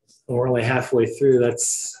 We're only halfway through.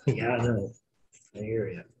 That's, I know. I hear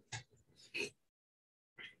you.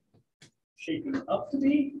 Shaping up to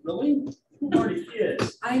be? Really? Who already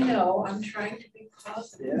is? I know, I'm trying to be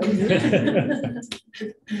positive.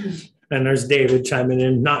 And there's David chiming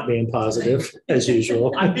in, not being positive, as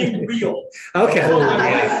usual. I'm being real. Okay.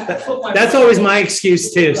 That's always my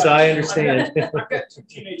excuse too, so I understand. I've got 2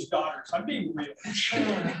 teenage daughters. I'm being real.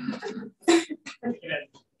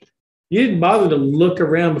 You didn't bother to look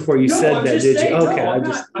around before you said that, did you? Okay.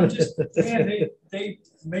 I'm just, man, they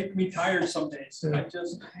make me tired some days. I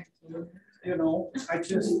just,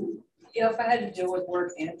 If I had to deal with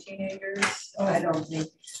work and teenagers, I don't think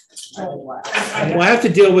I would last. Well, I have to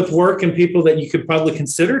deal with work and people that you could probably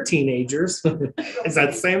consider teenagers. Is that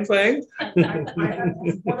the same thing? I had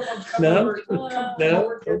one of them come over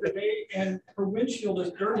the other day and her windshield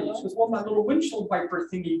is dirty. She says, well, my little windshield wiper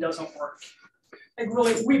thingy doesn't work. Like,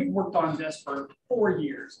 really, we've worked on this for 4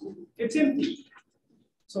 years. It's empty.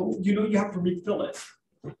 So, you have to refill it.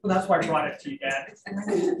 Well, that's why I brought it to you, Dad.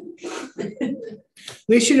 At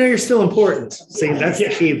least you know you're still important. See, that's the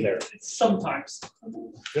key there. Sometimes.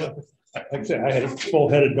 Yeah. Like I said, I had a full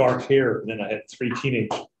head of dark hair, and then I had 3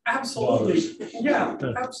 teenage. Absolutely. Yeah,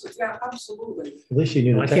 absolutely. At least you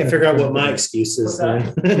knew. I can't figure out what my excuse is then.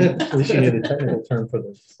 At least you knew the technical term for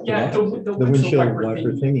the. Yeah, the windshield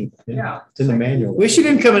wiper thingy. Yeah. It's in the manual. Wish you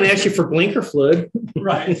didn't come and ask you for blinker fluid.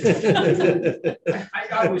 Right.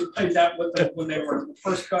 I always played that with them when they were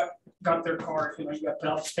first got their car. You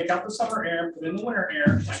have to take out the summer air, put in the winter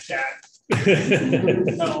air, like that.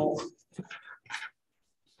 No.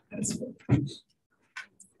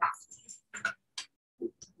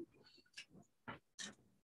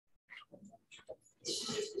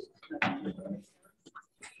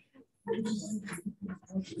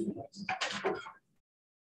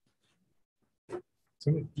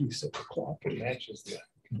 Somebody you set the clock and matches the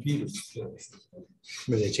computer.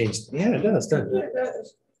 Maybe they changed. Yeah, it does, doesn't it?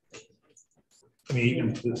 I mean,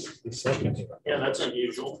 even the second. Yeah, that's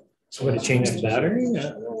unusual. Somebody changed the battery?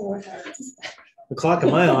 The clock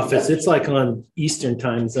in my office, it's like on Eastern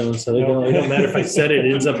time zone. So it don't matter if I set it,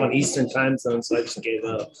 it ends up on Eastern time zone. So I just gave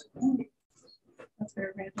up. That's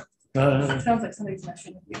very random. Sounds like somebody's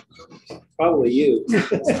messing with you. Probably you.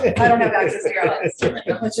 I don't have access to your list.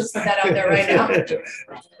 Let's just put that out there right now.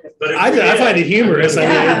 But I find it humorous. I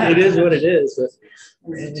mean, it is what it is.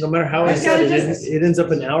 But no matter how I set it, it ends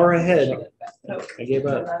up an hour ahead. I gave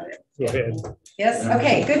up. Go ahead. Yes.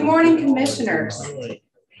 Okay. Good morning, commissioners.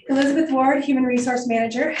 Elizabeth Ward, Human Resource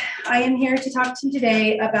Manager. I am here to talk to you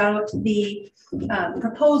today about the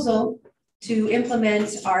proposal to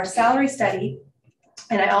implement our salary study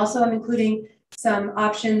And I also am including some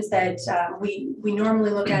options that we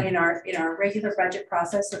normally look at in our regular budget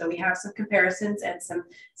process, so that we have some comparisons and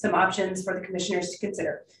some options for the commissioners to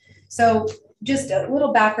consider. So just a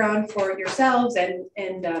little background for yourselves and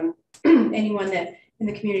anyone that in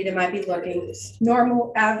the community that might be looking.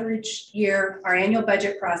 Normal average year, our annual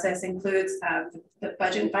budget process includes the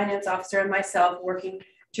budget and finance officer and myself working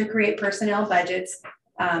to create personnel budgets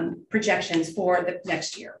projections for the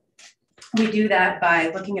next year. We do that by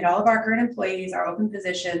looking at all of our current employees, our open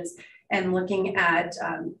positions, and looking at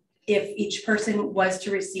if each person was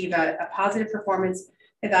to receive a positive performance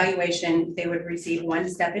evaluation, they would receive 1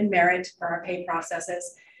 step in merit for our pay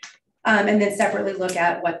processes. And then separately look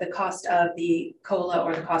at what the cost of the COLA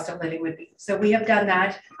or the cost of living would be. So we have done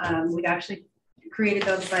that. We've actually created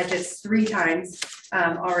those budgets 3 times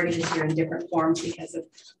already this year in different forms because of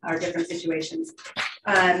our different situations.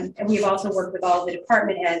 And we've also worked with all the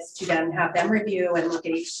department heads to then have them review and look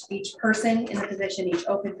at each person in the position, each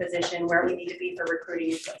open position, where we need to be for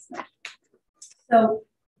recruiting and placement. So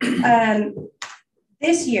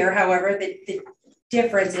this year, however, the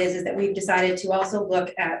difference is that we've decided to also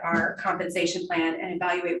look at our compensation plan and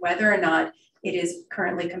evaluate whether or not it is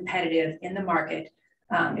currently competitive in the market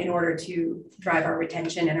in order to drive our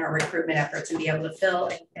retention and our recruitment efforts and be able to fill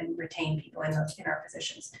and retain people in our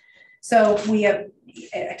positions. So we have,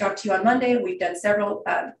 I talked to you on Monday, we've done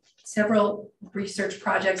several research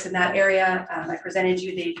projects in that area. I presented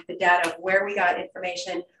you the data of where we got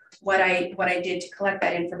information, what I did to collect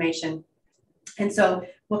that information. And so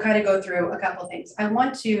we'll kind of go through a couple of things. I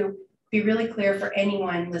want to be really clear for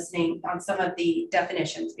anyone listening on some of the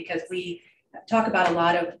definitions, because we talk about a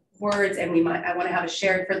lot of words and I want to have a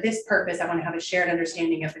shared, for this purpose, I want to have a shared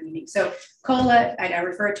understanding of the meaning. So COLA, I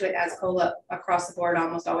refer to it as COLA across the board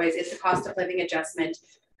almost always, it's the cost of living adjustment.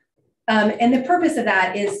 And the purpose of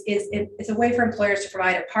that is it's a way for employers to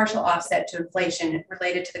provide a partial offset to inflation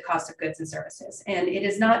related to the cost of goods and services. And it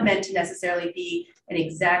is not meant to necessarily be an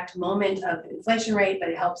exact moment of inflation rate, but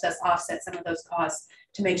it helps us offset some of those costs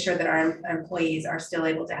to make sure that our employees are still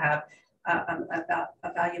able to have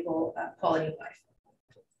a valuable quality of life.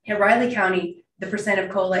 In Riley County, the percent of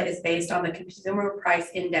COLA is based on the Consumer Price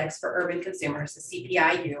Index for Urban Consumers, the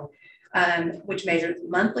CPIU, which measures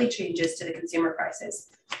monthly changes to the consumer prices.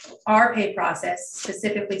 Our pay process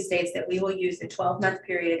specifically states that we will use the 12-month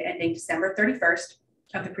period ending December 31st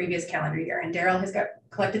of the previous calendar year. And Daryl has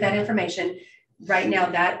collected that information. Right now,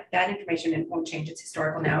 that information, and won't change, it's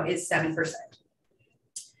historical now, is 7%.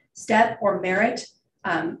 Step or merit.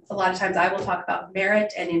 A lot of times I will talk about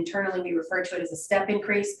merit, and internally we refer to it as a step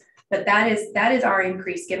increase, but that is our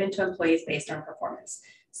increase given to employees based on performance.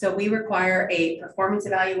 So we require a performance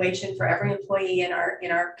evaluation for every employee in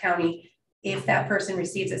our county. If that person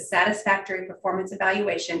receives a satisfactory performance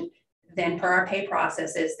evaluation, then per our pay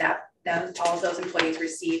processes, that all of those employees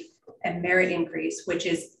receive a merit increase, which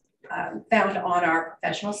is found on our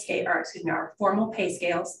professional scale, or excuse me, our formal pay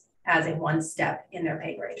scales as a 1 step in their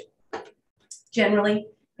pay grade. Generally,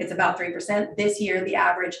 it's about 3%. This year, the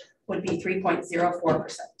average would be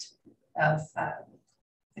 3.04% of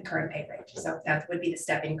the current pay rate. So that would be the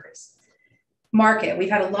step increase. Market, we've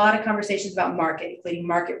had a lot of conversations about market, including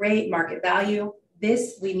market rate, market value.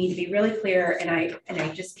 This, we need to be really clear, and I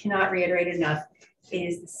just cannot reiterate enough,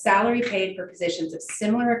 is the salary paid for positions of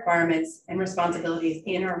similar requirements and responsibilities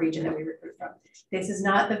in our region that we recruit from. This is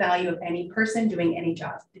not the value of any person doing any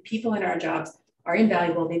job. The people in our jobs are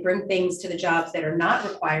invaluable. They bring things to the jobs that are not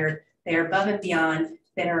required. They are above and beyond,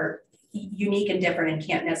 that are unique and different and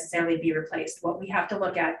can't necessarily be replaced. What we have to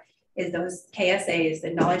look at is those KSAs,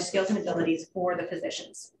 the knowledge, skills, and abilities for the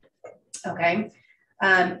positions. Okay.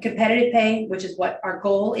 Competitive pay, which is what our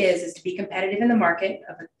goal is to be competitive in the market.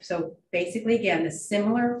 So basically, again, the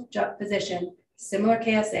similar job position, similar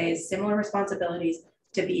KSAs, similar responsibilities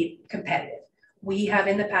to be competitive. We have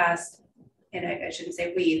in the past, and I shouldn't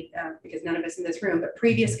say we, because none of us in this room, but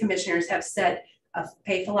previous commissioners have set a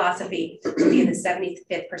pay philosophy to be in the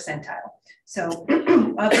 75th percentile. So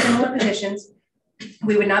of similar positions,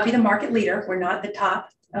 we would not be the market leader. We're not the top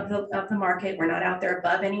of the market. We're not out there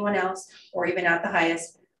above anyone else or even at the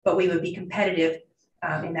highest, but we would be competitive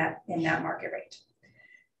in that market rate.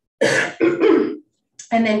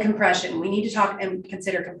 And then compression. We need to talk and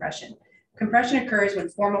consider compression. Compression occurs when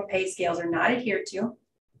formal pay scales are not adhered to,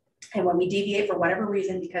 and when we deviate for whatever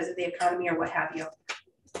reason because of the economy or what have you.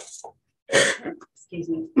 Excuse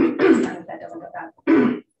me. I hope that doesn't go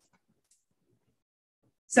bad.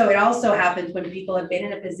 So it also happens when people have been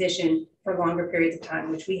in a position for longer periods of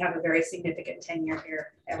time, which we have a very significant tenure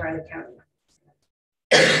here at Riley County.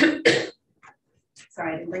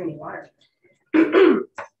 Sorry, I didn't bring any water.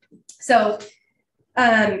 So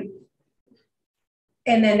And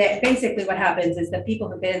then basically what happens is that people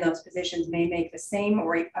who've been in those positions may make the same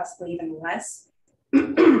or possibly even less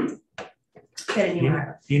than a new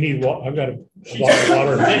hire. You need water. I've got a bottle of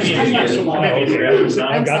water. I've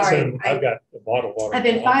got some. I've got a bottle of water. I've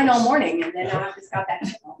been fine all morning, and then I just got that.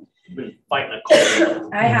 Been fighting a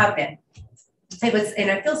cold. I have been. It was, and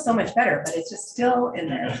I feel so much better, but it's just still in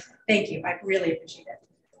there. Thank you. I really appreciate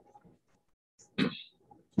it.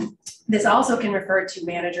 This also can refer to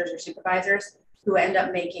managers or supervisors who end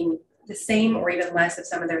up making the same or even less of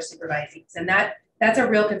some of their supervisees. And that's a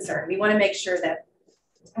real concern. We want to make sure that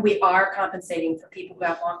we are compensating for people who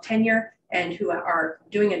have long tenure and who are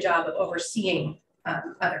doing a job of overseeing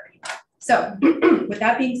other people. So with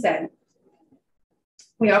that being said,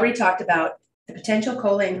 we already talked about the potential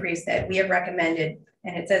COLA increase that we have recommended,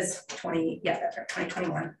 and it says 2021,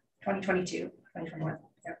 2022, 2021.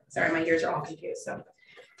 Yeah, sorry, my years are all confused. So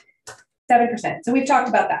 7%. So we've talked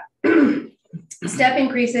about that. Step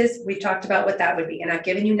increases, we've talked about what that would be, and I've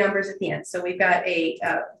given you numbers at the end. So we've got a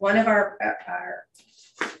one of our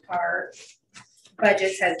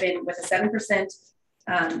budgets has been with a 7%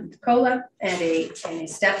 COLA and a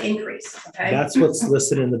step increase. Okay, That's what's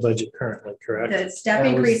listed in the budget currently, correct? The step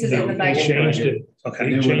increases in the budget. Changed it. Okay.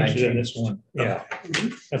 You changed it in this one. Yeah.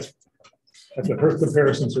 That's what her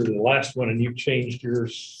comparisons are to the last one, and you changed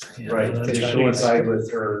yours. Right, to coincide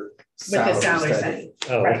with her With the salary study.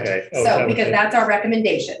 Oh, Right. okay. Oh, So, because that's our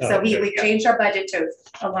recommendation. Oh, So okay, we yeah. changed our budget to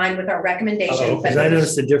align with our recommendation. Oh, Because I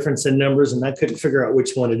noticed a difference in numbers and I couldn't figure out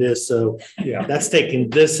which one it is. So Yeah. that's taking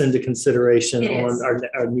this into consideration It on is. our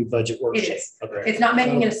new budget worksheet. It is. Okay. It's not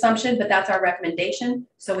making an assumption, but that's our recommendation.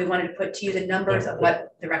 So we wanted to put to you the numbers of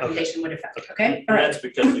what the recommendation would affect, okay? All And right. that's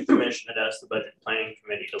because the commission had asked the budget planning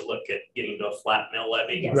committee to look at getting to a flat mill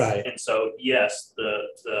levy. Yes. Right. And so, yes, the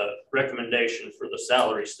recommendation for the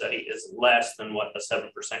salary study is less than what a 7%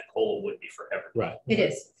 COLA would be for everyone. Right. It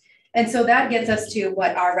is. And so that gets us to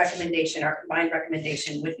what our recommendation, our combined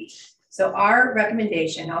recommendation would be. So our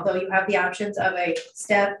recommendation, although you have the options of a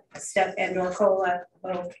step and or COLA,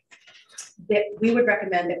 both, that we would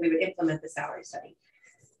recommend that we would implement the salary study.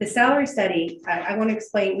 The salary study, I want to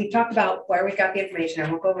explain, we talked about where we got the information. I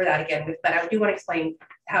won't go over that again, but I do want to explain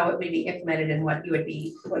how it would be implemented and what you would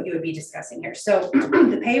be discussing here. So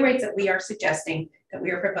the pay rates that we are suggesting, that we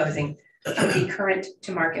are proposing, would be current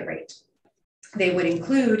to market rate. They would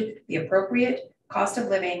include the appropriate cost of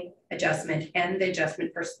living adjustment and the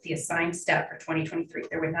adjustment for the assigned step for 2023.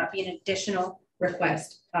 There would not be an additional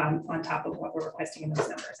request on top of what we're requesting in those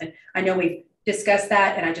numbers. And I know we've discussed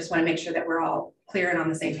that, and I just want to make sure that we're all clear and on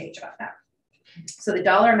the same page about that. So the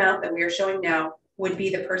dollar amount that we are showing now would be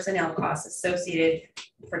the personnel costs associated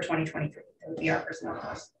for 2023. That would be our personnel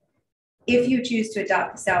costs. If you choose to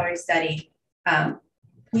adopt the salary study,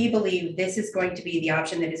 we believe this is going to be the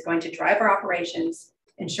option that is going to drive our operations,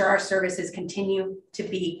 ensure our services continue to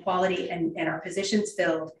be quality and our positions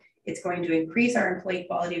filled. It's going to increase our employee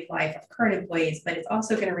quality of life of current employees, but it's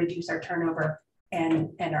also going to reduce our turnover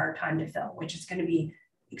and our time to fill, which is going to be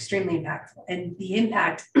extremely impactful. And the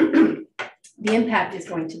impact is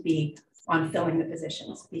going to be on filling the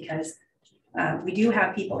positions, because we do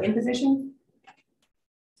have people in position,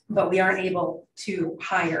 but we aren't able to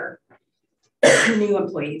hire new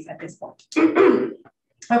employees at this point.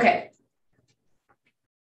 Okay.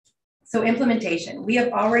 So implementation, we have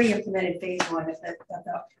already implemented phase 1 of the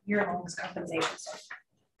year-long compensation.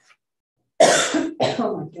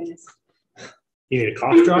 Oh my goodness. You need a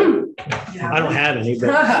cough drop? I don't have any, but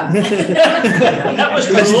That was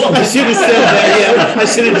I should have said that. Yeah, I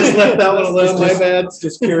should have just left that one alone. My bad. It's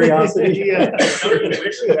just curiosity. Yeah.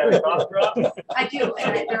 I do,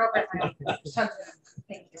 and they're over my tons of them.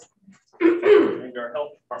 Thank you. I think our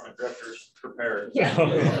health department director's prepared. Yeah. No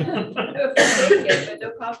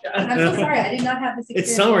cough drop. I'm so sorry, I did not have this experience.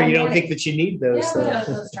 It's summer. all You don't morning. think that you need those. Yeah,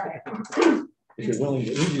 So. let's try it. If you're willing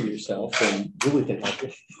to injure yourself, then Julie can help you.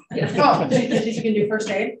 Oh, you can do first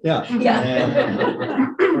aid? Yeah. Yeah.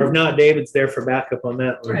 Or if not, David's there for backup on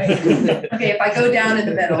that one. Right. Okay, if I go down in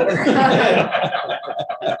the middle.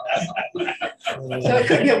 So it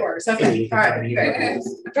could get worse. Okay, all right.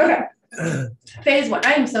 Okay. Phase 1,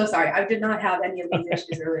 I am so sorry. I did not have any of these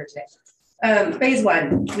issues earlier today. Phase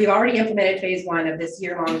 1, we've already implemented phase 1 of this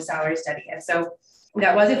year-long salary study. And so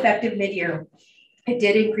that was effective mid-year. It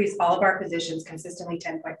did increase all of our positions consistently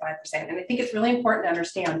 10.5%. And I think it's really important to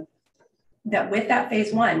understand that with that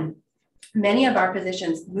phase 1, many of our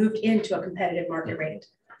positions moved into a competitive market rate.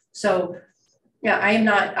 So yeah, I'm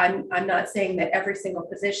not saying that every single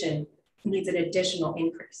position needs an additional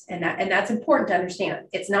increase. And that's important to understand.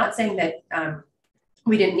 It's not saying that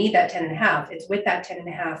we didn't need that 10.5. It's with that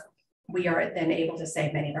 10.5, we are then able to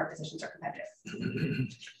say many of our positions are competitive.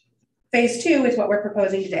 Phase 2 is what we're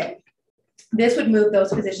proposing today. This would move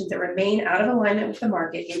those positions that remain out of alignment with the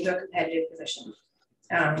market into a competitive position.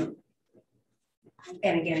 And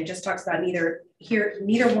again, it just talks about neither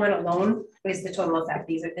one alone is the total effect.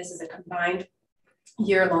 This is a combined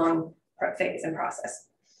year-long phase and process.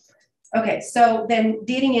 Okay, so then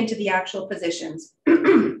digging into the actual positions.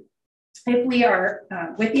 If we are,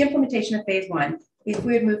 with the implementation of phase 1, if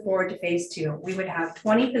we would move forward to phase 2, we would have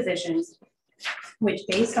 20 positions, which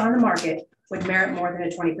based on the market would merit more than a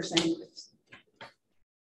 20% increase.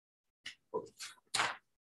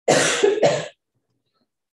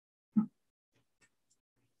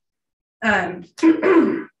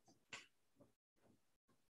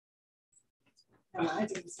 I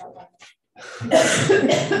didn't start that.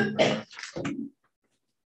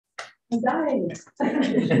 I'm dying. I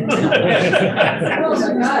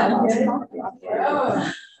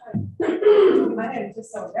am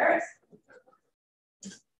just so embarrassed.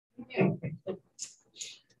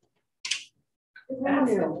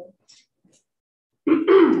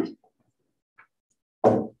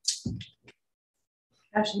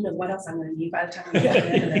 Actually, know what else I'm going to need by the time we get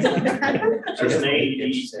into this. There's an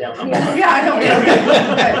AED down. Yeah, I don't know.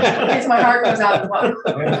 In case my heart goes out.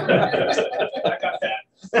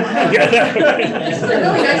 I got that. It's a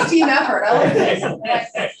really nice team effort. I like this.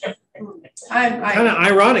 I'm kind of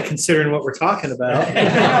ironic considering what we're talking about.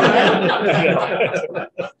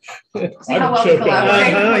 See how well we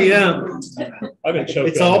collaborate? Yeah. I've been choking.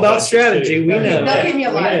 It's all about strategy. We know. They'll give me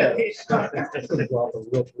a lot of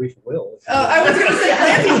will. Oh, I was going to say,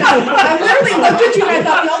 Clancy's not. I literally looked at you and I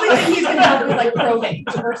thought the only thing he's going to help is like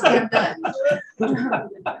probate. First thing I'm done.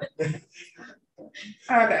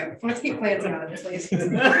 Okay, let's keep Clancy out of this, please.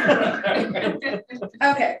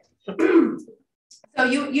 Okay. So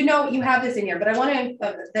you know you have this in here, but I want to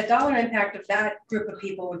the dollar impact of that group of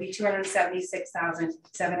people would be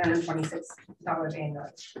 $276,726 annually.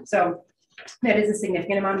 So that is a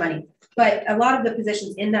significant amount of money. But a lot of the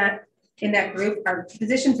positions in that group are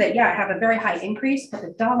positions that have a very high increase, but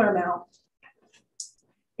the dollar amount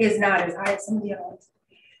is not as high as some of the other ones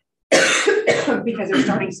because they're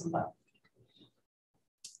starting so low.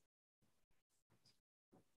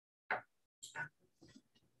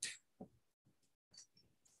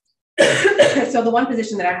 So the one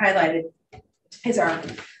position that I highlighted is our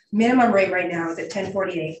minimum rate right now is at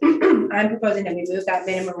 $10.48. I'm proposing that we move that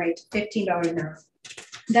minimum rate to $15 an hour.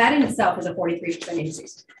 That in itself is a 43%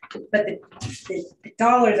 increase. But the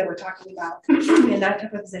dollars that we're talking about in that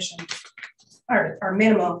type of position are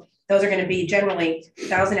minimal. Those are going to be generally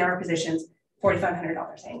 1,000-hour positions,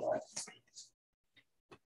 $4,500 annually.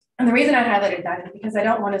 And the reason I highlighted that is because I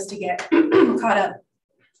don't want us to get caught up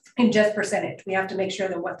in just percentage. We have to make sure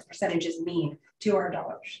that what the percentages mean to our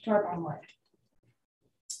dollars, to our bottom line.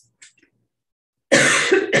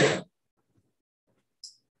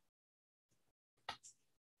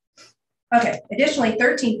 Okay, additionally,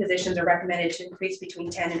 13 positions are recommended to increase between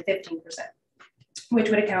 10 and 15%, which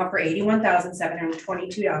would account for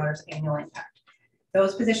 $81,722 annual impact.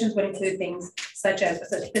 Those positions would include things such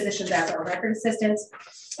positions as our record assistants,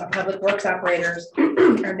 our public works operators,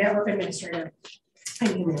 our network administrator,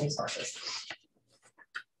 and human resources.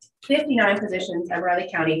 59 positions at Riley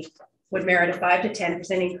County would merit a 5 to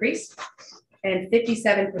 10% increase, and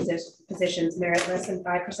 57 positions merit less than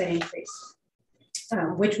 5% increase,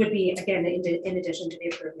 which would be, again, in addition to the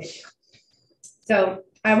improvement. So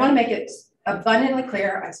I want to make it abundantly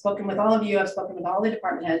clear. I've spoken with all of you. I've spoken with all the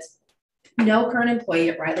department heads. No current employee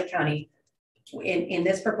at Riley County in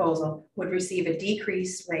this proposal would receive a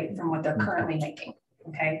decreased rate from what they're currently making.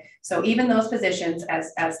 Okay, so even those positions,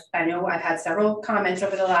 as I know I've had several comments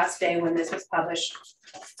over the last day when this was published,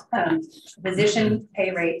 position pay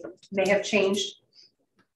rate may have changed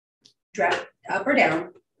up or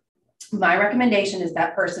down. My recommendation is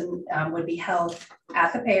that person would be held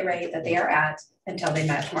at the pay rate that they are at until they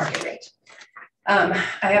match market rate. I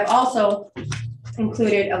have also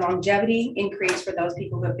included a longevity increase for those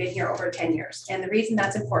people who have been here over 10 years. And the reason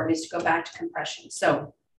that's important is to go back to compression.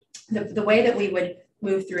 So the way that we would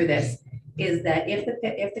move through this is that if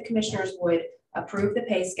the commissioners would approve the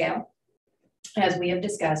pay scale, as we have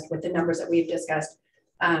discussed with the numbers that we've discussed,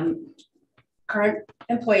 current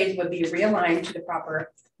employees would be realigned to the proper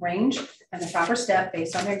range and the proper step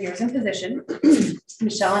based on their years in position.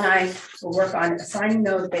 Michelle and I will work on assigning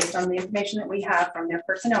those based on the information that we have from their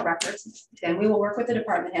personnel records. Then we will work with the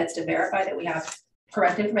department heads to verify that we have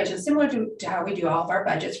correct information, similar to how we do all of our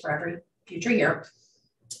budgets for every future year.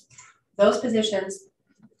 Those positions,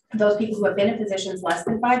 those people who have been in positions less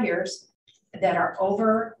than 5 years that are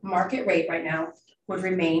over market rate right now would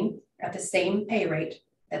remain at the same pay rate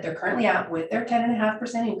that they're currently at with their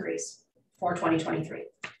 10.5% increase for 2023.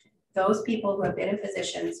 Those people who have been in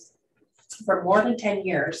positions for more than 10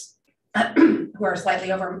 years, who are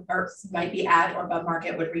slightly over or might be at or above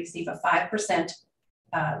market, would receive a 5%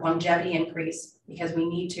 longevity increase, because we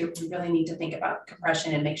really need to think about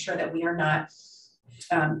compression and make sure that we are not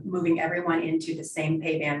moving everyone into the same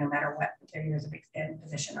pay band no matter what their years of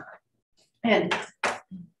position are. And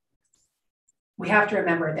we have to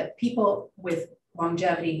remember that people with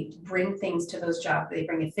longevity bring things to those jobs. They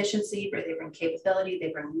bring efficiency, they bring capability,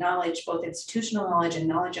 they bring knowledge, both institutional knowledge and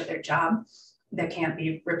knowledge of their job, that can't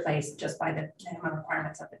be replaced just by the minimum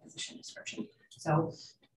requirements of the position description. So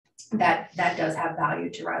that does have value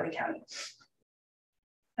to Riley County.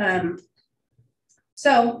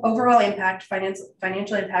 So overall impact,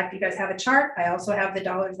 financial impact, you guys have a chart. I also have the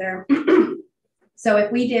dollars there. So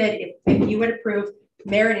if you would approve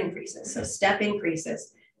merit increases, so step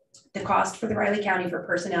increases, the cost for the Riley County for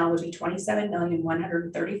personnel would be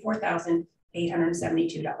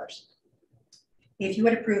 $27,134,872. If you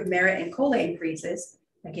would approve merit and COLA increases,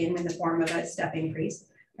 again in the form of a step increase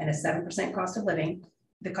and a 7% cost of living,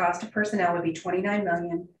 the cost of personnel would be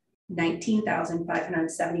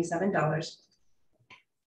 $29,019,577.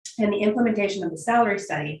 And the implementation of the salary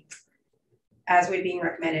study, as we're being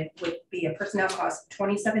recommended, would be a personnel cost of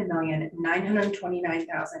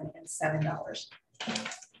 $27,929,007.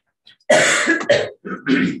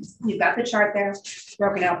 You've got the chart there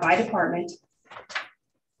broken out by department.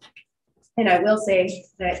 And I will say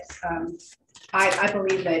that I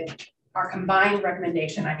believe that our combined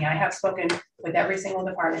recommendation, I mean, I have spoken with every single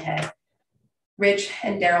department head. Rich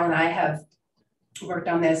and Daryl and I have worked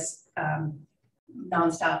on this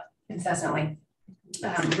nonstop, incessantly,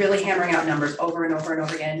 really hammering out numbers over and over and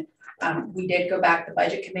over again. We did go back to the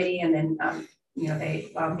budget committee, and then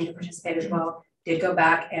they allowed me to participate as well. Did go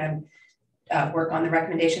back and work on the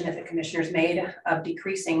recommendation that the commissioners made of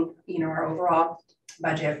decreasing, our overall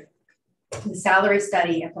budget. The salary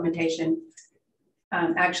study implementation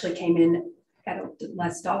actually came in at a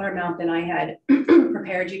less dollar amount than I had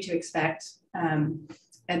prepared you to expect. And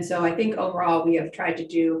so I think overall we have tried to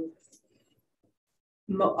do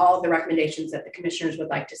all of the recommendations that the commissioners would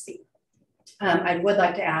like to see. I would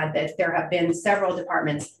like to add that there have been several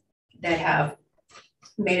departments that have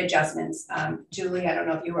made adjustments. Julie, I don't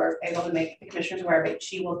know if you were able to make the commissioners aware, but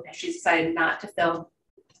she's decided not to fill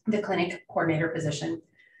the clinic coordinator position.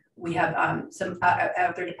 We have some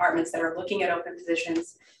other departments that are looking at open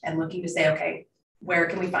positions and looking to say, okay, where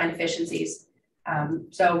can we find efficiencies?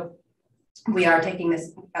 So we are taking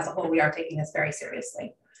this, as a whole, we are taking this very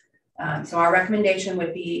seriously. So our recommendation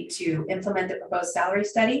would be to implement the proposed salary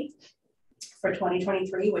study for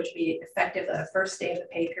 2023, which would be effective the first day of the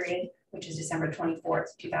pay period, which is December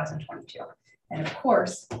 24th, 2022. And of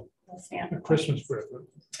course, we'll stand. A Christmas present.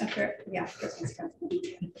 Okay, yeah, Christmas present.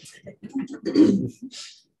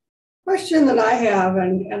 Question that I have,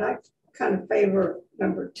 and I kind of favor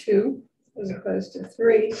number 2 as opposed to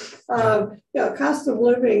 3. Cost of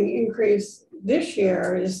living increase this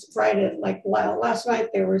year is right at, like last night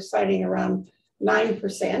they were citing around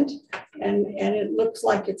 9%, and it looks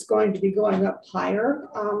like it's going to be going up higher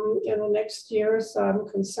in the next year. So I'm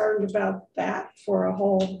concerned about that for a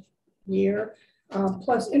whole year.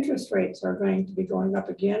 Plus interest rates are going to be going up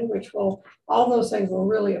again, which all those things will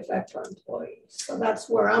really affect our employees. So that's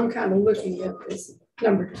where I'm kind of looking at this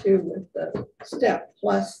number 2 with the step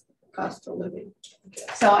plus cost of living.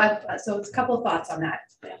 So so it's a couple of thoughts on that.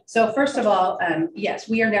 So first of all, yes,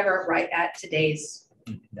 we are never right at today's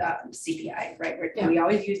CPI, right? We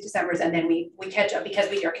always use December's, and then we catch up because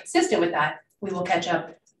we are consistent with that. We will catch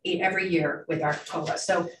up every year with our COLA.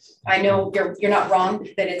 So I know you're not wrong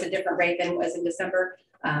that it's a different rate than it was in December,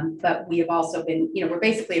 but we have also been, we're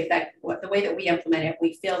basically the way that we implement it,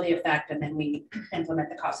 we feel the effect and then we implement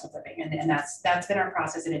the cost of living, and that's been our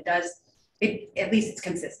process, and at least it's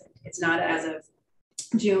consistent. It's not as of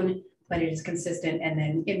June, but it is consistent, and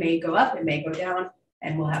then it may go up, it may go down,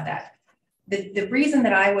 and we'll have that. The reason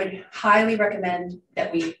that I would highly recommend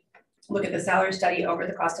that we look at the salary study over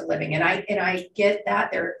the cost of living, and I get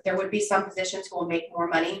that there would be some positions who will make more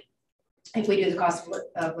money if we do the cost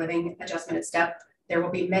of living adjustment at step. There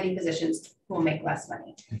will be many positions who will make less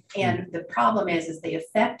money, and the problem is the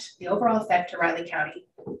overall effect to Riley County,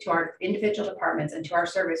 to our individual departments, and to our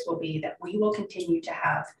service will be that we will continue to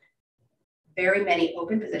have very many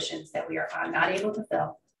open positions that we are not able to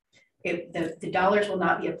fill. The dollars will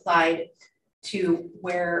not be applied to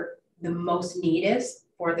where the most need is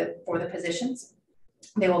for the positions.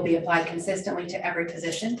 They will be applied consistently to every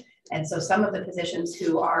position. And so some of the positions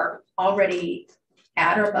who are already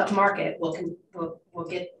at or above market will will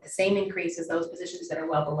get the same increase as those positions that are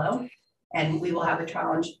well below. And we will have a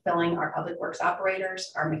challenge filling our public works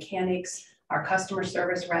operators, our mechanics, our customer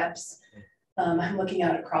service reps. I'm looking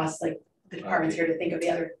out across like the departments here to think of the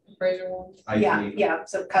other. Yeah.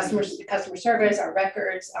 So customer service, our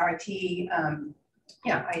records, our IT.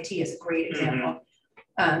 IT is a great example.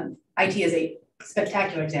 IT is a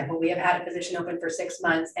spectacular example. We have had a position open for 6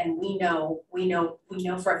 months, and we know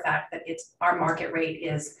for a fact that our market rate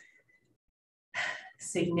is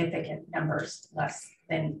significant numbers less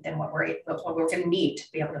than what we're going to need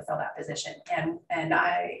to be able to fill that position. And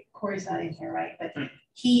Corey's not in here, right? But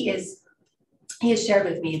he has shared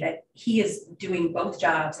with me that he is doing both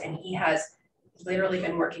jobs, and he has literally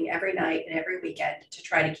been working every night and every weekend to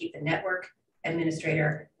try to keep the network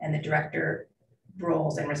administrator and the director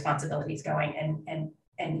roles and responsibilities going,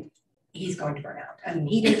 and he's going to burn out. I mean,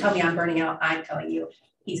 he didn't tell me I'm burning out. I'm telling you,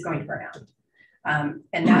 he's going to burn out.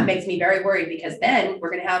 And that makes me very worried, because then we're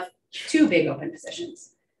going to have 2 big open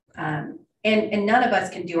positions. And none of us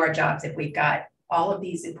can do our jobs if we've got all of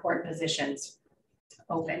these important positions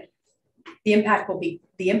open. The impact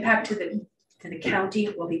to the county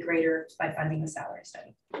will be greater by funding the salary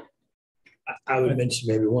study. I would mention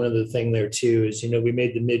maybe one other thing there too is, we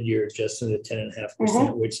made the mid-year adjustment to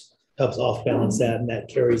 10.5%, which helps off balance that, and that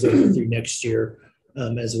carries over through next year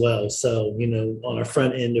as well. So, on our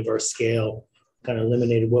front end of our scale, kind of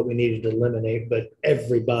eliminated what we needed to eliminate, but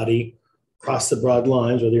everybody across the broad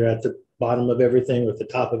lines, whether you're at the bottom of everything or at the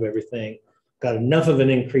top of everything, got enough of an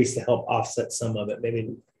increase to help offset some of it. Maybe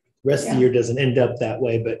the rest of the year doesn't end up that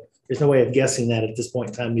way, but there's no way of guessing that at this point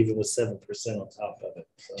in time, even with 7% on top of it.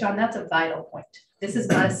 So. John, that's a vital point. This is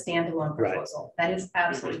not a standalone proposal. Right. That is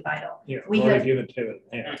absolutely vital. Yeah, we have given to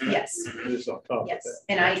it. Yes. This on top yes. Of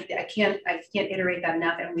that. And I can't iterate that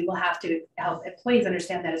enough. And we will have to help employees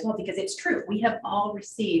understand that as well, because it's true. We have all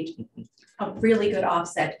received a really good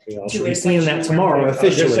offset to be seeing that tomorrow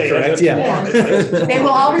officially, correct? Yeah. They will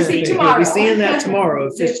all receive tomorrow. We'll be seeing that tomorrow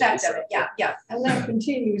officially. Yeah. And that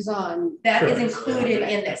continues on. That is included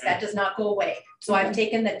in this. That does not go away. So I've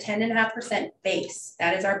taken the 10.5% base.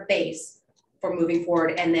 That is our base for moving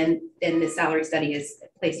forward. And then the salary study is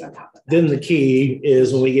placed on top of that. Then the key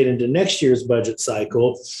is when we get into next year's budget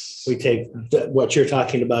cycle, we take what you're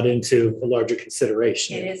talking about into a larger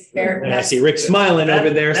consideration. It is very. And I see Rick smiling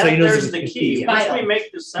over there. So there's the key. Once we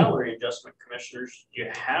make the salary adjustment, commissioners, you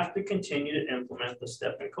have to continue to implement the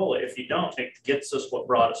step and COLA. If you don't, it gets us what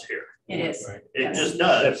brought us here. It is. Right? It just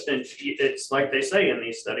does. And it's like they say in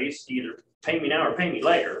these studies, either pay me now or pay me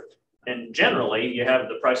later. And generally, you have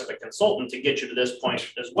the price of a consultant to get you to this point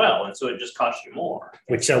as well. And so it just costs you more.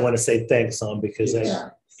 Which I want to say thanks on, because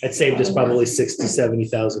that saved us probably $60,000 to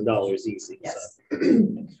 $70,000 easy. Yes. So.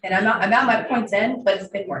 And I'm at my point's end, but it's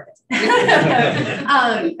been worth it. And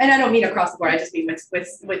I don't mean across the board. I just mean with the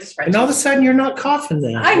spreadsheet. And all of a sudden, you're not coughing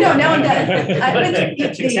then. I know, now I'm done.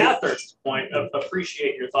 To Catherine's point,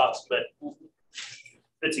 appreciate your thoughts, but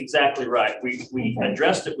it's exactly right. We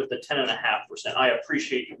addressed it with the 10.5%. I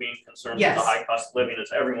appreciate you being concerned with the high cost of living,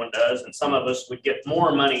 as everyone does, and some of us would get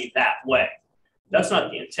more money that way. That's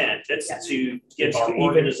not the intent. It's to get our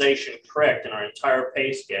organization correct in our entire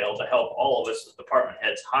pay scale to help all of us as department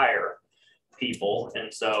heads hire people.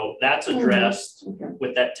 And so that's addressed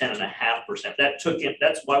with that 10.5%.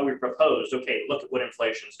 That's why we proposed, okay, look at what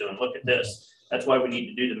inflation's doing. Look at this. That's why we need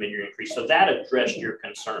to do the mid-year increase. So that addressed your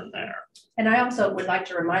concern there. And I also would like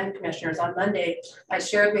to remind the commissioners, on Monday, I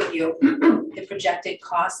shared with you the projected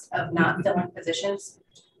cost of not filling positions.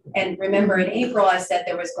 And remember, in April, I said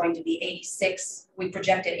there was going to be 86. We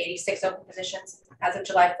projected 86 open positions. As of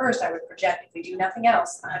July 1st, I would project, if we do nothing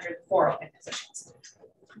else, 104 open positions.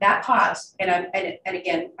 That cost, and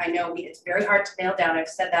again, I know it's very hard to nail down. I've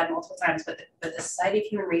said that multiple times, but the Society of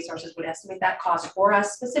Human Resources would estimate that cost for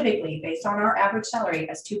us specifically, based on our average salary,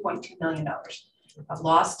 as $2.2 million of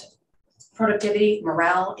lost productivity,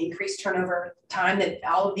 morale, increased turnover, time that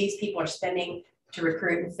all of these people are spending to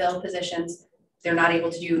recruit and fill positions. They're not able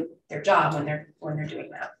to do their job when they're doing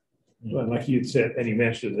that. Well, like you said, and you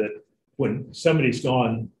mentioned that when somebody's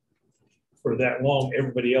gone for that long,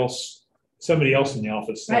 somebody else in the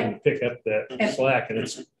office to pick up that slack, and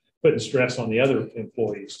it's putting stress on the other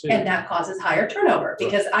employees too. And that causes higher turnover,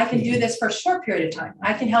 because I can do this for a short period of time.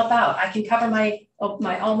 I can help out. I can cover all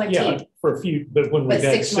my team. For a few, but when we've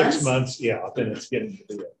had 6 months, then it's getting to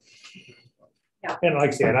be it. Yeah. And like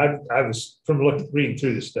I said, I was reading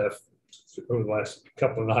through this stuff over the last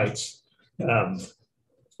couple of nights.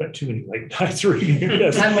 Spent too many late nights reading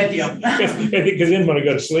this. I'm with you. Because then when I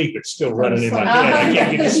go to sleep, it's still running in my head. I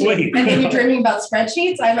can't get to sleep. And then you're dreaming about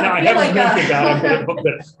spreadsheets. I haven't dreamt about it, but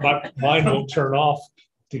my mind won't turn off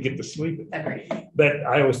to get to sleep. Agreed. But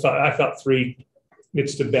I thought 3,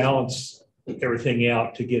 it's to balance everything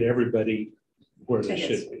out to get everybody where they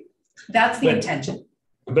should be. That's the intention.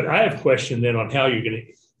 But I have a question then on how you're going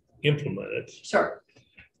to implement it. Sure.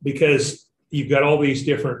 Because you've got all these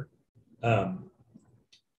different, some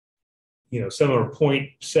are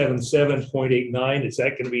 0.77, 0.89. Is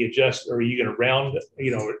that going to be adjusted? Or are you going to round,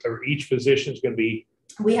 or each position is going to be?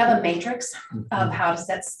 We have a matrix of how to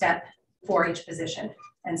set step for each position.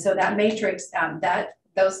 And so that matrix,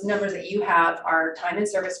 those numbers that you have are time and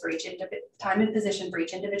service for each time and position for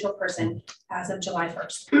each individual person as of July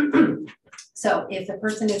 1st. So if the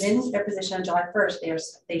person is in their position on July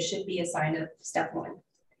 1st, they should be assigned a step 1.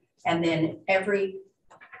 And then every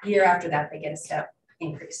year after that, they get a step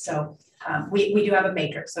increase. So we do have a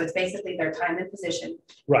matrix. So it's basically their time and position.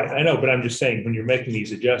 Right, I know, but I'm just saying when you're making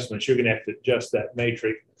these adjustments, you're going to have to adjust that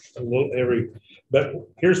matrix a little but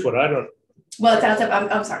here's what I don't. Well, it's as of,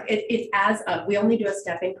 I'm sorry, it's as of, we only do a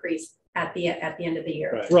step increase at the end of the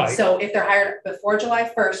year. Right. So if they're hired before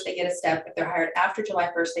July 1st, they get a step. If they're hired after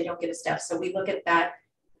July 1st, they don't get a step. So we look at that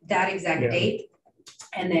exact date,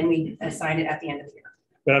 and then we assign it at the end of the year.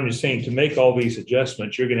 But I'm just saying to make all these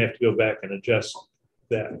adjustments, you're going to have to go back and adjust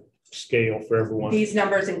that scale for everyone. These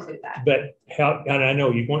numbers include that. But and I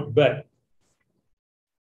know you want, but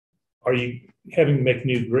are you having to make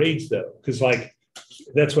new grades though? Because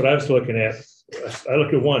that's what I was looking at. I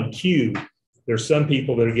look at 1Q. There's some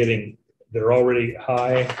people that they're already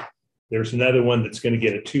high. There's another one that's going to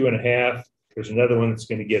get a 2.5. There's another one that's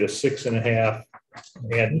going to get a 6.5.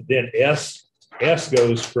 And then S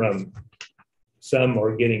goes from some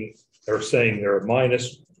are saying they're a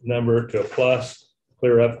minus number to a plus,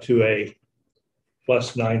 clear up to a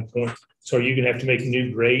plus 9 point. So are you going to have to make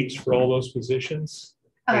new grades for all those positions?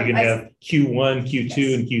 Are you going to have Q1,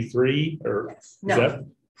 Q2, and Q3? Or no.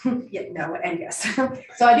 Yeah, no, and yes.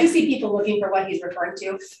 So I do see people looking for what he's referring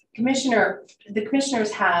to. The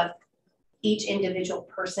commissioners have each individual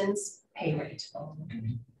person's pay rate.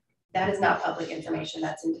 That is not public information.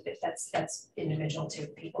 That's individual to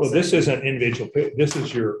people. Well, this isn't individual. This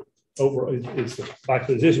is your overall. It's by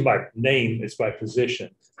position, by name. It's by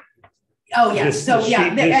position. Oh yes.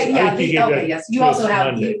 Yes. You also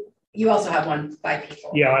have you also have one by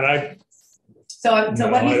people. Yeah, and I. So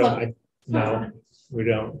what he's looking. No, we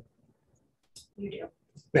don't. You do.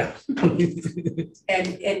 Yeah.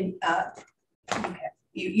 and okay.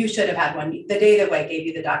 You should have had one. The day that I gave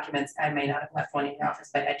you the documents, I may not have left one in your office,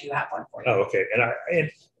 but I do have one for you. Oh, okay.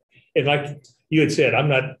 And like you had said, I'm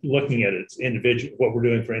not looking at it as individual, what we're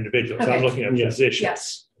doing for individuals. Okay. I'm looking at positions.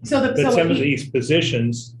 Yes. But some of these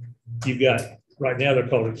positions, you've got right now, they're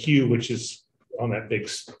called a Q, which is on that big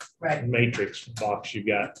matrix box you've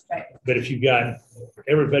got. Right. But if you've got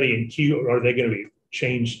everybody in Q, are they going to be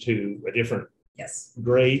changed to a different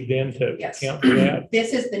grade then to account for that?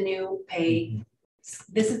 This is the new pay.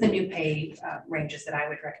 This is the new pay ranges that I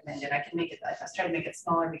would recommend, and I can make it. I was trying to make it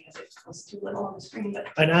smaller because it was too little on the screen. But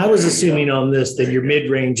and I was assuming on this that your mid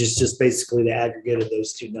range is just basically the aggregate of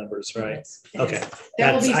those two numbers, right? Okay,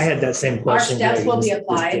 I had that same question. Our steps will be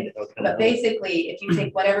applied, but basically, if you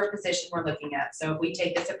take whatever position we're looking at, so if we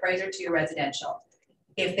take this appraiser to residential,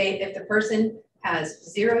 if the person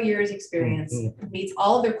has 0 years experience, meets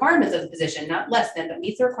all of the requirements of the position, not less than, but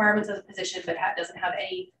meets the requirements of the position, but doesn't have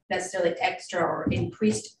any necessarily extra or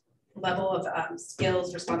increased level of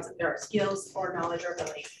skills or knowledge or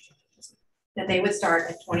ability, then they would start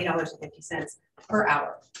at $20.50 per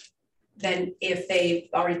hour. Then if they've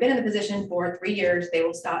already been in the position for 3 years, they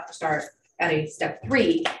will start at a step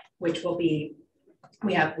 3, which will be,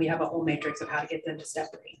 we have a whole matrix of how to get them to step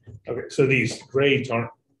 3. Okay, so these grades aren't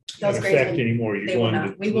in effect anymore.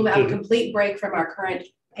 We will have a complete break from our current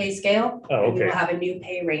pay scale. Oh, okay. We will have a new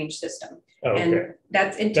pay range system. Oh, okay. And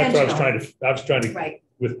that's intentional. That's what I was trying to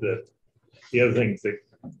with the other things that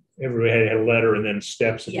everybody had a letter and then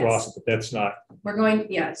steps across it, but that's not. We're going,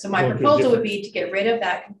 so my proposal would be to get rid of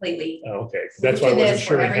that completely. Oh, okay. That's why I wasn't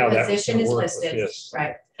sure how that position is listed.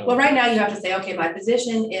 Right. Well, right now you have to say, okay, my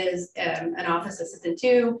position is an office assistant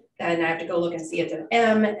 2, and I have to go look and see it's an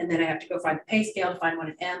M, and then I have to go find the pay scale to find what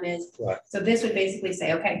an M is. Right. So this would basically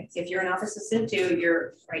say, okay, if you're an office assistant 2,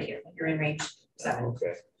 you're right here, you're in range 7. Oh,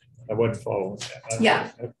 okay. I wasn't following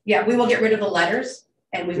that. Yeah, we will get rid of the letters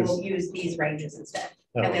and we will use these ranges instead.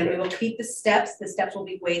 Oh, and then we will keep the steps. The steps will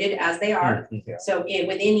be weighted as they are. Yeah. So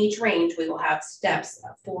within each range, we will have steps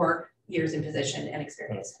for years in position and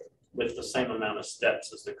experience. Okay. With the same amount of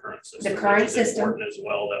steps as the current system. The current which is system. important as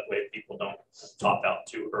well. That way people don't top out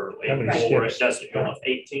too early. How many Or it steps? doesn't go up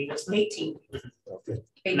 18. 18. Okay.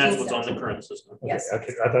 And that's 18 what's on steps. the current system. Yes.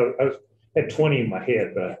 Okay. I thought I had 20 in my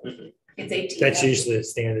head, but It's 18. That's usually the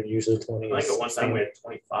standard, usually 20. I think at one time we had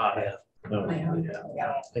 25. Yeah. No,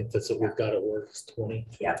 Yeah. I think that's what we've got at work is 20.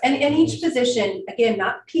 Yeah, and each position, again,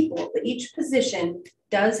 not people, but each position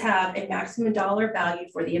does have a maximum dollar value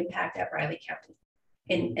for the impact at Riley County.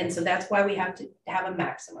 And so that's why we have to have a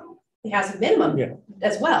maximum. It has a minimum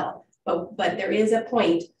as well, but there is a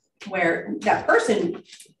point where that person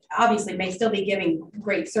obviously may still be giving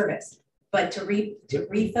great service, but to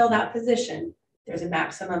refill that position, there's a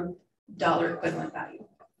maximum dollar equivalent value.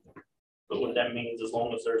 But what that means, as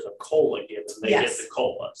long as there's a COLA given, they get the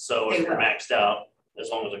COLA. So if you're maxed out, as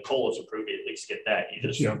long as a COLA is approved, you at least get that. You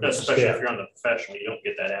just, especially if you're on the professional, you don't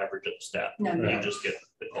get that average of the staff. No, you just get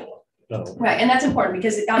the COLA. Right, and that's important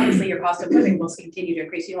because obviously your cost of living will continue to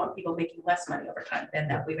increase. You don't want people making less money over time, then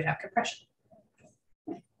that we would have compression.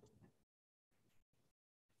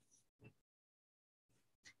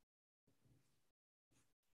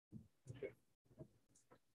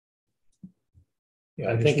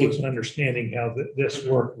 Yeah, I think it's understanding how this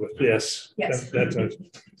worked with this. Yes. That's a,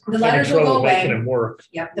 the letters will go away. Them work.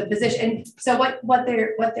 Yep, the position. So what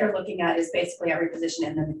they're looking at is basically every position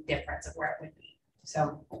and then the difference of where it would be.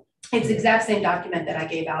 So it's the exact same document that I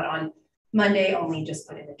gave out on Monday, only just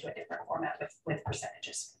put it into a different format with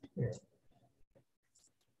percentages. Yeah.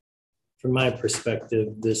 From my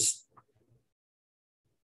perspective, this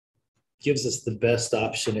gives us the best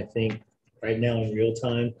option, I think, right now in real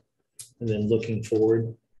time, and then looking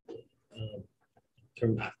forward.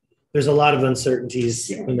 There's a lot of uncertainties,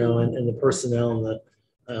 you know, in the personnel and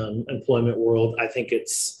the employment world. I think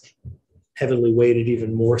it's heavily weighted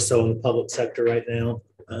even more so in the public sector right now.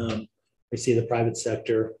 We see the private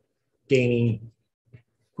sector gaining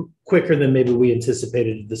quicker than maybe we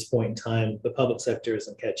anticipated at this point in time. The public sector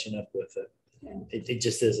isn't catching up with it. It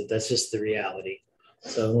just isn't. That's just the reality.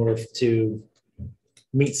 So in order to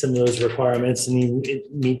meet some of those requirements and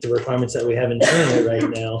meet the requirements that we have internally right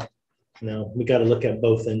now, you know, we got to look at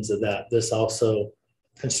both ends of that. This also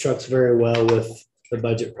constructs very well with the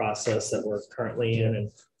budget process that we're currently in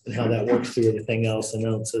and how that works through everything else. I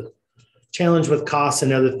know it's a challenge with costs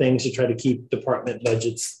and other things to try to keep department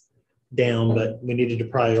budgets down, but we needed to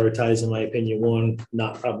prioritize, in my opinion, one,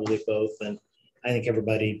 not probably both. And I think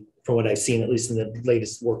everybody, from what I've seen, at least in the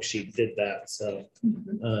latest worksheet, did that. So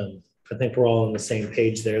I think we're all on the same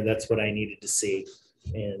page there. That's what I needed to see.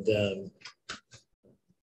 And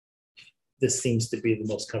this seems to be the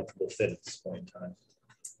most comfortable fit at this point in time.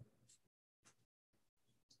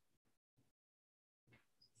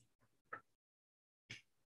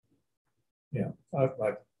 Yeah, I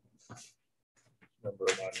remember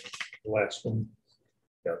the last one,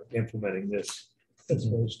 implementing this as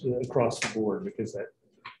opposed to across the board, because that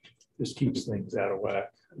just keeps things out of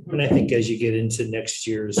whack. And I think as you get into next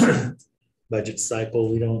year's budget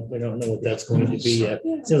cycle, we don't know what that's going to be yet.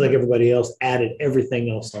 It seems like everybody else added everything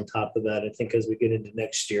else on top of that. I think as we get into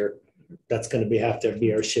next year, that's going to have to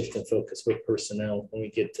be our shift and focus with personnel when we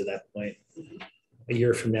get to that point a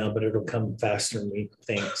year from now, but it'll come faster than we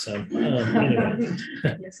think. So anyway,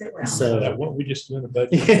 yes, it will. So what we just doing a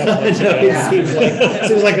budget? It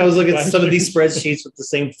seems like I was looking at some of these spreadsheets with the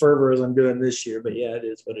same fervor as I'm doing this year, but yeah, it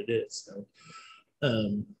is what it is. So,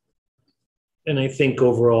 and I think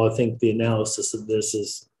overall, I think the analysis of this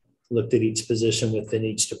is looked at each position within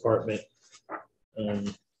each department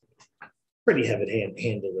pretty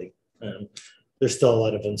handily. There's still a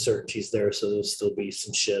lot of uncertainties there, so there'll still be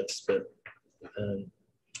some shifts, but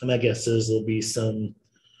my guess is there'll be some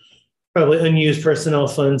probably unused personnel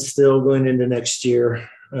funds still going into next year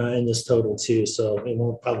in this total too. So it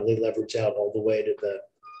won't probably leverage out all the way to the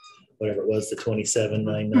whatever it was, the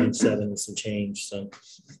 27,997 and some change. So.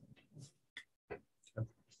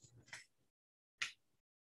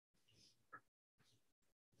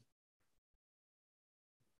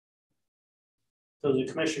 So is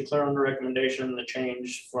the commission clear on the recommendation, the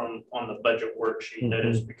change from on the budget worksheet? That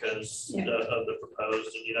is because of the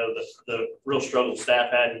proposed, and you know, the real struggle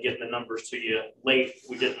staff had in getting the numbers to you late.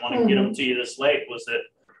 We didn't want to get them to you this late, was that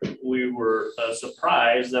we were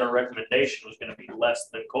surprised that our recommendation was going to be less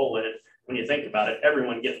than COLA. When you think about it,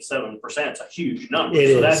 everyone getting 7% is a huge number.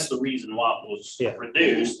 So that's the reason why it was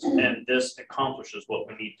reduced. And this accomplishes what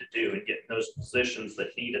we need to do and get those positions that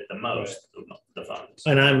need it the most, the funds.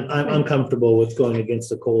 And I'm comfortable with going against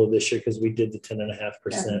the COLA this year because we did the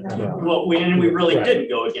 10.5%. Well, we really didn't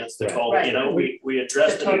go against the COLA. You know, we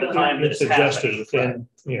addressed it at the time that it's happening.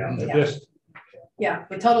 Yeah,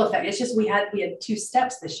 with total effect. It's just we had 2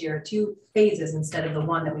 steps this year, 2 phases instead of the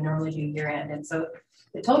one that we normally do year end. And so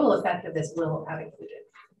the total effect of this will have included.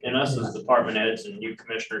 And us as department heads and you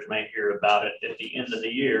commissioners may hear about it at the end of the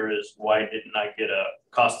year is why didn't I get a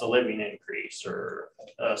cost of living increase or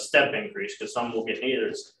a step increase? Because some will get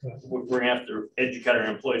neither. We're gonna have to educate our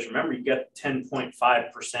employees. Remember, you got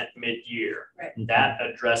 10.5% mid-year. Right. That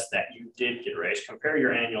addressed that. You did get raised. Compare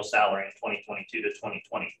your annual salary in 2022 to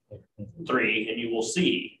 2023, and you will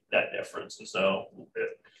see that difference. And so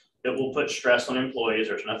it will put stress on employees.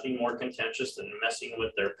 There's nothing more contentious than messing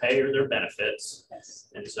with their pay or their benefits. Yes.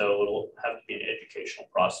 And so it'll have to be an educational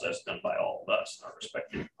process done by all of us in our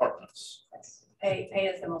respective departments. Yes.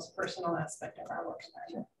 Pay is the most personal aspect of our work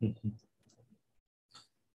environment.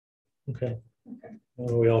 Okay.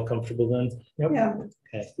 Are we all comfortable then? Yep. Yeah.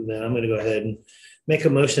 Okay, so then I'm going to go ahead and make a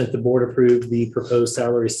motion that the board approve the proposed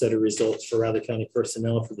salary set of results for Riley County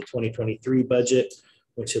personnel for the 2023 budget,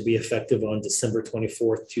 which will be effective on December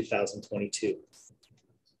 24th, 2022.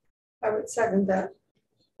 I would second that.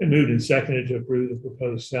 And moved and seconded to approve the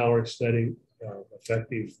proposed salary study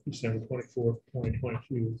effective December 24th,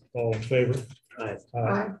 2022. All in favor? Aye.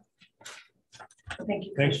 Aye. Thank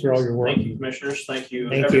you. Thanks for all your work. Thank you, commissioners. Thank you.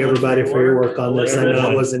 Thank you, everybody, for your work on this. I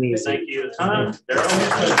know it wasn't easy. Thank you. Tom, Daryl.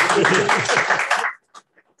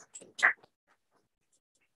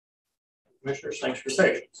 Commissioners, thanks for your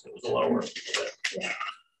patience. It was a lot of work. Yeah.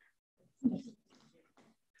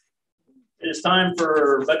 It is time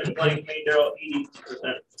for budget planning committee. Daryl Edie to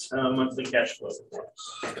present monthly cash flow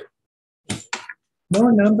reports.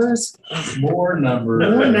 More numbers. More numbers.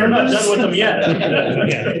 We're not done with them yet.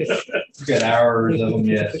 We've got hours of them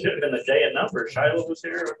yet. It should have been a day of numbers. Shiloh was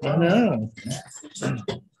here. I know.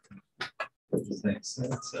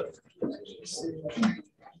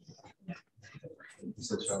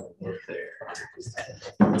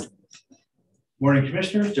 Morning,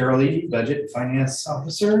 Commissioners. Daryl Edie, Budget and Finance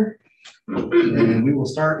Officer. And we will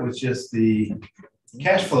start with just the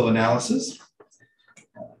cash flow analysis.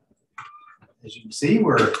 As you can see,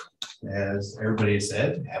 we're, as everybody has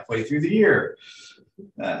said, halfway through the year.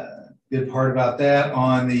 Good part about that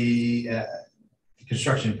on the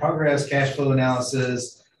construction in progress cash flow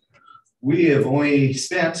analysis, we have only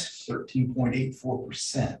spent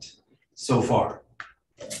 13.84% so far.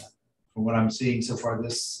 From what I'm seeing so far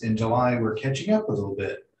this in July, we're catching up a little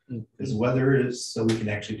bit because the weather is so we can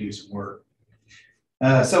actually do some work.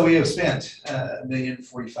 So we have spent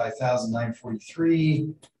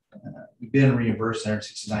 $1,045,943. We've been reimbursed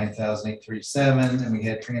 $169,837, and we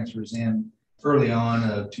had transfers in early on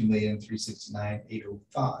of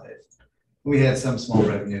 $2,369,805. We had some small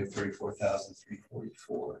revenue of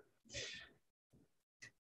 $34,344.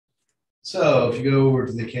 So if you go over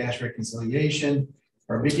to the cash reconciliation,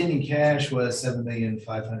 our beginning cash was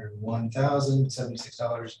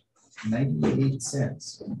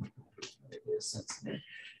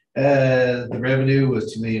 $7,501,076.98. The revenue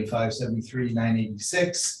was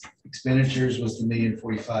 $2,573,986. Expenditures was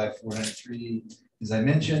 $1,045,403. As I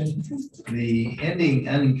mentioned, the ending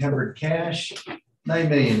unencumbered cash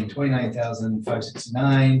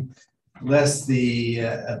 $9,029,569, less the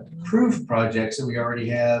approved projects that we already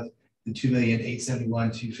have, the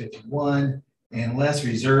 $2,871,251, and less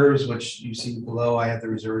reserves, which you see below. I have the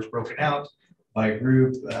reserves broken out by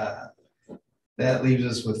group. That leaves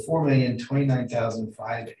us with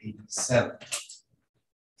 $4,029,587.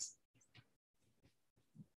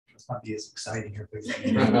 It's not be as exciting here.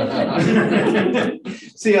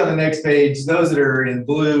 See on the next page, those that are in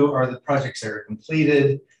blue are the projects that are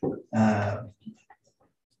completed. And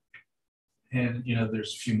you know,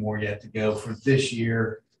 there's a few more yet to go for this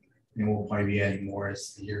year, and we'll probably be adding more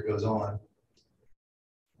as the year goes on.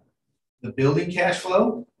 The building cash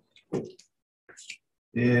flow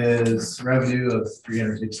is revenue of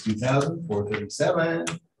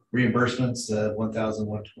 $362,437, reimbursements of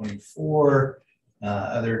 $1,124,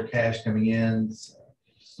 other cash coming in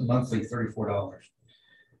monthly $34,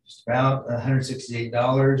 just about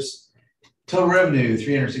 $168. Total revenue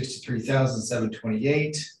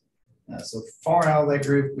 $363,728. So far out of that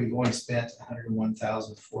group, we've only spent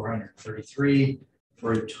 $101,433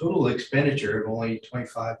 for a total expenditure of only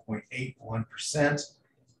 25.81%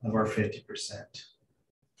 of our 50%.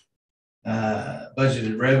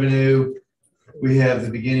 Budgeted revenue, we have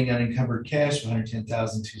the beginning unencumbered cash of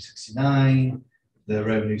 $110,269. The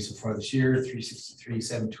revenue so far this year,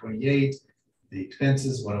 $363,728. The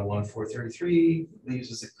expenses, $101,433,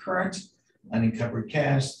 leaves us a current unencumbered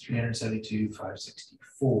cash,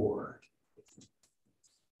 $372,564.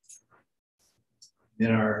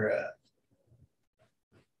 Then our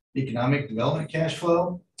economic development cash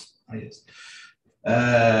flow, we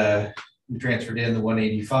transferred in the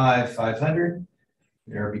 $185,500.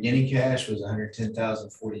 Our beginning cash was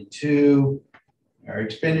 $110,042. Our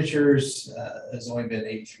expenditures has only been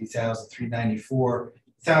 83,394.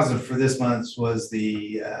 $1,000 for this month was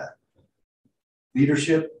the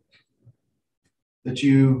leadership that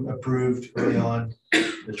you approved early on,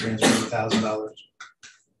 the transfer of $1,000.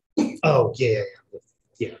 Oh, yeah.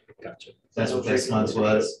 Yeah, gotcha. That's what this month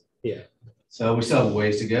was. Yeah. So we still have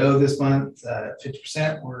ways to go this month.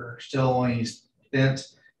 50%, we're still only spent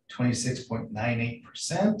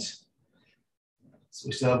 26.98%. So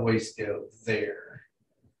we still have ways to go there.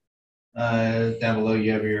 Down below,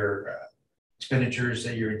 you have your expenditures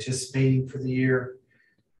that you're anticipating for the year.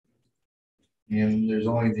 And there's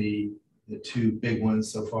only the two big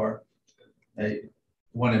ones so far.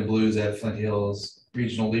 One in blue is at Flint Hills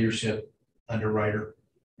Regional Leadership Underwriter,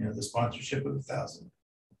 the sponsorship of $1,000.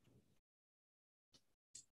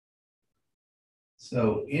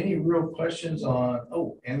 So any real questions on,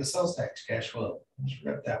 and the sales tax cash flow? Let's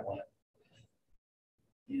forget that one.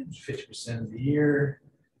 And 50% of the year.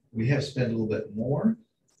 We have spent a little bit more,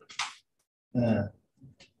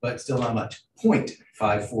 but still not much.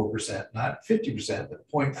 0.54%, not 50%, but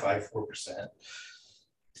 0.54%.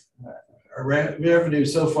 Our revenue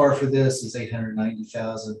so far for this is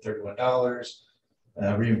 $890,031.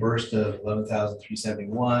 Reimbursed of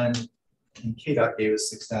 $11,371. And KDOT gave us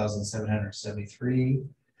 $6,773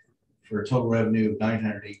 for a total revenue of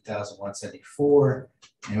 $908,174.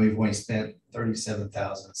 And we've only spent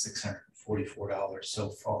 $37,644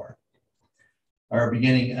 so far. Our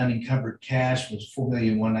beginning unencumbered cash was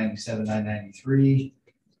 $4,197,993.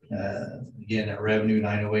 Again, our revenue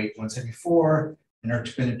 $908,174, and our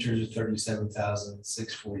expenditures are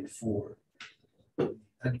 $37,644.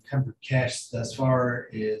 Unencumbered cash thus far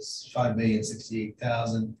is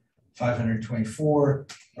 $5,068,524.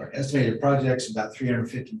 Our estimated projects about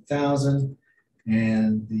 $350,000,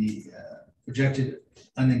 and the projected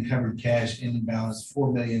unencumbered cash ending balance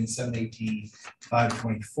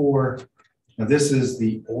 $4,718,524. Now this is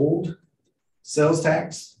the old sales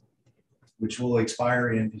tax, which will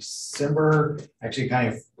expire in December. Actually, kind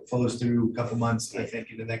of flows through a couple months, I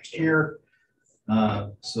think, into next year.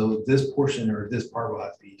 So this portion or this part will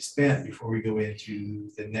have to be spent before we go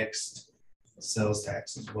into the next sales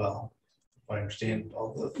tax as well. If I understand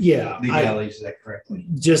all the legalities of that correctly.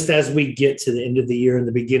 Just as we get to the end of the year and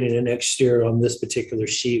the beginning of next year on this particular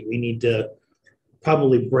sheet, we need to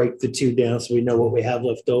probably break the two down so we know what we have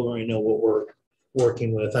left over and know what we're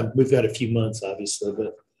working with. We've got a few months, obviously,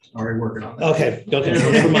 but already working on that. Okay.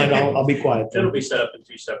 Never mind. I'll be quiet. It'll be set up in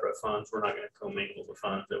two separate funds. We're not going to commingle the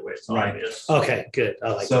funds that way. It's obvious. Okay, good.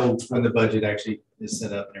 I like so that. When the budget actually is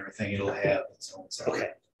set up and everything, it'll have its own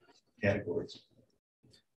separate categories.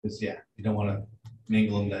 Because you don't want to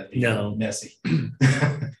mingle them. That'd be messy.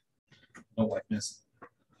 Don't like messy.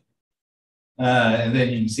 And then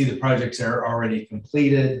you can see the projects are already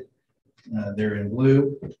completed. They're in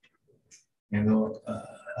blue. And the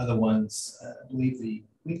other ones, I believe the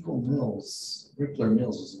Winkler Mills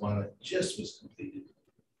is the one that just was completed.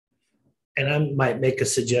 And I might make a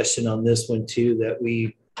suggestion on this one too, that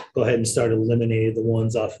we go ahead and start eliminating the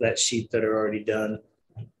ones off that sheet that are already done.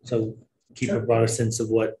 So keep a broader sense of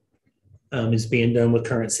what is being done with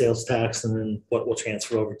current sales tax and then what will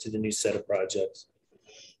transfer over to the new set of projects.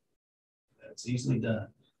 That's easily done.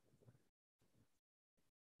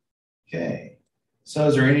 Okay. So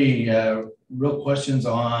is there any real questions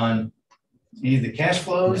on any of the cash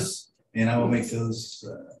flows? No. And I will make those,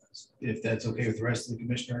 if that's okay with the rest of the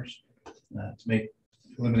commissioners, to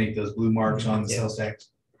eliminate those blue marks on the sales tax.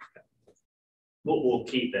 We'll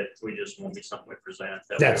keep it. We just won't be something we present.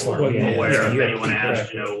 That's what we're aware of. Anyone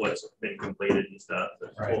asks, what's been completed and stuff.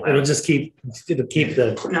 It'll just keep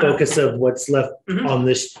the focus of what's left on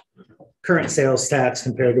this current sales tax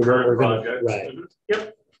compared to what we're going to. Right.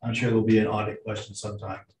 Yep. I'm sure there'll be an audit question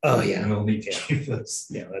sometime. Oh yeah. And we'll need to keep those.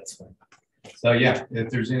 Yeah, that's fine. So yeah,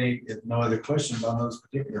 if no other questions on those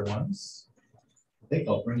particular ones, I think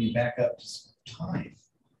I'll bring you back up to time.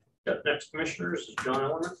 Yep, next commissioners is John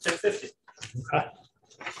Elmer, 1050. Okay.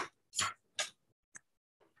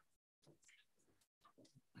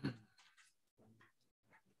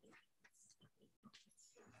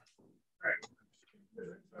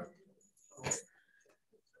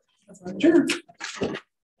 Sure.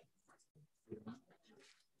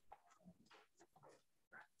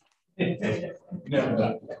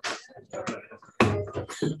 No.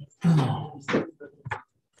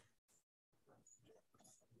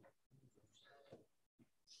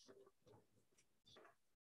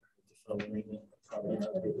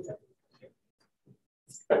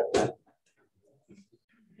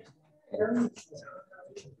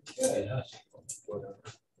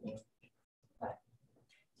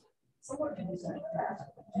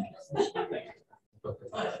 We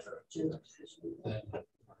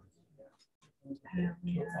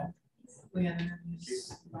had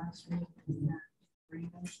interviews last week.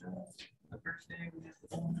 The first day we had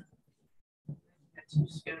two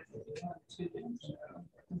scheduled, two days.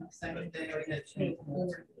 And the second day we had two.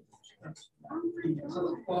 So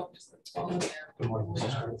the 12th is the 12th.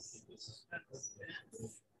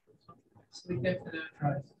 So we kept it at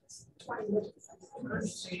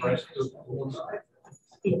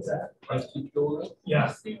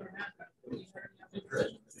Yeah.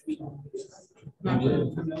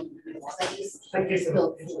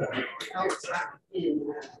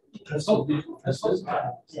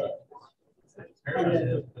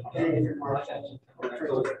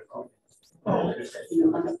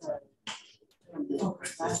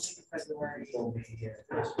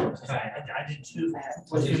 I did too.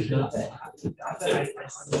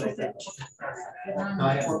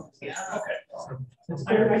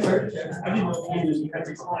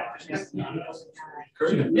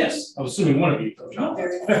 Yes, I was assuming one of you.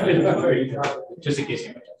 Just in case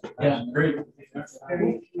you. Yeah, great.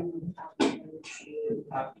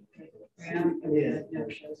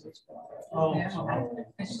 Oh,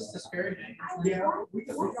 it's just discouraging. Yeah.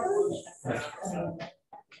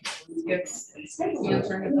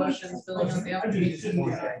 Answering the questions, filling out the application.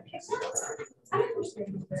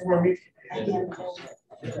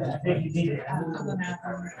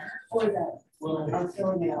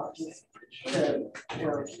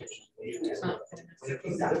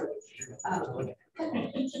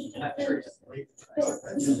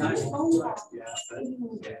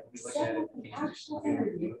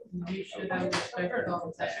 You should have respect all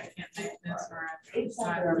and say, I can't make this or I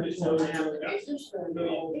decide to do my application.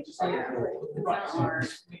 It's not hard.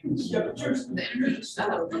 The interview stuff.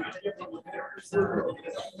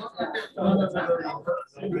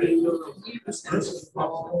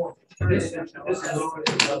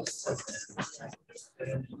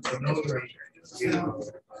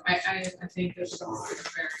 I think there's some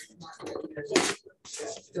very smart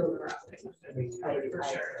still around. For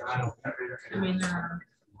sure. I mean,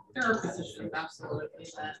 there are positions absolutely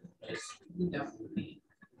that just we don't need.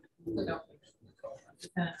 We don't.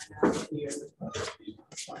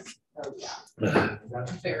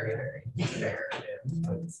 Very, very, very.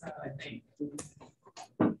 So I think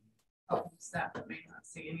staff that may not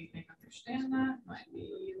see anything, understand that might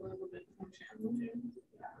be a little bit more challenging.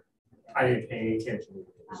 I didn't pay any attention.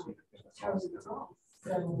 There's nothing.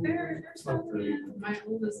 My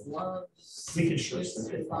oldest loves. We can show She's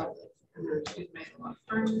some. made a lot of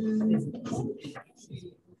friends. She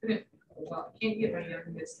couldn't, well, I can't get my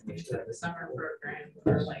youngest into the summer program.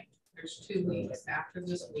 Or like, there's 2 weeks after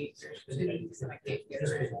this week. There's 2 weeks and I can't get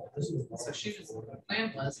her in. So she was, the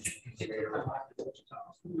plan was to get her to Wichita.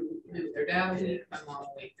 Move their dad a week, my mom a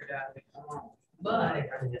week, their dad a week, my mom. But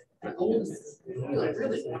my oldest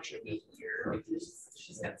really wants to be here because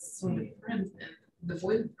she's got so many friends, and the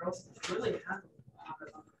boys and girls really have a lot of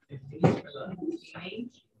opportunities for the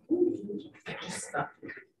teenage. Like just stuff.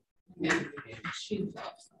 And she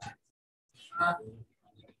loves that.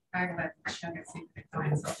 I gotta check and see if I can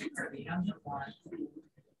find something for the younger one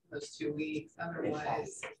those 2 weeks.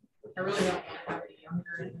 Otherwise, I really don't want to have the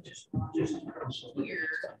younger and just here.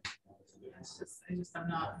 I'm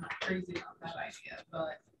not crazy about that idea,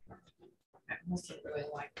 but I also really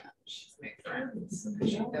like that she's made friends.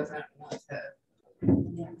 She doesn't want to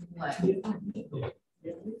let any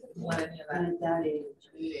of that age.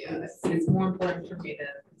 Yeah, it's more important for me to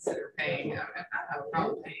consider paying. I have a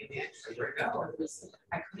problem paying the extra for go.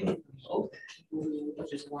 I couldn't even open,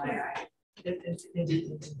 which is why it didn't.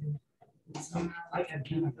 Like I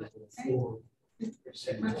kind of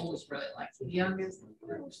my oldest really likes the youngest.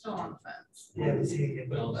 We're still on the fence.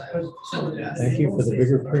 Thank you for the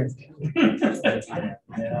bigger print.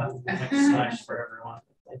 Yeah, it's nice for everyone.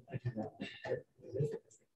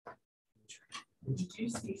 Did you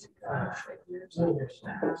see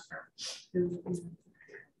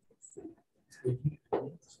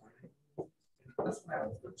That's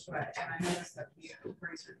what and I noticed that the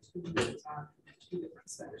appraiser 2 was on 2 different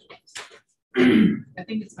sections. I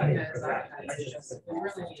think it's because I just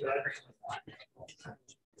really need to appraise one.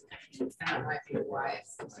 And that might be why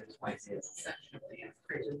it's twice essentially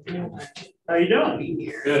appraiser. How you doing?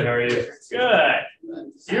 Good, how are you? Good.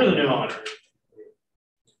 You're the new owner.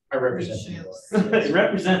 I represent the new owner. You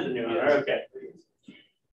represent the new owner, okay.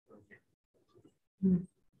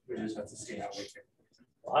 We just have to see how we can.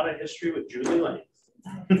 A lot of history with Julie Lane.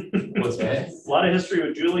 What's that? A lot of history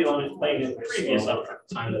with Julie Lane in the previous owner.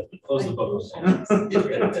 Time to close the book.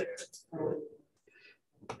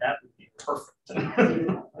 That would be perfect.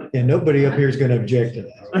 Yeah, nobody up here is going to object to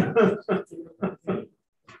that.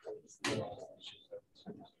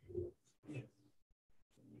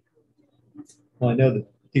 Well, I know that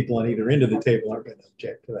people on either end of the table aren't going to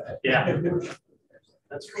object to that. Yeah,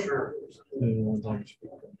 that's for sure.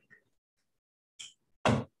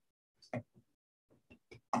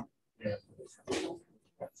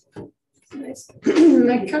 Nice.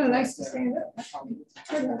 Kind of nice to stand up.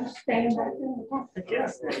 Stand back there.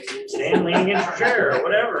 Stand leaning against your chair or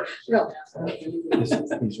whatever. No.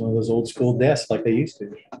 He's one of those old school desks like they used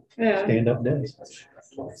to. Yeah. Stand up desks.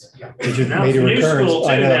 They just Now made a it's new recurrence. school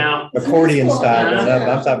I too know, now. accordion style.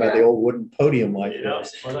 Yeah. I'm talking about the old wooden podium like You know,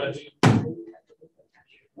 this.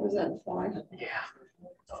 Was that a fly? Yeah.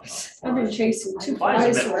 I've been chasing two Flies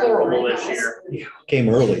flies have been around horrible my this house. year. Came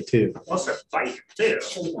early too. Plus they're fighting too.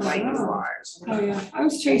 Fighting flies. Oh, yeah. I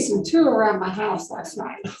was chasing two around my house last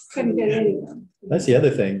night. Couldn't get any of them. That's the other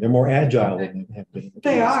thing. They're more agile than they have been.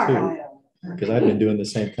 They are. Because I've been doing the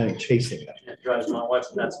same thing, chasing them. It drives my wife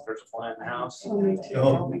nuts if there's a fly in the house. Oh, me too.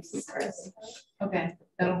 Oh. Makes me crazy. Okay,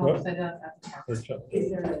 that'll help set up.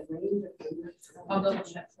 I'll double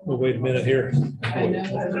check. We'll wait a minute here. I know.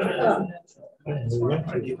 The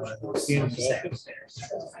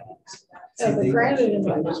granite in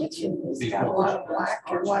my kitchen has got a lot of black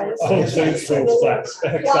and white. Oh, so it's those flies.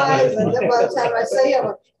 Flies, and then by the time I see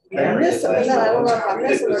them, I miss them, and then I don't know if I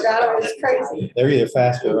miss them or not, it's crazy. They're either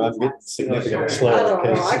faster or I'm getting significantly I slower. don't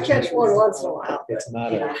know, I because catch one once in a while. It's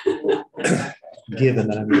not a given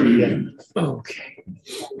that I'm going to get them. Okay.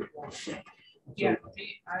 Yeah.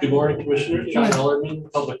 Good morning, Commissioner. John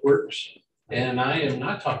Ellerman, Public Works. And I am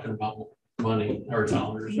not talking about money or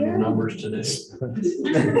dollars or numbers today.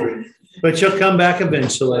 But you'll come back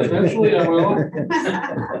eventually. Eventually I will.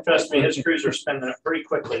 Trust me, his crews are spending it pretty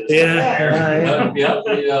quickly. Yeah.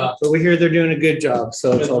 But we hear they're doing a good job,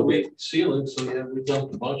 so it's all good. Ceiling, so yeah, we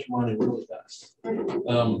dumped a bunch of money really fast.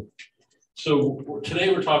 So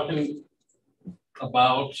today we're talking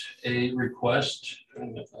about a request,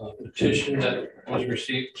 a petition that was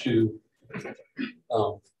received to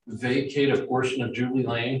vacate a portion of Julie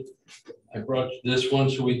Lane. I brought this one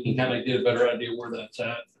so we can kind of get a better idea where that's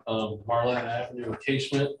at. Marlette Avenue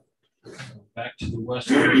encasement. Back to the west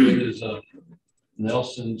of it is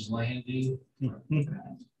Nelson's Landing. And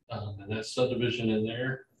that subdivision in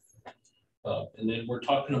there. And then we're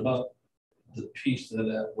talking about the piece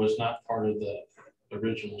that was not part of the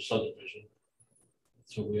original subdivision.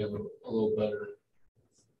 So we have a little better,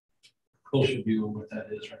 closer view of what that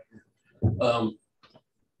is right here.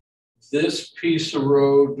 This piece of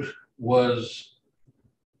road was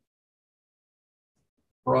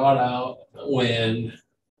brought out when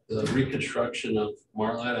the reconstruction of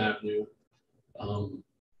Marlette Avenue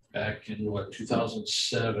back in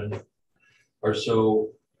 2007 or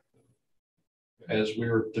so. As we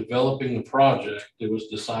were developing the project, it was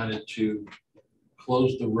decided to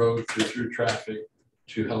close the road through traffic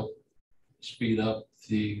to help speed up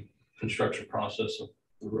the construction process of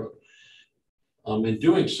the road. In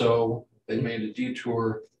doing so, they made a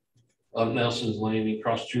detour up Nelson's Lane,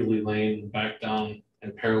 across Julie Lane, back down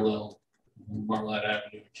and parallel Marlette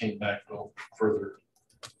Avenue, came back further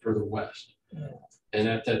west. And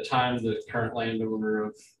at that time, the current landowner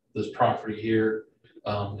of this property here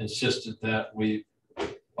insisted that we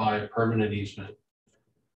buy a permanent easement.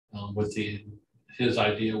 His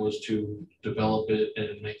idea was to develop it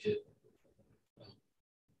and make it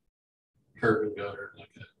curb and gutter like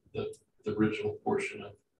the original portion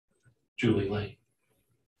of Julie Lane.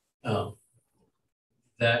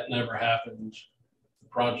 That never happened. The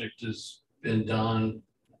project has been done.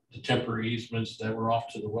 The temporary easements that were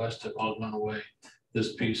off to the west have all gone away.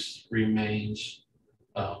 This piece remains,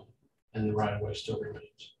 and the right of way still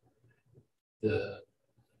remains. The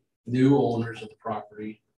new owners of the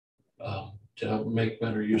property, to help make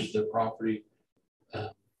better use of their property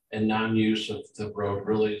and non-use of the road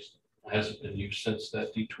really hasn't been used since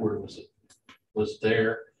that detour was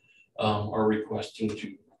there, are requesting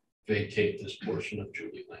to vacate this portion of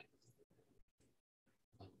Julie Lane.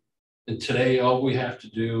 And today, all we have to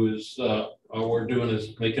do is, all we're doing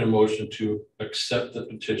is making a motion to accept the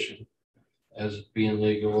petition as being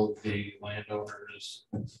legal. The landowner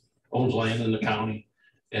owns land in the county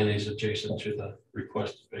and is adjacent to the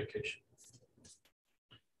requested vacation.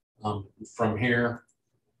 From here,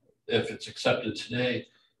 if it's accepted today,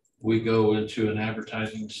 we go into an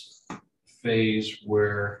advertising phase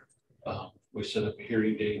where we set up a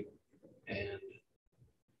hearing date, and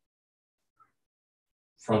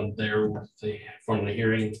from there, from the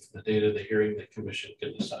hearing, the date of the hearing, the commission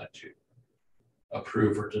can decide to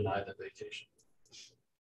approve or deny the vacation.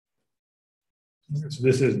 So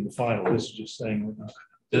this isn't the final, this is just saying.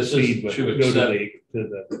 This is to accept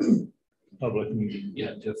public meeting.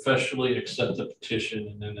 Yeah, to officially accept the petition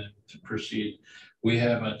and then to proceed. We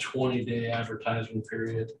have a 20-day advertisement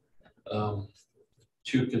period,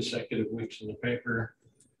 2 consecutive weeks in the paper.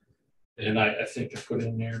 And I think I put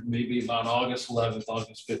in there maybe about August 11th,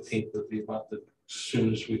 August 15th would be about the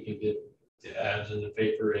soonest we can get the ads in the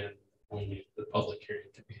paper and when the public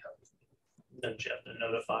hearing to be held. Then you have to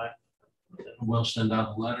notify. We'll send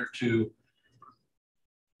out a letter to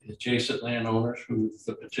the adjacent landowners who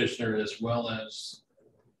the petitioner, as well as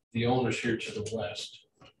the owners here to the west,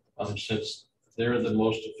 since they're the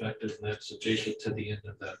most affected, and that's adjacent to the end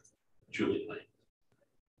of that Julie Lane.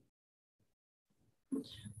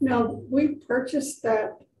 Now, we purchased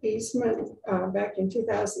that easement back in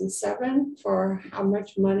 2007 for how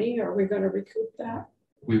much money? Are we going to recoup that?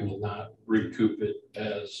 We will not recoup it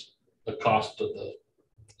as the cost of the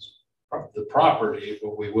property,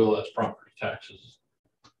 but we will as property taxes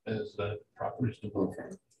as that property is developed.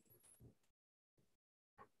 Okay.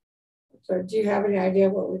 So do you have any idea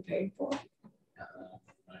what we paid for?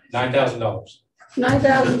 $9,000.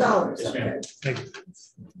 $9,000. Okay.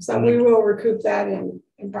 So we will recoup that in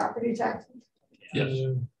property taxes? Yes.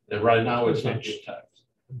 And right now it's not just tax.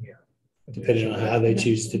 Depending on how they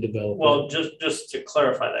choose to develop. Well, just to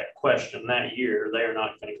clarify that question, that year, they are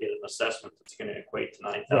not going to get an assessment that's going to equate to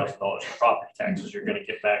 $9,000 in property taxes you're going to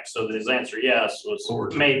get back. So his answer, yes,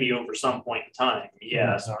 was maybe over some point in time,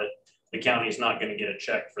 yes, but the county is not going to get a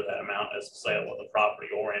check for that amount as a sale of the property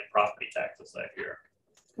or in property taxes that year.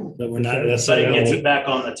 But we're not. But it gets it back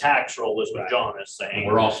on the tax roll, is what John is saying. And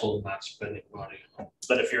we're also not spending money.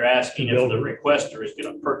 But if you're asking if the requester is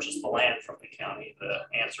going to purchase the land from the county, the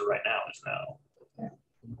answer right now is no.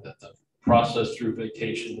 That the process through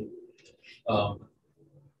vacation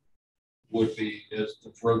would be, as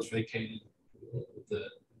the road's vacated, the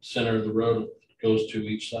center of the road goes to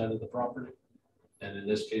each side of the property. And in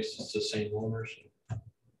this case, it's the same owners.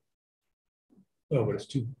 Well, but it's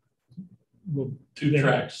two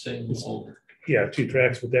tracks, same owner. Yeah, 2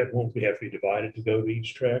 tracks, but that won't have to be divided to go to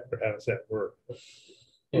each track, or how does that work? Or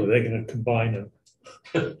are they going to combine them?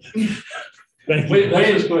 When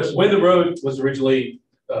the road was originally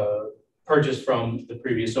purchased from the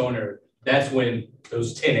previous owner, that's when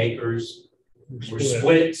those 10 acres were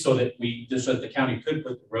split so that the county could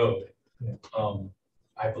put the road. Yeah.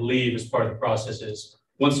 I believe as part of the process is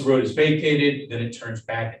once the road is vacated, then it turns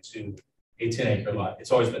back into a 10-acre lot.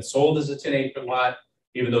 It's always been sold as a 10-acre lot,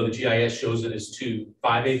 even though the GIS shows it as 2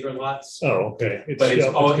 5-acre lots. Oh, okay. But it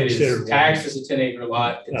is taxed as a 10-acre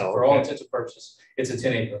lot. For all intents and purposes, it's a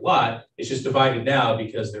 10-acre lot. It's just divided now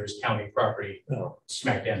because there's county property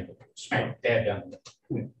smack dab down.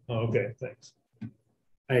 Yeah. Oh, okay, thanks.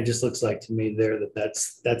 It just looks like to me there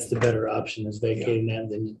that's the better option is vacating that.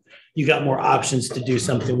 Then you got more options to do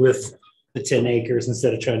something with the 10 acres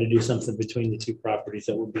instead of trying to do something between the 2 properties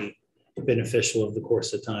that would be beneficial over the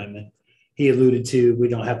course of time. And he alluded to, we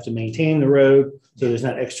don't have to maintain the road, so there's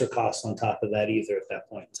not extra costs on top of that either at that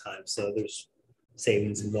point in time. So there's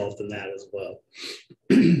savings involved in that as well.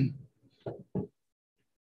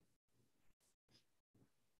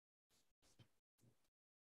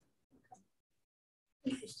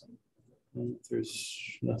 Interesting.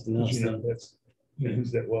 There's nothing else. You know, that's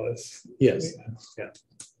whose that was. Yes. Yeah.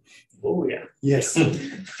 Oh, yeah. Yes.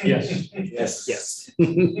 Yes. Yes. Yes.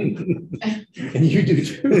 And you do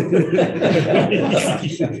too.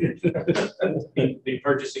 The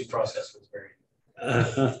purchasing process was very.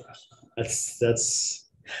 That's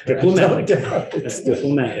diplomatic. That's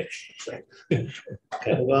diplomatic.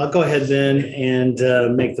 Okay, well, I'll go ahead then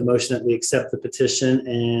and make the motion that we accept the petition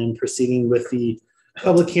and proceeding with the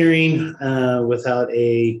public hearing without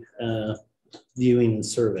a viewing and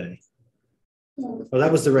survey. Well,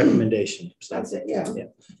 that was the recommendation. So, that's it, yeah.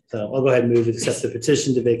 So I'll go ahead and move to accept the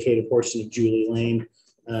petition to vacate a portion of Julie Lane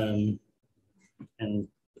and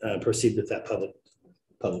proceed with that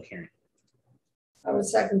public hearing. I would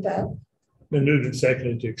second that. Been moved and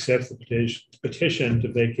seconded to accept the petition to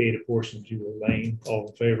vacate a portion of Julie Lane. All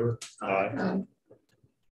in favor? Aye.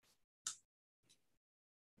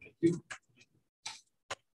 Thank you.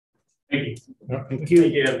 Thank you. Thank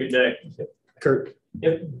you. Have a good day. Kurt.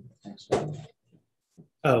 Yep.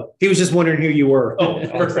 Oh, he was just wondering who you were. Oh,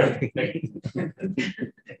 perfect. Thank you.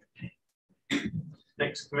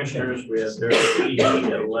 Next, commissioners, we have their ED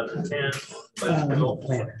at 11:10.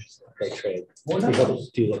 Planners. They trade.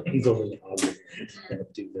 He's over the auditor and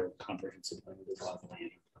do their comprehensive plan with all the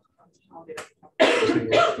land.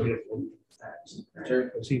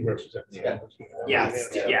 Does he represent? Yeah,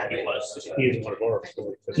 he was. He is one of our.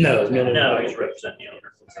 No, he's representing the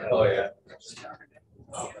owner. Oh, yeah.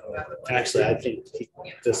 Actually, I think he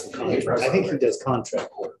does some contract. I think he does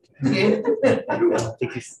contract work. I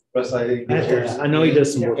know he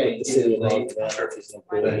does some work with the city. And all that. He's an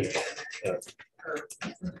employee.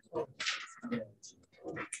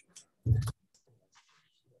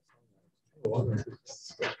 Oh,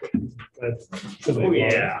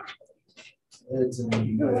 yeah. It's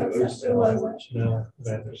in No,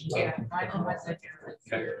 Yeah, mine was like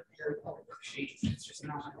your sheet, it's just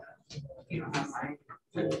not, you don't have mine.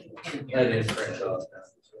 That is print off.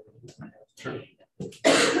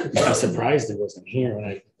 I'm surprised it wasn't here when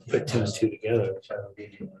I put 2 and 2 together.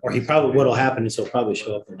 Or he probably, what'll happen is he'll probably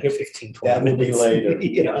show up in like 15, 20 That will be minutes. later.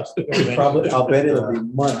 Yeah. Probably, I'll bet it'll be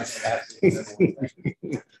months. I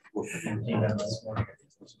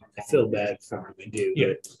feel bad for him, I do.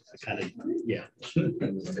 Yeah. I kind of, yeah.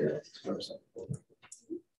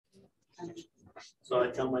 So I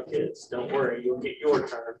tell my kids, don't worry, you'll get your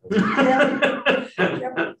turn.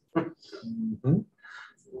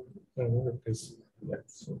 I wonder because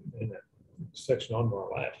that's in that section on our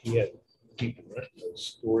lap, he had people rent those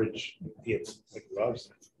storage, he had like garage.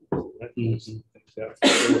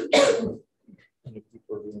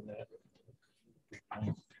 People are doing that.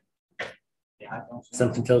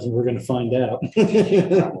 Something tells me we're going to find out.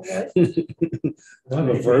 I have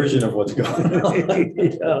a version of what's going on.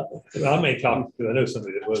 Yeah. Well, I may talk, because I know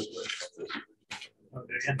somebody that was.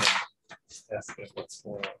 Ask them what's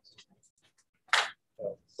going on.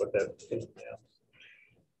 What that is now.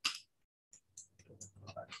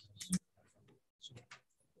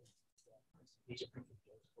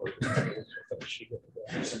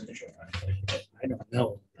 I don't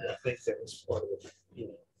know. I think that was part of it. You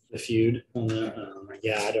know, the feud.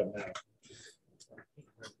 Yeah, I don't know.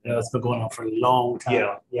 Yeah, it's been going on for a long time.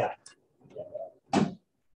 Yeah. Yeah.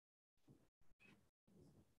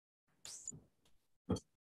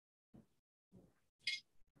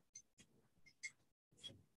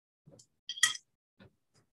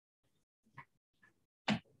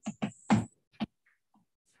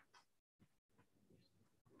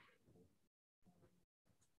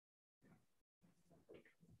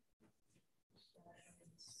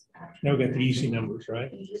 Now we got the easy numbers,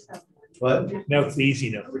 right? What? Now it's the easy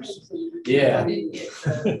numbers. Yeah.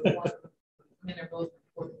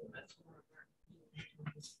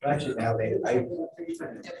 Actually, now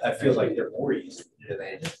I feel like they're more easy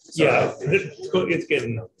today. Yeah, it's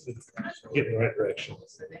getting the right direction.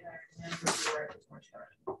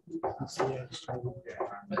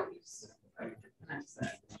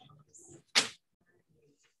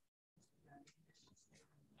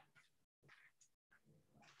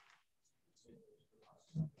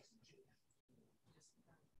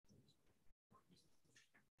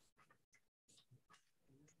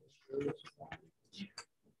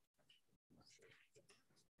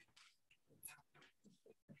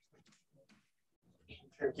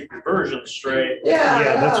 Keep your version straight.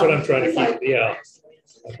 Yeah, that's what I'm trying to keep. Yeah,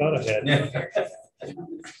 I thought I had.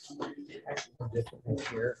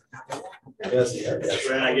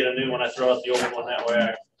 When I get a new one, I throw out the old one. That way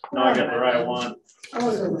I know I got the right one. I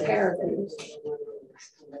want to compare things.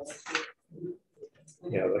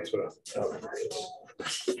 Yeah, that's what I'm.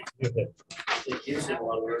 You've seen a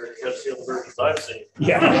lot of versions. You got to see all the versions I've seen.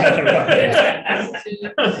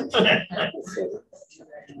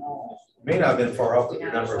 May not have been far off with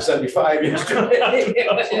your number of 75 yesterday.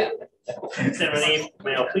 Send an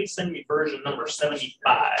email, please send me version number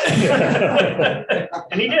 75.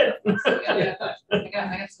 And he did.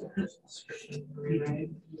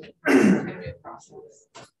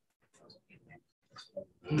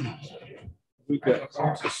 We got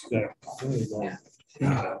just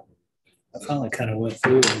I finally kind of went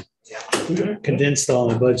through and condensed all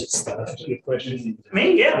my budget stuff. Good question.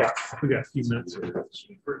 Me, yeah. We got a few minutes.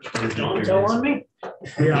 Don't tell on me.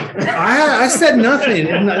 Yeah. I said nothing.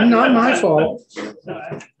 Not my fault.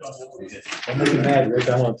 I'm really mad, Rick.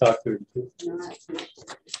 I want to talk to you.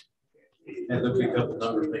 And look at the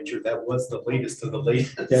numbers, make sure that was the latest of the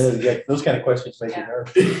latest. Yeah, those kind of questions make you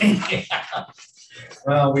nervous.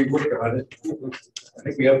 Well, we worked on it. I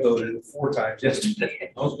think we uploaded it 4 times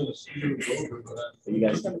yesterday. I was going to see you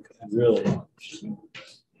guys really.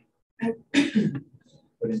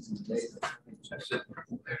 Put into the data.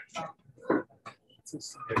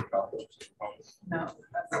 No.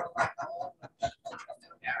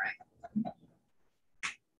 Yeah, right.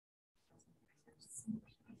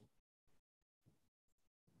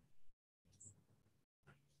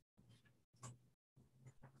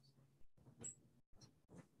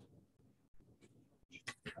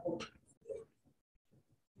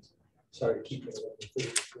 Sorry to keep it.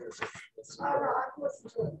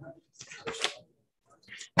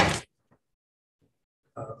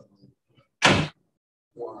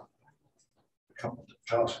 Couple of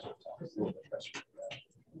Josh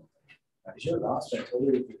Is your loss been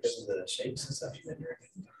totally because of the shakes and stuff you've been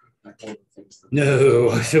drinking?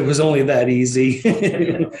 No, it was only that easy.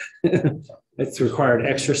 It's required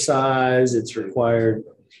exercise. It's required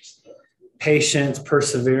patience,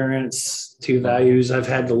 perseverance, two values I've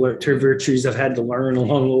had to learn, two virtues I've had to learn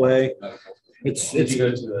along the way. Did you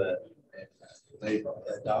go to a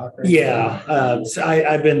doctor? Yeah, so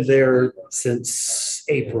I've been there since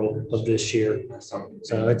April of this year. So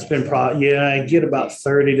it's been I get about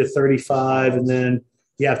 30 to 35, and then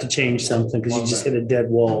you have to change something because you just hit a dead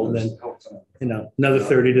wall, and then, you know, another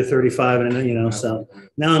 30 to 35. And, you know, so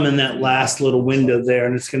now I'm in that last little window there,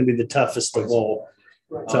 and it's going to be the toughest of all.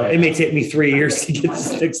 So it may take me 3 years to get to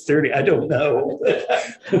 630. I don't know.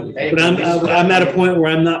 But I'm at a point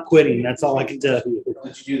where I'm not quitting. That's all I can tell you.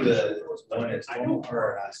 Did you do the one at Stormont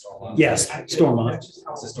or Stormont? Yes, Stormont.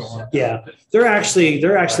 Yeah, they're actually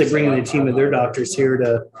bringing a team of their doctors here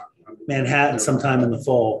to Manhattan sometime in the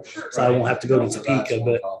fall, so I won't have to go to Topeka.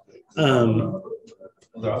 But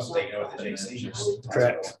they're also taking over the JC.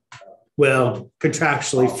 Correct. Well,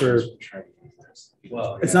 contractually for.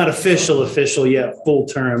 Well, it's not official yet, full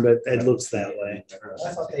term, but it looks that way.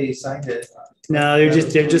 I thought they signed it. No,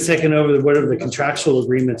 they're just taking over whatever the contractual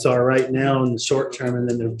agreements are right now in the short term, and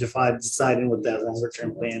then they're deciding what that longer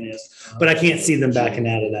term plan is. But I can't see them backing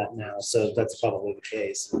out of that now, so that's probably the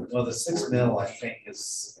case. Well, the $6 million, I think,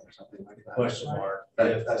 is a question mark.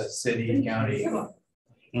 If the city, county, and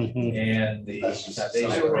the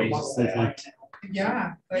foundation raises that.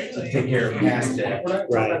 Yeah. To take care of past debt.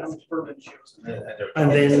 Right.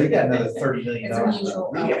 And then they got another $30 million. I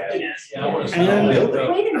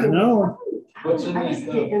know.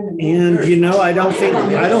 And you know, I don't think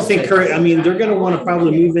I mean, they're going to want to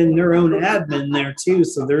probably move in their own admin there too.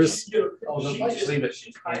 So there's. I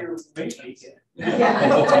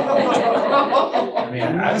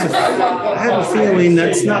have a feeling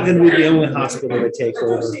that's not going to be the only hospital they take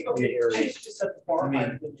over in the area. I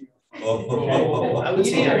mean, I would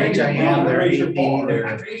say their HIM, their AP,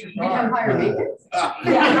 their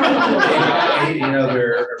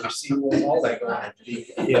receivables, all that going on.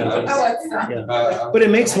 Yeah. But it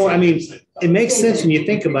makes more, I mean, it makes sense when you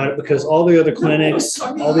think about it, because all the other clinics,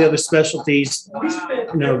 all the other specialties,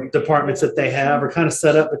 you know, departments that they have are kind of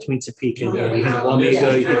set up between Topeka and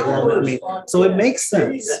Wamego. I mean, so it makes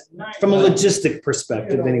sense from a logistic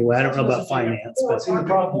perspective anyway. I don't know about finance, but. See, the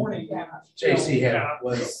problem JC had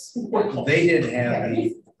was they didn't have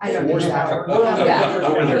the horsepower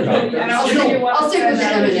over their doctors. I'll stick with the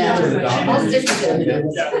M&M. I'll stick with the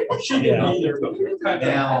M&M.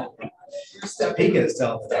 Now, Topeka is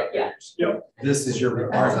telling the doctors, this is your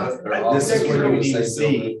requirement. This is what you need to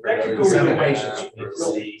see. Some patients you need to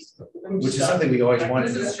see, which is something we always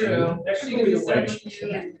wanted to do.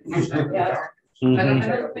 I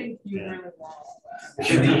don't think you really want.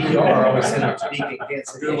 And the ER always sent out Topeka and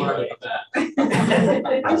Kansas City.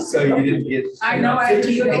 So you didn't get. I know.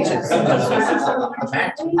 15 patients.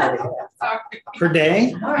 Per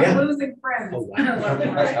day? I'm losing friends.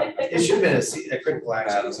 It should have been a critical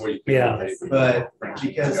accident. Yeah. But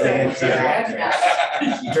because they had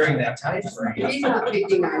during that time frame. He's not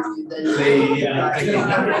picking on you then.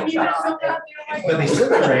 But they still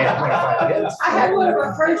ran 25 hits. I had one of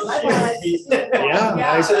our first.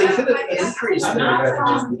 Yeah. So they could have increased their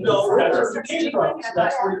revenues.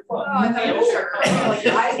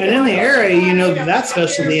 And in the area, you know, that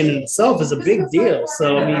specialty in itself is a big deal.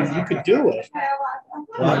 So, I mean, you could do it.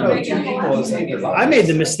 I made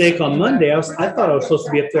the mistake on Monday. I thought I was supposed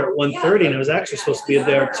to be up there at 1:30, and I was actually supposed to be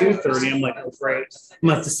there at 2:30. I'm like, oh, great. I'm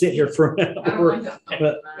going to have to sit here for an hour.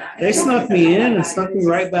 But they snuck me in and snuck me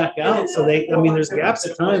right back out. So I mean, there's gaps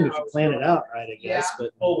of time if you plan it out right, I guess.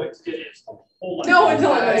 But No, it's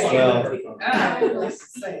not.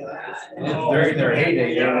 Well, during their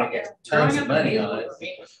heyday, they were getting tons of money on it.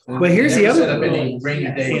 But here's the other.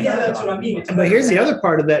 But here's the other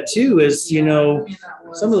part of that too is, you know,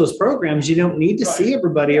 some of those programs, you don't need to see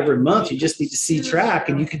everybody every month. You just need to see track,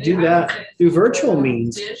 and you could do that through virtual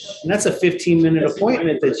means. And that's a 15-minute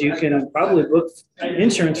appointment that you can probably book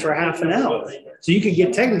insurance for half an hour. So you could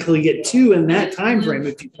technically get two in that time frame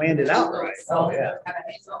if you planned it out right. Oh, yeah.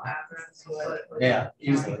 Yeah,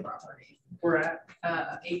 easily. We're at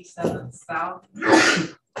 87 South.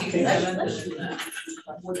 87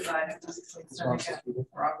 Woodside,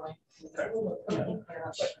 Broadway. I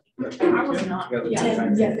was not.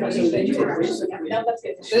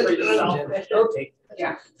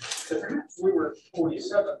 Yeah. We were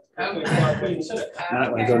 47. Might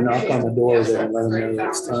want to go knock on the door there and let them know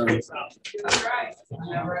it's time. That's right.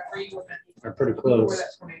 We're pretty close.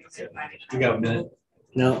 You got a minute?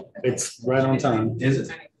 No, it's right on time. Is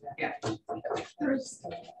it? Yeah. Where's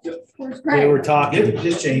They Greg? were talking.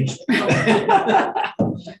 Just changed.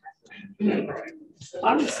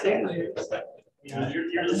 I'm standing here.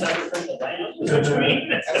 You're the secretary of the land. That's what you mean.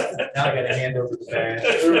 Now I got to hand over the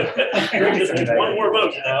Greg just needs one more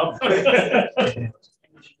vote now.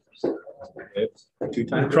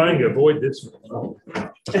 I'm trying to avoid this one.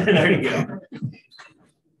 There you go.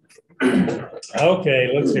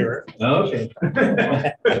 Okay, let's hear it. Okay.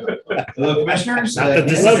 Hello, commissioners. Not that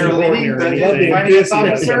this is Commissioner important Levy, or Budget anything. and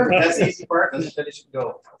Finance Busy, Officer. yeah. That's the easy part. Let's finish and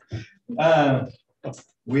go.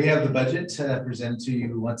 We have the budget presented to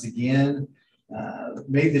you once again.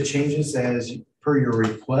 Made the changes as per your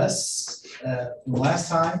requests from last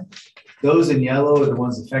time. Those in yellow are the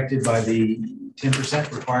ones affected by the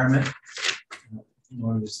 10% requirement. We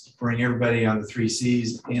want to just bring everybody on the 3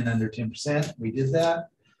 Cs in under 10%. We did that.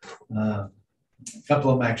 A couple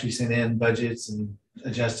of them actually sent in budgets and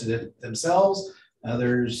adjusted it themselves.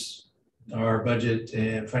 Others, our budget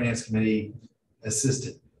and finance committee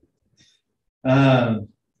assisted. On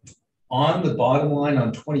the bottom line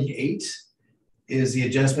on 28 is the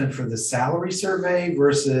adjustment for the salary survey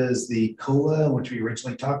versus the COLA, which we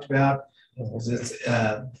originally talked about. It's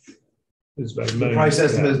about a the million. price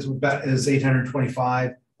estimate is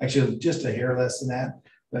 825, actually just a hair less than that,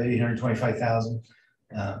 about 825,000.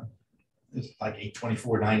 It's like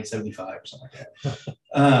 824, 975 or something like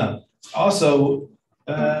that. Also,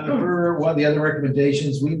 for one of the other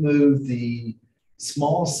recommendations, we moved the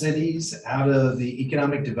small cities out of the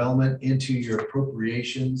economic development into your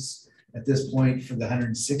appropriations at this point for the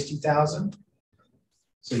 160,000.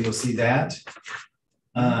 So you'll see that.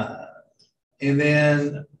 And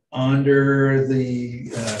then under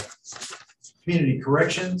the community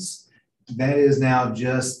corrections, that is now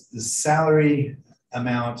just the salary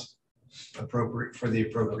amount appropriate for the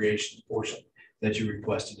appropriation portion that you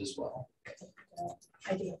requested as well.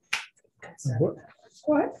 I do.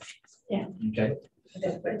 What? Yeah. Okay. But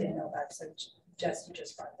I didn't know that, so you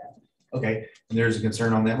just brought that. Okay, and there's a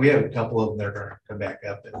concern on that. We have a couple of them that are gonna come back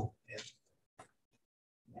up and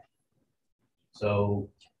so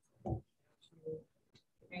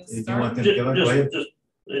if you want them to go ahead.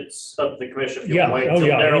 It's up to the commission. If you Yeah. want to Oh, wait till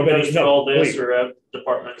yeah. Daryl Anybody- goes no, through all this wait. or have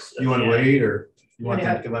departments. You want to wait or you want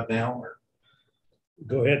them to come up now or?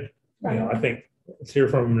 Go ahead. You know, I think let's hear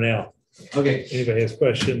from them now. Okay. Anybody has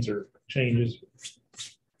questions or changes?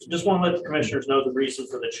 Just want to let the commissioners know the reason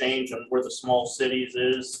for the change and where the small cities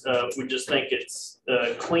is. We just think it's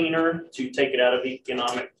cleaner to take it out of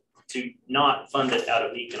economic, to not fund it out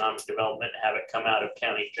of economic development, have it come out of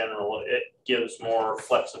county general. It gives more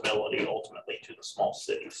flexibility ultimately to the small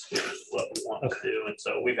cities, which is what we want to do. And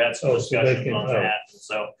so we've had some discussions on that.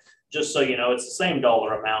 So just so you know, it's the same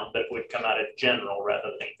dollar amount that would come out of general rather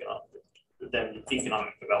than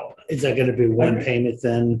economic development. Is that going to be one payment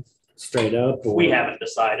then, straight up? Or? We haven't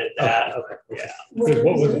decided that. Okay. Yeah. Because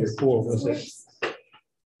what was it before? Was it?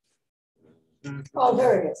 Oh,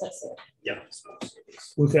 there it is. That's it. Yeah.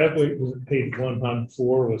 Was that what was it paid one time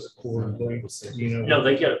before? Was it quarterly? You know? No,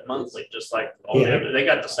 they get it monthly, just like all the other. They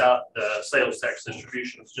got the sales tax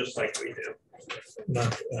distributions just like we do.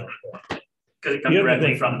 Because it comes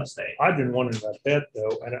directly from the state. I've been wondering about that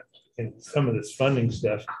though, and some of this funding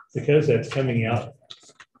stuff, because that's coming out.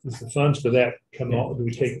 Does the funds for that come out? Do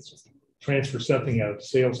we transfer something out of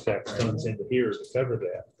sales tax funds into here to cover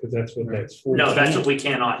that? Because that's what that's for. No, that's what we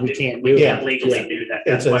cannot do. We can't We do can't it. legally do that.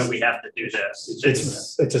 That's why we have to do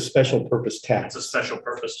this. It's a special purpose It's tax. a special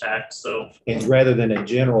purpose tax, so. And rather than a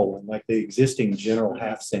general one, like the existing general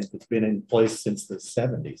half cent that's been in place since the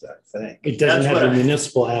 70s, I think. It doesn't That's have what the I-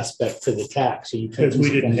 municipal aspect to the tax. Because we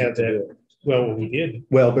didn't have that. Well, we did.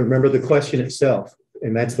 Well, but remember the question itself,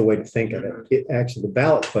 and that's the way to think of it. It actually, the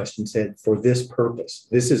ballot question said, for this purpose,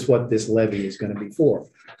 this is what this levy is going to be for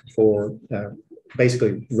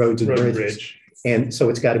basically roads and Road and bridges. bridge. And so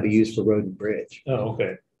it's got to be used for road and bridge. Oh,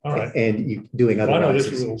 okay. All right. And you doing Well, I know otherwise.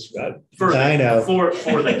 this rules. I know. For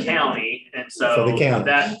the county, and so For the county,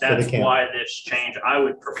 that's for the county. why this change. I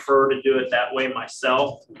would prefer to do it that way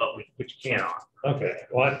myself, but we cannot. Okay.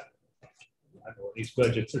 Well, I know these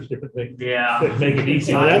budgets, there's different things. Yeah. That make it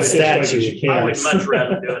easy. I would- This way, but you I would can't. much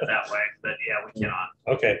rather do it that way, but yeah, we cannot.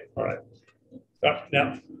 Okay. All right.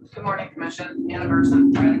 Now. Good morning, Commission. Anna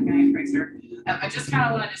Burson, Riley County Commissioner. I just kind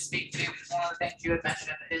of wanted to speak to, one of the things you had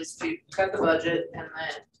mentioned is to cut the budget and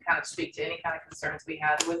then kind of speak to any kind of concerns we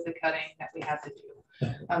had with the cutting that we had to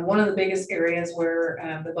do. One of the biggest areas where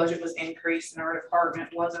the budget was increased in our department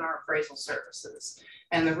was in our appraisal services.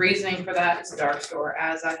 And the reasoning for that is dark store,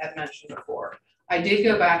 as I had mentioned before. I did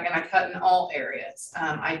go back and I cut in all areas.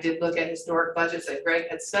 I did look at historic budgets that Greg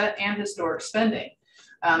had set and historic spending.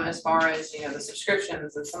 as far as, the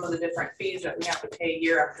subscriptions and some of the different fees that we have to pay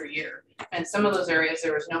year after year. And some of those areas,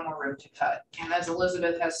 there was no more room to cut. And as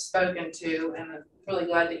Elizabeth has spoken to, and I'm really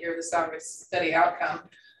glad to hear the steady outcome,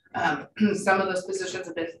 some of those positions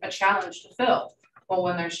have been a challenge to fill. Well,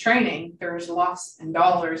 when there's training, there's loss in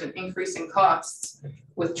dollars and increasing costs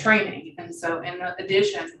with training. And so in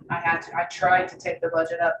addition, I tried to take the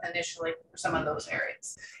budget up initially for some of those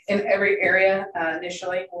areas. In every area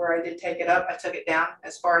initially where I did take it up, I took it down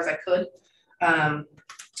as far as I could.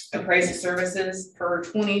 Appraisal services for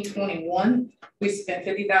 2021, we spent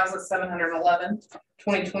 $50,711.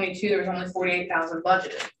 2022, there was only $48,000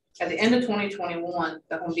 budgeted. At the end of 2021,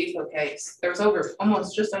 the Home Depot case, there was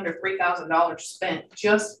almost just under $3,000 spent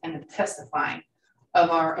just in testifying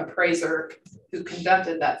of our appraiser who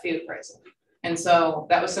conducted that fee appraisal. And so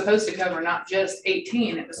that was supposed to cover not just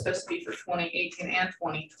 18, it was supposed to be for 2018 and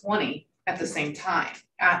 2020 at the same time.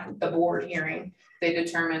 At the board hearing, they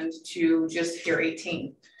determined to just hear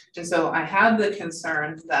 18. And so I had the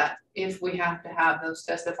concern that if we have to have those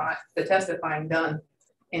testifying done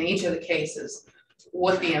in each of the cases,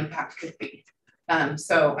 what the impact could be.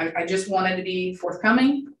 So I just wanted to be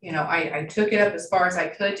forthcoming. I took it up as far as I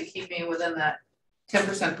could to keep me within that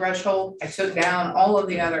 10% threshold. I took down all of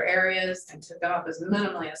the other areas and took it up as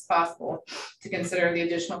minimally as possible to consider the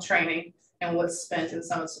additional training and what's spent in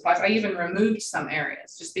some of the supplies. I even removed some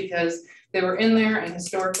areas just because they were in there and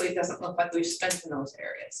historically it doesn't look like we've spent in those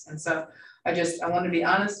areas. And so I want to be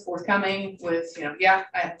honest, forthcoming with, yeah,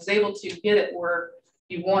 I was able to get it where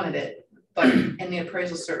you wanted it, but in the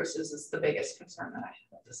appraisal services is the biggest concern that I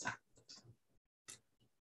have at this time.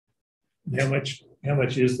 How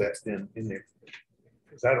much is that then in there?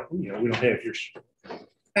 Because I don't, we don't have your.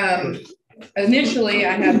 Initially,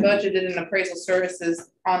 I had budgeted in appraisal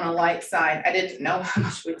services on the light side. I didn't know how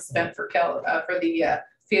much we'd spent for the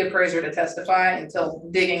fee appraiser to testify until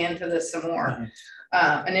digging into this some more.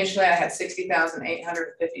 Initially, I had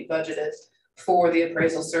 $60,850 budgeted for the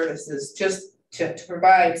appraisal services, just to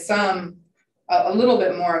provide a little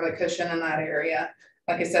bit more of a cushion in that area.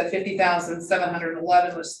 Like I said,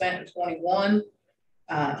 $50,711 was spent in 21.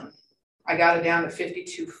 I got it down to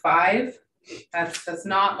 52.5. That's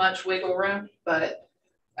not much wiggle room, but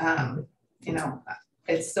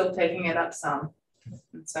it's still taking it up some.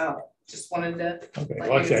 And so just wanted to. Okay,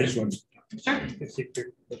 well, actually, I just wanted. Sure.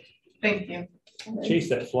 Thank you. Chase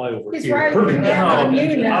that fly over He's here. right on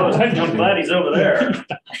you now. I'm glad he's over there.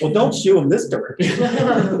 Well, don't shoo him this direction.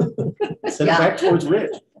 Send it back towards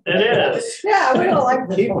Rich. It is. Yeah, we don't like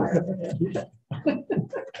the fire.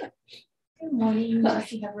 Good morning,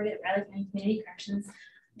 Lucy Hubbard at Riley County Community Corrections.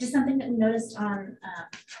 Just something that we noticed on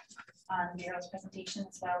Daryl's presentation,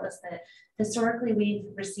 as well as that historically we've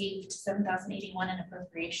received $7,081 in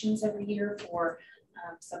appropriations every year for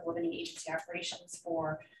sublimiting agency operations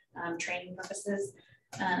for training purposes.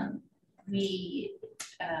 We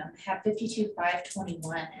have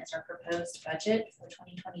 52,521 as our proposed budget for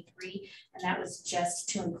 2023, and that was just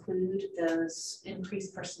to include those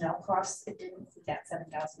increased personnel costs. It didn't include that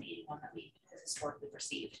 7,081 that we historically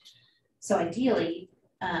received. So ideally,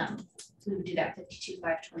 we would do that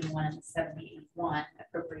 52,521 and the 781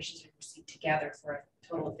 appropriations we received together for a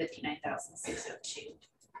total of 59,602.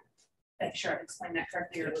 I'm sure I've explained that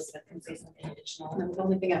correctly, or Elizabeth can say something additional. The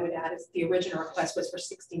only thing I would add is the original request was for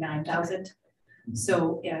 69,000.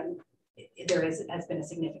 So there has been a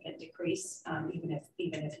significant decrease, even if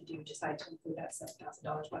you do decide to include that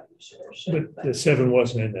 $7,000, what you should. But the 7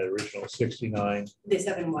 wasn't in the original 69. The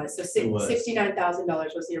 7 was, so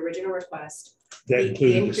 $69,000 was the original request. That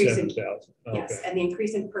included the 7,000. Okay. Yes, and the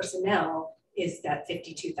increase in personnel is that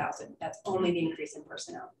 52,000. That's only the increase in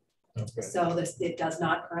personnel. Okay. So it does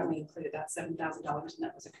not currently include that $7,000, and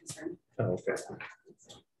that was a concern. Oh, okay.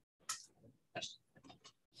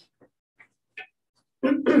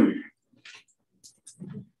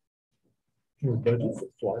 Your budget for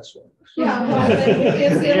fly swat. Yeah, well,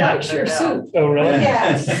 it's the lecture soup. Oh, really?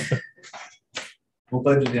 Yes. We'll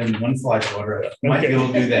budget in one fly swatter. Might be able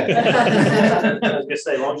to do that. I was gonna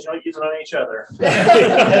say, as long as you don't use it on each other.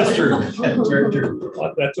 That's true. That's very true.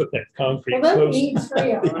 That's what that concrete. Well, post.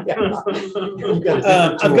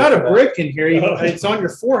 I've got a brick in here. It's on your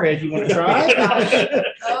forehead. You want to try?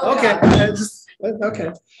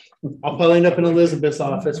 Okay. I'll probably end up in Elizabeth's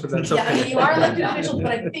office, but that's okay. Yeah, I mean, you are elected officials,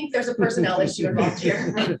 but I think there's a personnel issue involved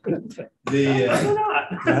here. I don't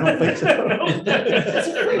think so.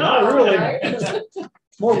 Not really.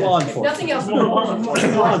 More law enforcement. Nothing else. More law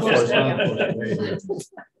enforcement.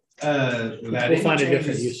 We'll find a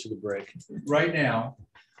different use for the break. Right now,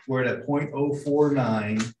 we're at a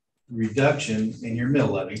 0.049 reduction in your mill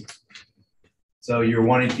levy. So you're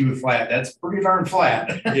wanting to keep it flat. That's pretty darn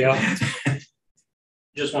flat. Yeah.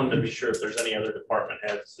 Just wanted to be sure if there's any other department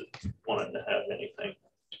heads that wanted to have anything.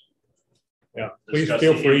 Yeah, please Discuss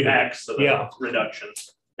feel the free to, impacts of the yeah.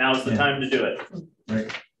 reductions. Now's the Yeah. time to do it.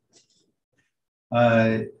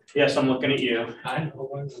 Right. Yes, I'm looking at you. I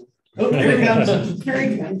know. Oh, here he comes. Here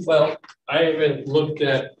he comes. Well, I haven't looked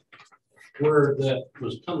at where that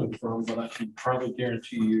was coming from, but I can probably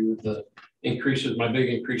guarantee you the increases, my big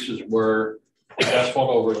increases were asphalt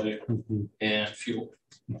overlay and fuel.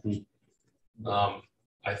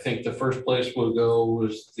 I think the first place we'll go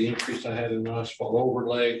was the increase I had in asphalt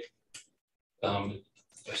overlay. I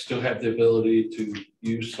still have the ability to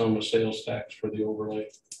use some of sales tax for the overlay.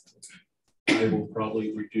 I will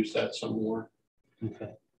probably reduce that some more.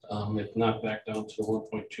 Okay. If not back down to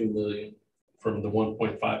 1.2 million from the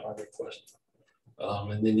 1.5 I requested.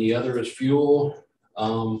 And then the other is fuel.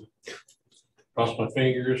 Cross my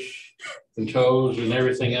fingers and toes and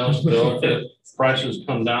everything else. If the prices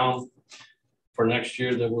come down for next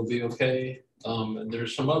year, that will be okay. And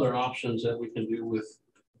there's some other options that we can do with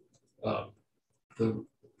the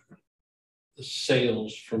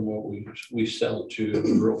sales from what we sell to the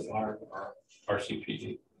rural fire or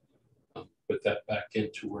RCPD. Put that back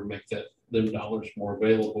into or make them dollars more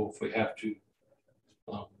available if we have to,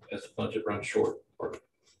 as the budget runs short for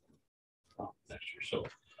next year. So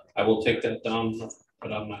I will take that down,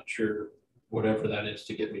 but I'm not sure whatever that is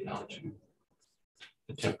to get me down to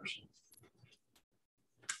the 10%.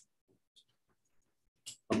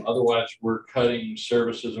 Otherwise, we're cutting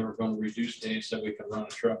services and we're going to reduce days that we can run a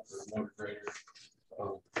truck or a motor grader,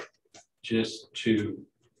 just to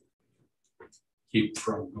keep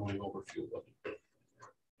from going over fuel budget.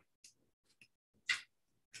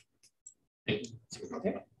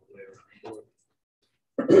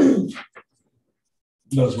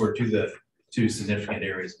 Those were two significant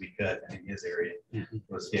areas we cut in his area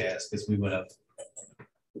was gas, because we went up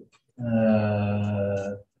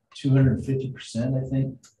 250%, I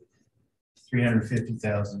think,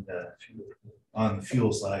 350,000 on the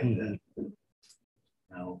fuel side.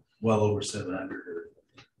 Well over 700,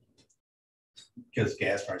 because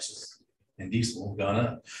gas prices and diesel have gone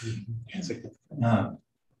up.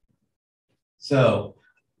 So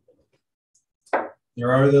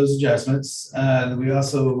there are those adjustments. We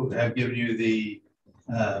also have given you the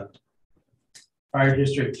fire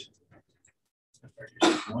district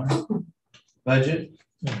 1 budget.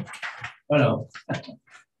 Oh no,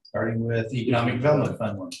 starting with Economic Development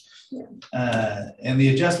Fund 1. And the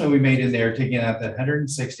adjustment we made in there, taking out that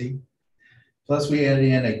 160, plus we added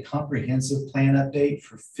in a comprehensive plan update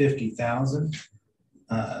for 50,000.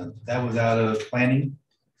 That was out of planning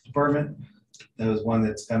department. That was one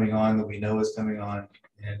that's coming on that we know is coming on,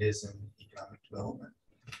 and it is in economic development.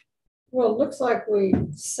 Well, it looks like we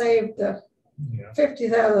saved the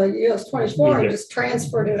 50,000 US 24 and just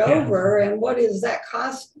transferred it over. And what is that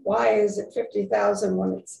cost? Why is it 50,000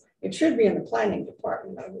 when it should be in the planning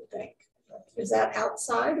department, I would think. Is that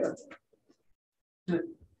outside or?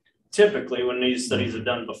 Typically, when these studies are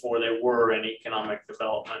done before, they were in economic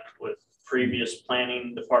development with previous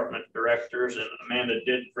planning department directors, and Amanda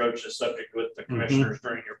did broach the subject with the commissioners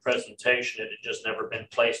during your presentation. It had just never been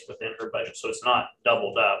placed within her budget. So it's not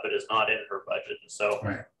doubled up, it is not in her budget. And so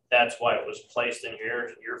that's why it was placed in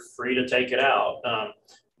here. You're free to take it out.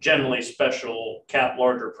 Generally, special cap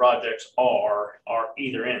larger projects are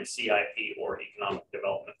either in CIP or economic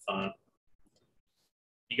development fund.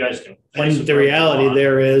 You guys can. And the reality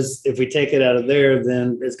there is, if we take it out of there,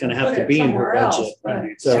 then it's going to have to be in her budget.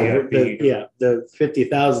 So the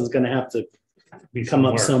 50,000 is going to have to come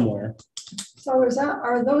up somewhere. So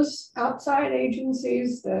are those outside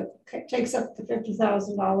agencies that takes up the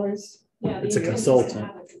 $50,000? Yeah, it's a consultant.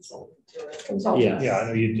 Consultant. Yeah, I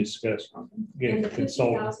know you discussed getting a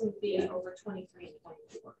consultant. 50,000 would be over 23 and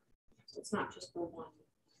 24. So it's not just for one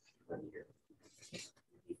year.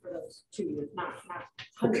 For those 2 years, not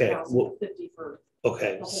 100,000, well, 50 for.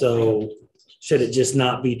 Okay, so should it just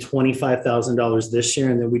not be $25,000 this year,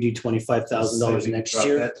 and then we do $25,000 next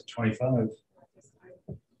year? That to 25.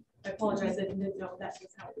 I apologize, I didn't know that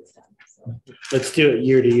was how it was done. So. Let's do it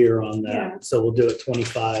year to year on that. Yeah. So we'll do it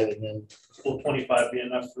 25, and then. Will 25 be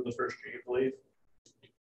enough for the first year, you believe?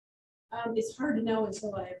 It's hard to know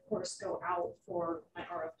until I, of course, go out for my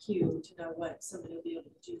RFQ to know what somebody will be able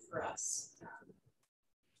to do for us.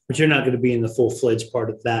 But you're not going to be in the full-fledged part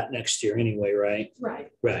of that next year anyway, right?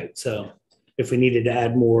 Right. Right. So if we needed to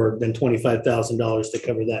add more than $25,000 to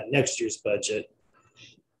cover that next year's budget,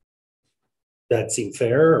 that seem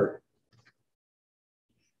fair? Or?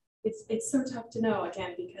 It's so tough to know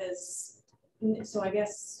again, because so I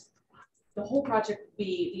guess the whole project would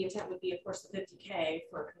be, the intent would be, of course, the 50K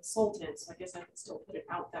for a consultant, so I guess I could still put it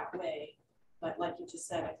out that way. But like you just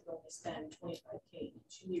said, I could only spend 25K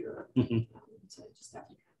each year. So I just have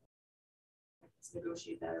to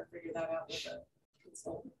negotiate that or figure that out with a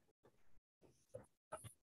consultant.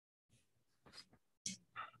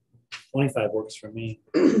 25 works for me.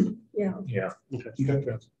 Yeah. Yeah.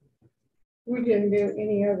 Okay. We didn't do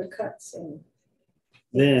any other cuts in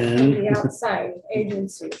Then the outside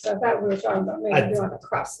agency. So I thought we were talking about maybe doing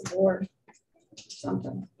across the board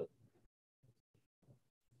something.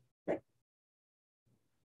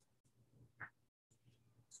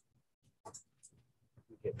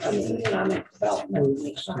 I mean, economic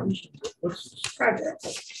development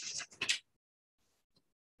projects.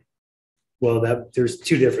 well, there's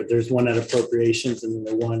two different. There's one at appropriations and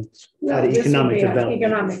then the one at This would economic be an development.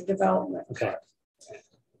 economic development. Okay.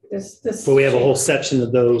 This. But we have a whole section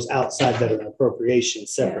of those outside that are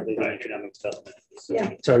appropriations separately than economic development.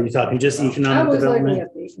 Yeah. So are you talking just I economic was looking development?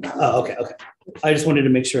 at the economic. Oh, okay, okay. I just wanted to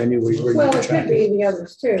make sure I knew where you were. Well, it could be the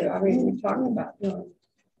others too. I mean, we talked about,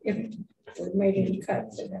 if we made any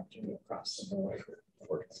cuts, it'd have to be across the board.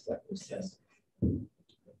 That's what we said.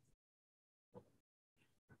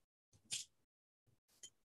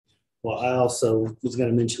 Well, I also was going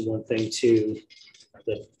to mention one thing too,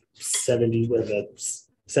 the 70 with the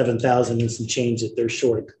 7,000 and some change that they're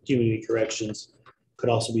short of community corrections could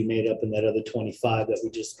also be made up in that other 25 that we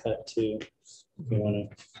just cut to. We want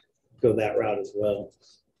to go that route as well.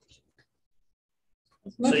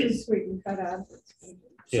 As much as we can cut out.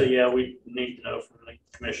 So yeah, we need to know from the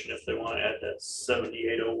commission if they want to add that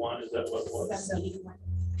 7801. Is that what it was? 7,081.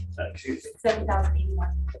 Excuse me. 7,081.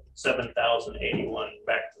 7,081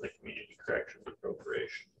 back to the community corrections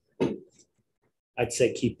appropriation. I'd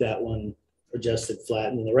say keep that one adjusted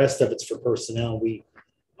flat, and the rest of it's for personnel. We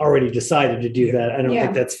already decided to do that. I don't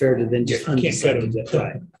think that's fair to then just undecided that.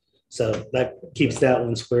 Right. So that keeps that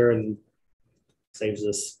one square and saves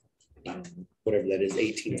us whatever that is,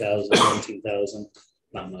 18,000, 19,000.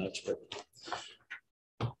 Not much, but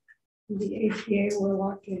The APA, we're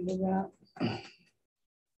locked into that.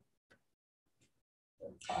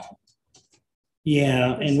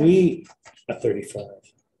 yeah, and we at 35.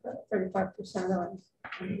 35% on.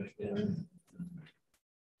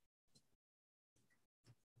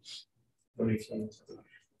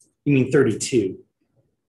 You mean 32?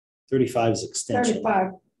 35 is extension.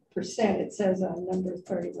 35%, it says on number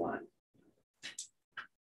 31.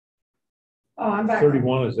 Oh, I'm back.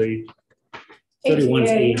 31 is 8. 31 is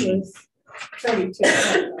ATA 80. was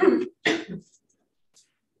 32. I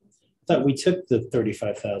thought we took the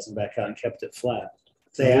 35,000 back out and kept it flat.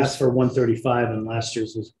 They asked for 135 and last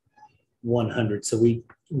year's was 100, so we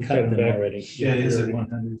cut them already. Yeah, it is at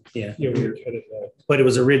 100. Yeah. Yeah, we cut it back. But it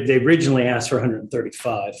was they originally asked for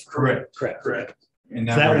 135. Correct. Correct. And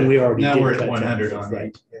So that one we already now did we're cut at down. 100 on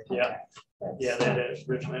Right. Yeah. Yeah, that is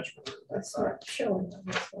originally. That's not showing on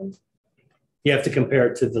this one. You have to compare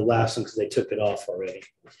it to the last one because they took it off already.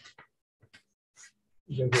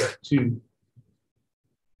 Yeah, we have 2.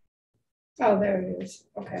 Oh, there it is.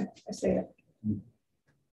 Okay, I see it.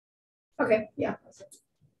 Okay, yeah.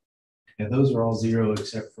 Yeah, those are all zero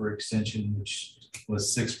except for extension, which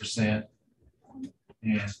was 6%.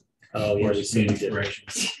 And oh, yeah, we see community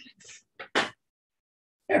corrections.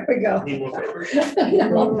 There we go.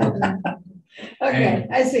 Okay,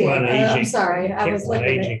 I see. Well, on I'm aging- sorry, I was on looking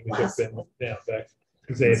aging, at we last. took them down back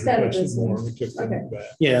because they had Instead of requested this more. one. We took them Okay. back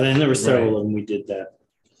Yeah, and there were several of them we did that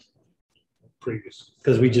previous.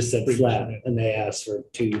 because we just said Previous flat one. and they asked for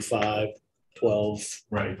 2, 5, 12.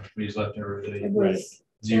 Right. We just left everybody It was,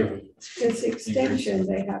 zero. this extension,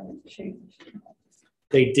 they haven't changed.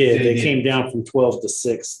 They did. They They did. came down from 12 to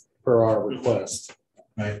 6 per our request.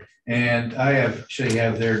 Right. And I actually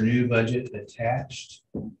have their new budget attached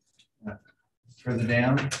further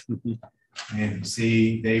down. And you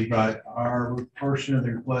see, they brought our portion of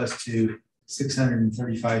the request to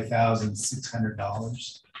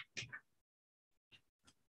 $635,600.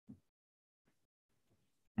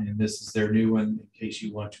 And this is their new one, in case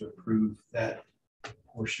you want to approve that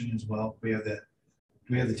portion as well. We have the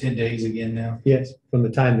 10 days again now. Yes, from the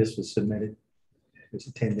time this was submitted. It's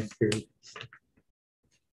a 10-day period.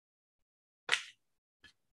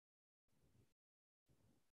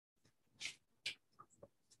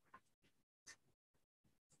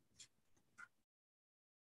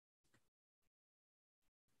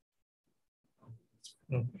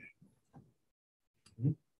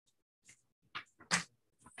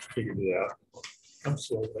 Figured it out. I'm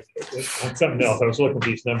slow, but on something else. I was looking at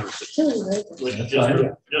these numbers. Just a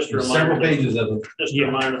reminder. Several pages of them. Just a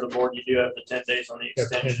reminder to the board, you do have the 10 days on the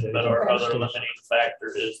extension, but our other limiting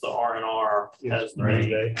factor is the R&R has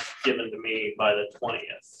been given to me by the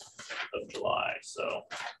 20th of July. So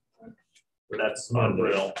that's our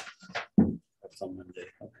real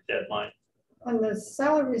deadline. On the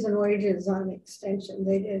salaries and wages on extension,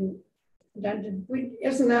 they didn't,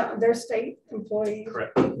 isn't that their state employees?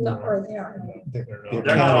 Correct. No, or they are. They're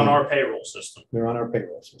not on our payroll system. They're on our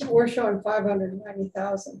payroll system. We're showing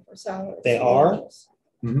 590,000 for salaries. They are?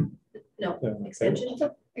 Mm-hmm. No, extension.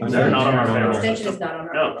 They're not on our payroll. Extension is not on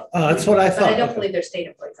our. No. Oh, that's what I But thought. I don't believe they're state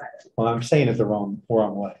employees either. Well, I'm saying it the wrong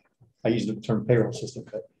way. I use the term payroll system,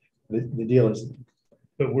 but the deal is.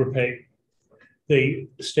 But we're paid, the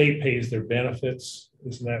state pays their benefits,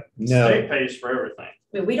 isn't that? No. State pays for everything.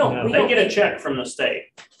 I mean, we don't. They get a check from the state.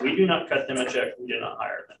 We do not cut them a check. We do not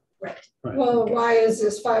hire them. Right. Well, why is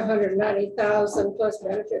this 590,000 plus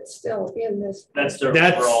benefits still in this? That's their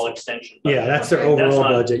That's- overall extension. budget. Yeah, that's their That's overall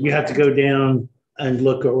not- budget. You have to go down and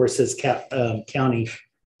look at where it says county.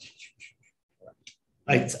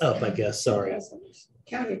 It's up, I guess, sorry.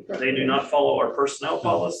 County. They do not follow our personnel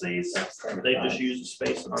policies. They just use the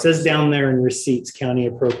space. in our It says down there in receipts, county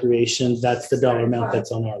appropriations, that's the dollar amount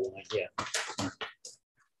that's on our line, yeah.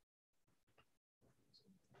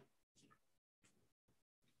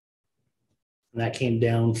 And that came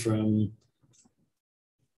down from,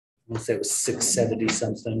 I want to say it was 670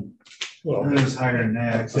 something. Well, It was higher than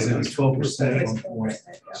that, because it was 12% at one point.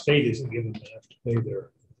 State isn't giving them enough to pay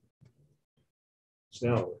their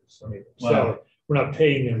salaries. I mean, Wow. salary, we're not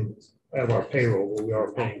paying them out of our payroll, but we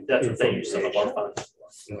are paying. That's what they use some of our funds.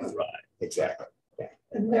 Right. Exactly.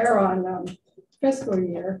 And they're on fiscal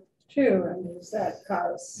year too, and does that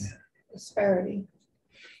cause disparity?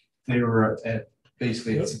 They were at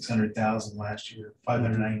basically at 600,000 last year,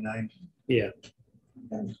 599. Yeah.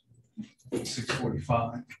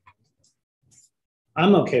 645.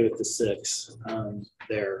 I'm okay with the 6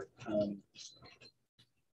 there.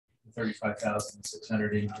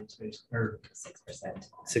 35,600 increase, basically, or 6%.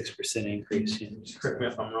 6% increase. Yeah. Correct me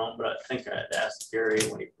if I'm wrong, but I think I had asked Gary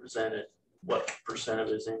when he presented what percent of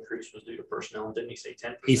his increase was due to personnel, and didn't he say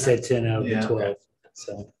 10%? He said 10 out of the Yeah. 12.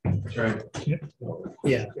 So, that's right.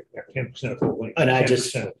 yeah. 10%. And I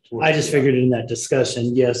just figured in that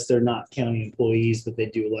discussion, yes, they're not county employees, but they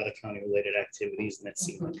do a lot of county related activities, and that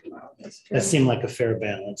seemed like a fair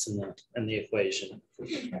balance in the equation.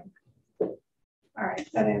 All right,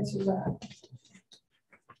 that answers that.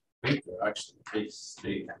 Actually,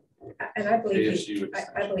 K-State. And I believe KSU.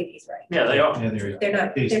 I believe he's right. Yeah, they are. Yeah,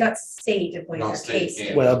 They're not state employees, Not they're state, case.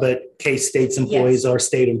 yeah. Well, but K-State's employees are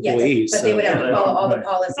state employees. Yes, but they would so- have to follow all the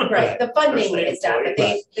policies, right? The funding They're is that,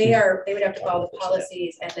 but state they would have to follow the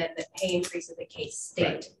policies and then the pay increase of the case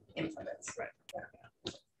state implements. Right.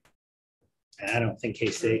 I don't think the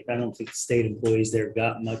state employees there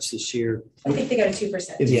got much this year. I think they got a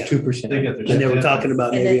 2%. It's Yeah. 2%. They got their. And they were talking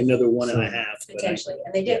about And maybe then- another 1.5. but I- Potentially,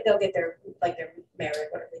 and they'll get their merit,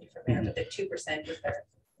 whatever they do for merit, but the 2% is their.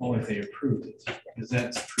 Only if they approved it, because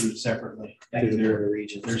that's approved separately. through the Their, border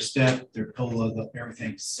regions. their step, their COLA,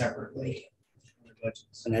 everything separately.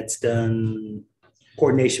 And that's done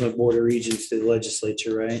coordination with border regions to the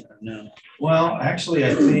legislature, right? Or no? Well, actually,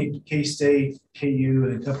 I think K-State, KU,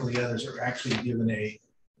 and a couple of the others are actually given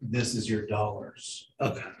this is your dollars.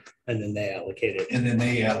 Okay. And then they allocate it. And then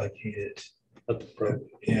they allocate it. Up the program.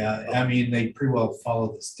 Yeah, I mean, they pretty well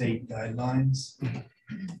follow the state guidelines.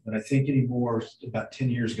 But I think anymore, about 10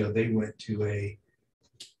 years ago, they went to a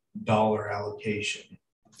dollar allocation.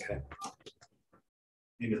 Okay.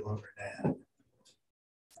 Maybe longer than that.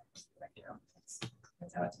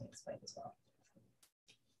 That's how it's been explained as well.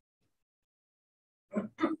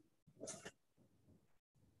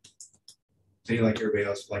 So you like everybody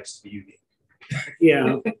else likes to be unique.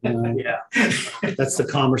 Yeah. Yeah. That's the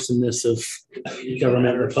cumbersomeness of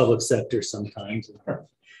government and the public sector sometimes.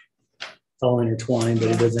 It's all intertwined, but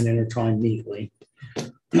it doesn't intertwine neatly.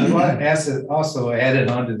 I want to ask it also added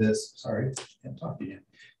onto this, sorry, can't talk to you.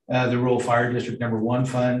 The Rural Fire District Number 1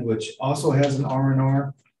 fund, which also has an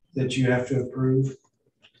R&R that you have to approve.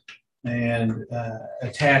 And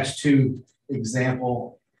attached to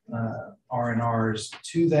example R&Rs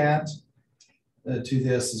to that, to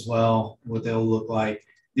this as well, what they'll look like.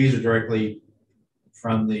 These are directly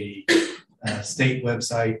from the state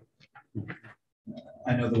website.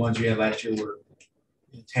 I know the ones you had last year were,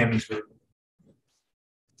 Tammy's were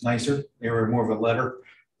nicer. They were more of a letter.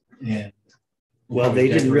 And Well, they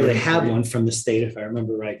didn't really have one from the state, if I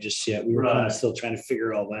remember right, just yet. We were kind Right. of still trying to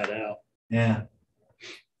figure all that out. Yeah.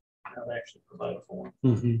 how they actually provide a form.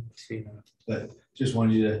 But just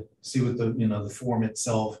wanted you to see what the, the form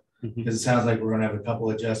itself, because it sounds like we're gonna have a couple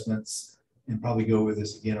adjustments and probably go over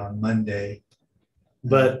this again on Monday.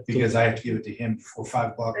 But because I have to give it to him before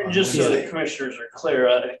 5 o'clock. And just so the commissioners are clear,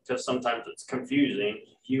 because sometimes it's confusing,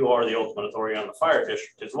 you are the ultimate authority on the fire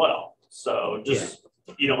district as well. So just,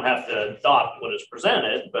 you don't have to adopt what is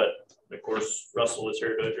presented, but of course, Russell is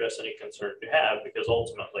here to address any concerns you have, because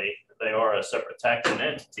ultimately they are a separate taxing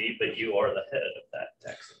entity, but you are the head of that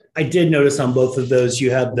tax entity. I did notice on both of those, you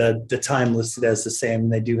have the time listed as the same,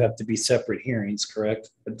 and they do have to be separate hearings, correct?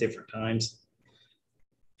 At different times.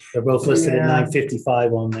 They're both listed at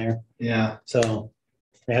 9:55 on there. Yeah. So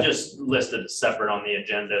they have just listed separate on the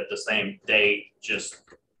agenda at the same date, just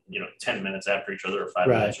 10 minutes after each other or 5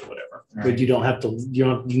 minutes or whatever. But you don't have to,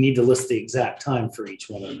 you need to list the exact time for each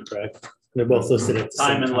one of them, correct? They're both listed at the same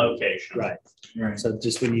time and location. Right. Right. So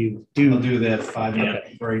just when you do that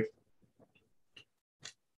 5-minute break.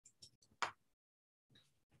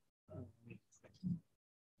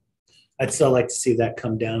 I'd still like to see that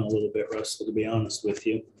come down a little bit, Russell, to be honest with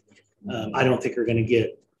you. I don't think we're going to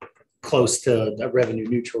get close to a revenue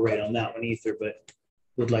neutral rate on that one either, but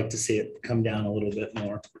would like to see it come down a little bit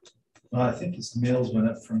more. Well, I think his mills went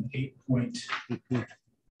up from 8.2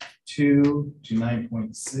 to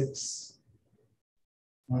 9.6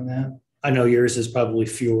 on that. I know yours is probably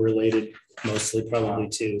fuel related, mostly probably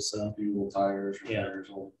too. So fuel, tires, yeah, repairs,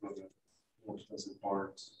 all the more expensive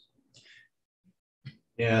parts.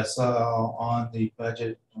 Yeah, so on the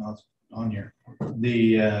budget,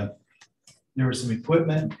 there was some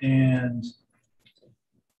equipment and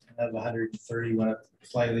of 130 went up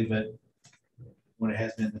slightly, but what it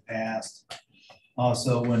has been in the past.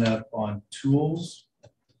 Also went up on tools,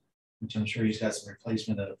 which I'm sure he's got some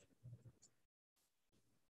replacement of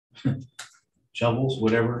shovels,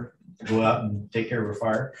 whatever, to go out and take care of a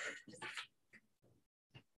fire.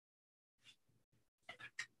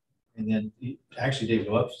 And then it actually did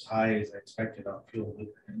go up as high as I expected on fuel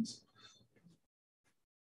lubricants.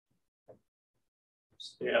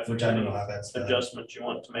 Yeah, which I don't know how that's done. Adjustments you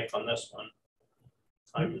want to make on this one.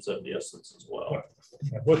 Time is of the essence as well.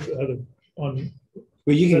 What's the other on?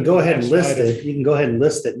 Well, you can go ahead and list it. You can go ahead and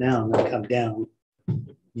list it now and then come down.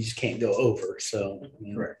 You just can't go over. So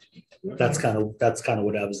correct. That's kind of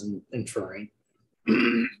what I was inferring.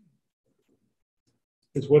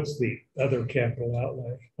 Is what's the other capital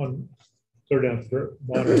outlay on third down the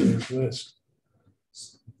bottom of this list?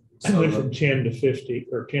 I went from 10 to 50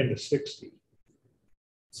 or 10 to 60.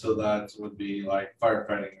 So that would be like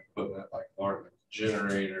firefighting equipment, like large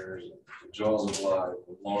generators, jaws of life,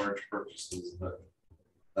 large purchases that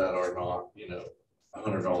are not,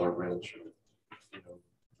 $100 wrench or,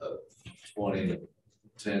 the 20,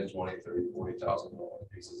 10, 20, 30, $40,000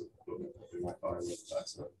 pieces of equipment that we might buy with that.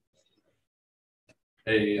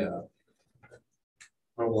 A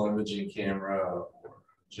thermal imaging camera or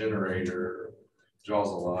generator, jaws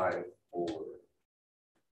of life, or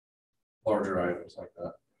larger items like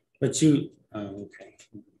that. But you, okay.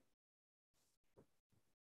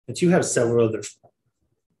 But you have several other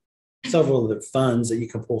funds that you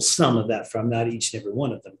can pull some of that from, not each and every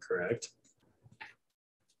one of them, correct?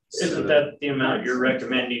 Isn't that the amount you're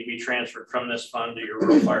recommending be transferred from this fund to your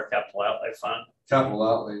rural fire capital outlay fund? Capital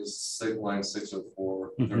outlay is line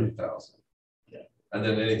 604, 30,000. Yeah. And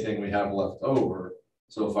then anything we have left over.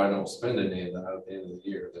 So if I don't spend any of that at the end of the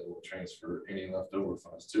year, then we'll transfer any leftover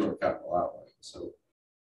funds to our capital outlay. So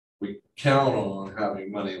we count on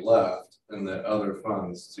having money left in the other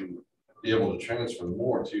funds to be able to transfer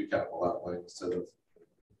more to capital outlay instead of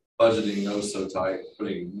budgeting those so tight,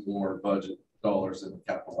 putting more budget dollars in the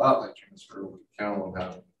capital outlay transfer. We count on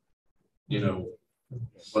having,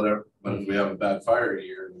 whatever. But if we have a bad fire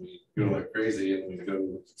year and we go like crazy and we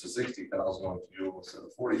go to 60,000 on fuel instead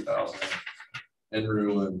of 40,000 and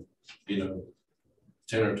ruin, 10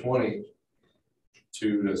 or 20,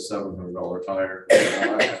 $200 to $700 tire and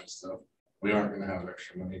all that kind of stuff, we aren't going to have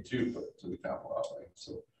extra money to put to the capital outlay.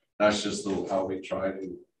 So that's just how we try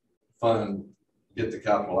to get the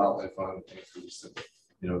capital outlay fund increased.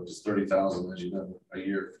 Just 30,000, as you know, a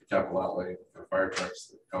year for capital outlay for fire trucks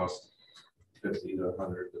that cost $50 to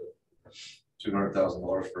 $100 to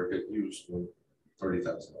 $200,000 for a good use when $30,000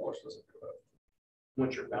 doesn't go up.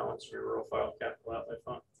 What's your balance for your rural fire capital outlay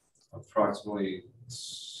fund? Approximately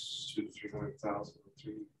 200,000 to 300,000. I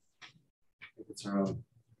think it's around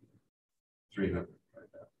 300 right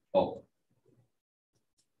now. Oh.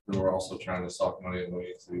 And we're also trying to sock money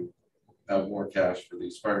away to have more cash for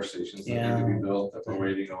these fire stations that need to be built that we're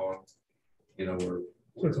waiting on. We're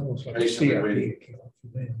So it's almost like Patiently CIP waiting. account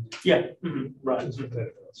for them. Yeah, right, That's what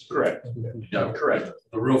that is. correct. Yeah, Correct.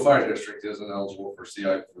 The rural fire district isn't eligible for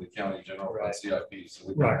CIP, for the county general fund CIP, so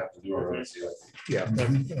we don't Right. have to do our own CIP. Yeah.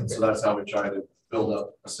 So that's how we try to build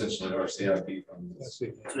up essentially our CIP from I this. see.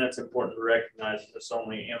 And that's important to recognize that this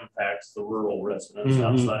only impacts the rural residents Mhm.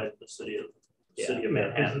 outside the city of Yeah.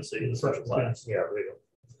 Manhattan, city of the first class. Yeah, they don't.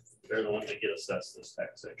 They're the ones that get assessed this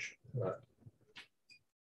taxation. Right.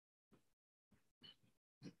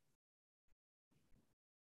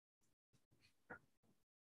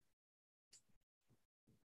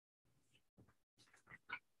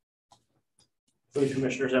 Do the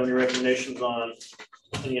commissioners have any recommendations on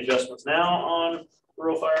any adjustments now on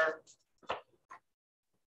rural fire?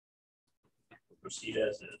 Proceed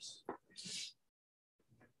as is.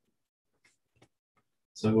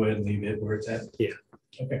 So go ahead and leave it where it's at. Yeah.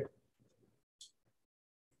 Okay.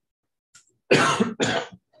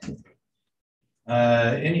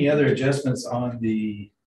 Any other adjustments on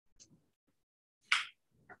the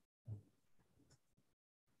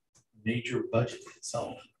major budget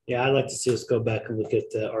itself? Yeah, I'd like to see us go back and look at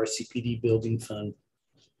the RCPD building fund.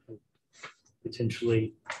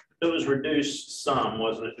 Potentially, It was reduced some,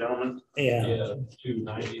 wasn't it, gentlemen? yeah. Yeah,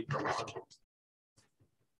 290 per month.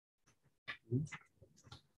 And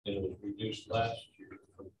it was reduced last year.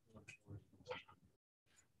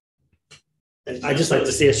 I just like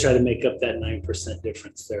to see us try to make up that 9%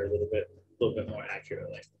 difference there a little bit more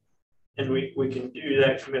accurately. And we can do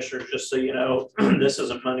that, commissioners, just so you know, this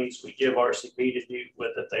isn't monies we give RCP to do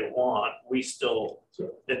with that they want. We still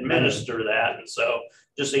administer that. And so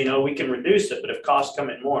just so you know, we can reduce it, but if costs come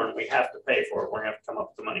in more and we have to pay for it, we're gonna have to come up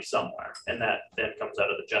with the money somewhere. And that then comes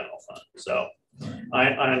out of the general fund. So I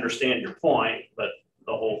understand your point, but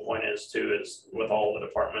the whole point is with all the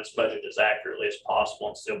departments, budget as accurately as possible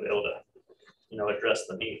and still be able to, address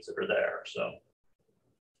the needs that are there. So.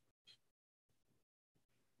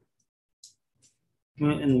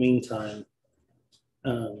 In the meantime,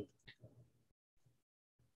 I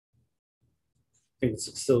think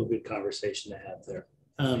it's still a good conversation to have there.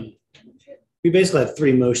 We basically have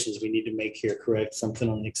three motions we need to make here, correct? Something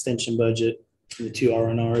on the extension budget, and the two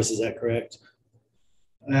R&Rs, is that correct?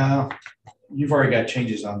 You've already got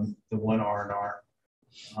changes on the one R&R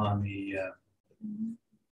on the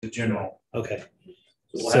general. Okay.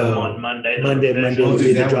 So we'll have them on Monday. Monday We'll will do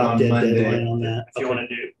be the that drop one on dead Monday. deadline on that. If you want to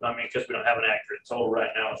do, because we don't have an accurate total right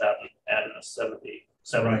now without adding a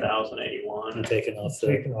 77,081. I'm taking off the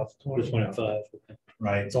Taking off 25. Okay.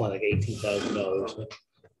 Right. It's only like $18,000.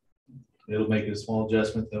 It'll make a small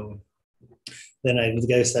adjustment though. Then I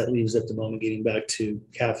guess that leaves at the moment getting back to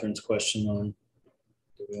Catherine's question on,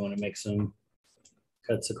 do we want to make some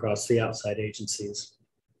cuts across the outside agencies?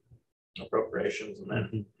 Appropriations and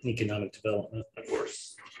then economic development. Of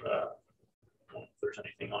course, if there's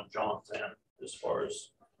anything on John's end as far as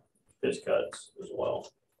his cuts as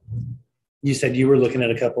well. You said you were looking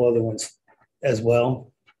at a couple other ones as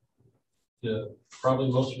well. Yeah,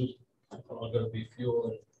 probably most of it's going to be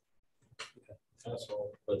fuel and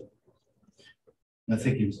asphalt, but I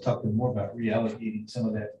think he was talking more about reallocating some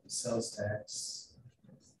of that sales tax.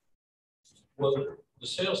 well, the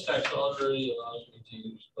sales tax already allows me to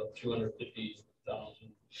use about 250,000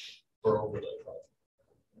 for overlay.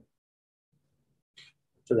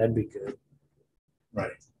 So that'd be good. Right.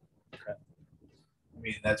 Okay. I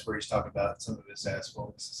mean, that's where he's talking about some of his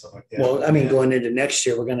asphalt and stuff like that. Well, I mean, going into next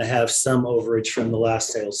year, we're going to have some overage from the last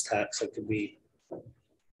sales tax that could be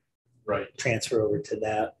transfer over to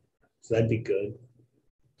that. So that'd be good.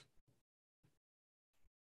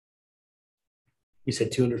 You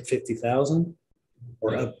said 250,000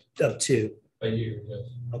 or up to A year, yes.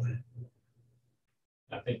 Okay.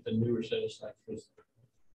 I think the newer sales tax was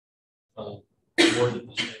worded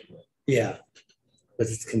the same way. Yeah, but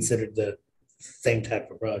it's considered the same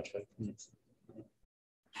type of project.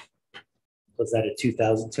 Was that a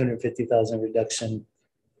 250,000 reduction?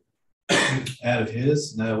 Out of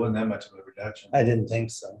his? No, it wasn't that much of a reduction. I didn't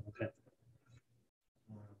think so. Okay.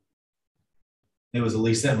 It was at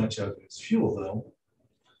least that much of his fuel though.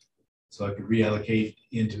 So I could reallocate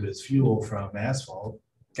into his fuel from asphalt.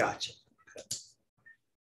 Gotcha. Okay.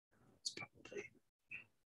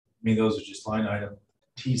 I mean, those are just line item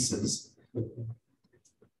pieces.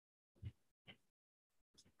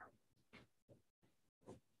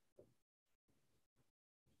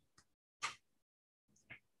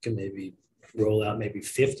 Can maybe roll out maybe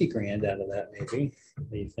 50 grand out of that, maybe. What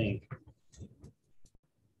do you think?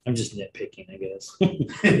 I'm just nitpicking, I guess.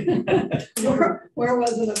 Where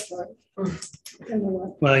was it up for?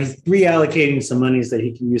 Well, he's reallocating some monies that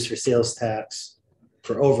he can use for sales tax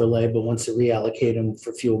for overlay, but wants to reallocate them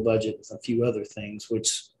for fuel budget and a few other things,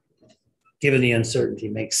 which, given the uncertainty,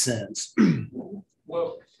 makes sense.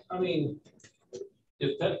 Well, I mean,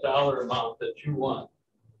 if that dollar amount that you want,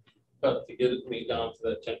 but to get me down to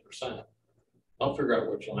that 10%, I'll figure out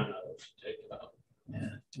which line items to take it out.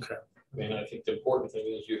 Yeah. Okay. I mean, I think the important thing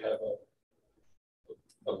is you have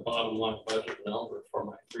a bottom line budget number for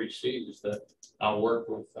my 3 C's that I'll work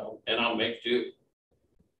with, and I'll make do.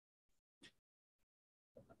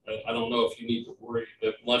 I don't know if you need to worry,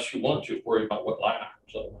 unless you want to worry about what line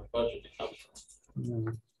items of my budget it comes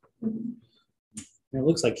from. It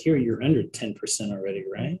looks like here you're under 10% already,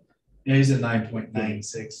 right? Yeah, he's at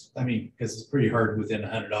 9.96. I mean, because it's pretty hard within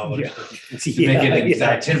 $100 to Yeah, make it an yeah.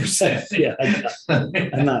 exact 10%. Yeah,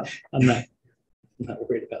 I'm not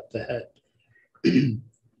worried about that.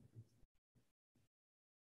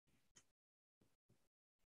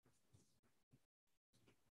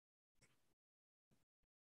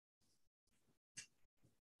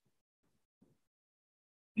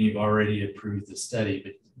 You've already approved the study,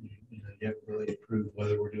 but you haven't really approved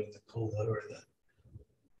whether we're doing the COLA or the.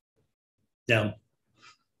 No.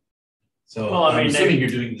 So Well, I I'm mean, assuming you're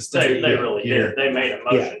doing the study. They really here. did. They made a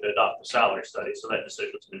motion to adopt the salary study, so that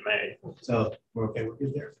decision's been made. So we're okay, we're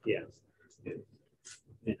good there. Yeah. Good.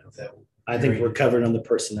 You know, that I think we're covered on the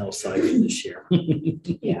personnel side for this year.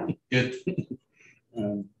 Yeah. good.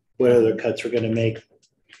 What other cuts we're gonna make?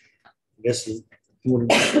 I guess,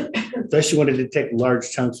 unless you wanted to take large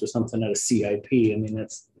chunks or something out of CIP, I mean,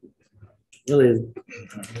 that's really,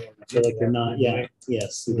 I feel like they're not, yeah,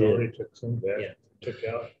 yes. we We did. already took some of that, Yeah. took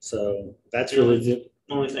out. So that's really the.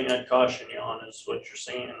 Only thing I'd caution you on is what you're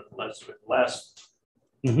seeing last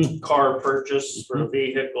Mhm. car purchase for a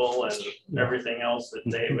vehicle and everything else that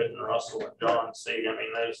David and Russell and John see. I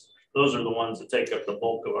mean, those are the ones that take up the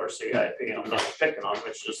bulk of our CIP. And I'm not picking on them.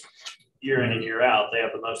 It's just year in and year out, they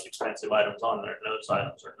have the most expensive items on there. And those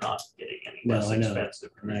items are not getting any No, less I know.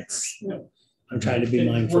 expensive. That's, Yeah. I'm trying to be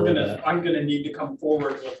And mindful of that. I'm gonna need to come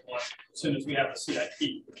forward with one as soon as we have a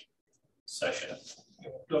CIP session.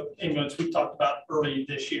 The ambulance we talked about early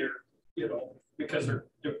this year, because they're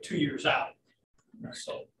 2 years out.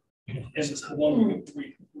 So, and the one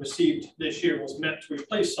we received this year was meant to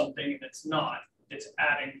replace something, and it's not, it's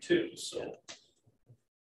adding to, so.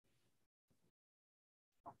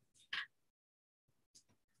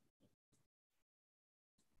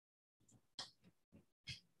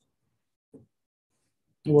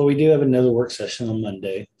 Well, we do have another work session on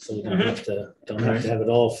Monday, so we don't have to have it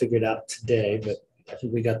all figured out today, but I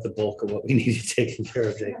think we got the bulk of what we needed taken care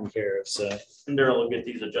of. So. And Daryl will get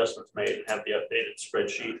these adjustments made and have the updated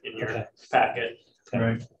spreadsheet in your packet. All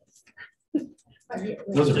right.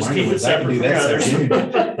 Just keep it separate from others.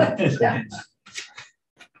 Yeah.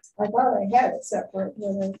 I thought I had it separate,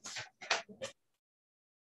 but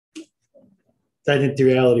I think the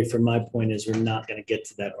reality from my point is we're not going to get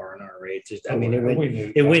to that R&R rate. I mean,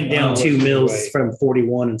 it went down 2 mils from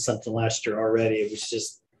 41 and something last year already. It was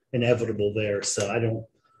just inevitable there. So I don't,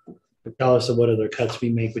 regardless of what other cuts we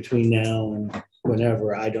make between now and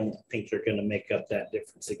whenever, I don't think they're going to make up that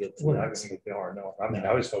difference to get to We're that. not gonna get the R&R. I mean,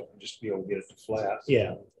 I was hoping just to be able to get it to flat.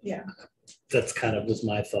 Yeah. Yeah. That's kind of was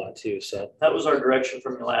my thought too. So That was our direction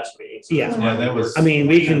from your last meeting. So yeah, that was. I mean,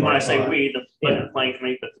 we can. When I say we, the budget planning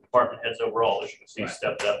committee, but the department heads overall, as you can see,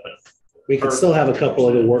 stepped up. And We can still have a couple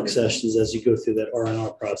other work sessions as you go through that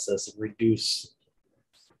R&R process and reduce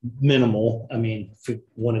minimal. I mean, if we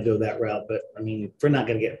want to go that route, but I mean, if we're not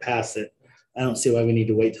going to get past it, I don't see why we need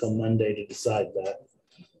to wait till Monday to decide that.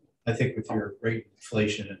 I think with your rate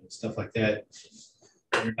inflation and stuff like that,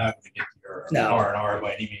 you're not going to get your No. R&R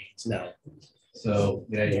by any means. No. So,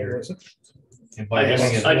 yeah, you're. And by I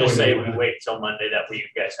having just, it I just say going we wait till Monday, that way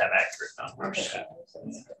you guys have accurate numbers.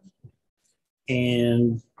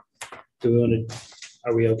 And do we want to,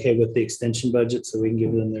 are we okay with the extension budget so we can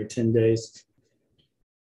give them their 10 days?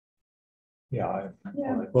 Yeah.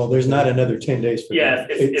 Well, there's not another 10 days. For Yeah,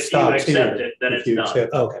 that. if you stops accept here it, then if it's you done.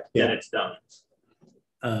 accept- Okay. Then Yeah. it's done.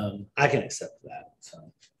 I can accept that.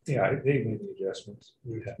 So. Yeah, they made the adjustments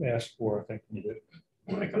we asked for, I think we did.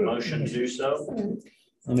 Make a motion to do so.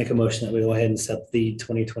 I'll make a motion that we go ahead and accept the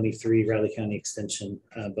 2023 Riley County Extension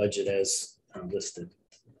budget as listed.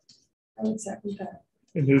 I would second that.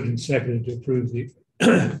 It moved and seconded to approve the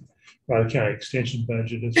Riley County Extension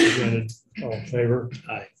budget as presented. All in favor?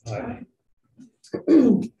 Aye. Aye.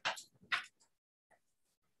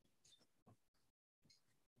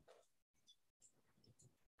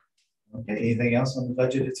 Okay, anything else on the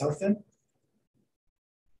budget itself then?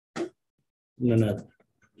 I'm gonna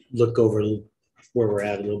look over where we're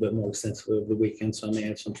at a little bit more extensively over the weekend, so I may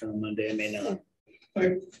have something on Monday, I may not.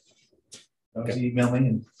 Just email me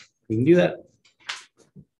and we can do that.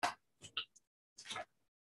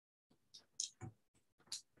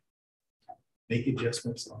 make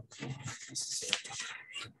adjustments.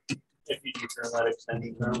 If you do turn that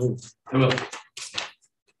extension down. I will.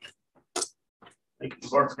 Thank you,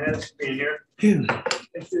 department heads, for being here.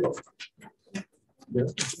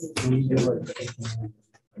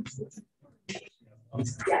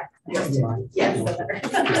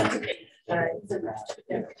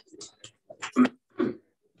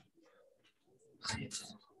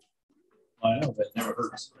 I know, but it never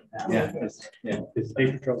hurts. Yeah, because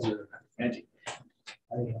paper trails are magic.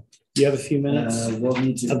 Do you have a few minutes? We'll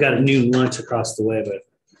need to. I've got a new lunch across the way, but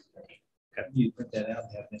You print that out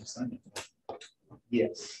and have next Sunday.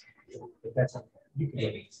 Yes. But that's, you can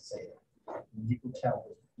maybe say that. You can tell.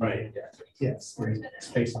 Right. Yes, there's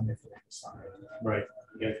space on there for that to sign. Right.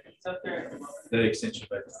 Yeah. That extension,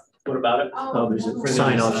 but. What about it? Oh, there's a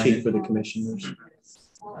sign-off sheet for the commissioners.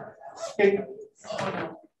 they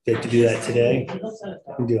have to do that today. We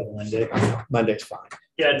can do it Monday. Monday's fine.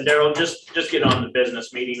 Yeah, Daryl, just get on the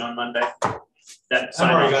business meeting on Monday. That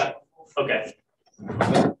sign already off. Okay,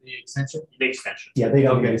 The extension? the extension. Yeah, they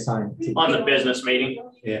don't get assigned. On the business meeting.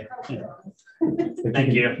 Yeah.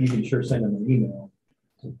 Thank you. You can sure send them an email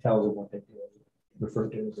to tell them what they do, refer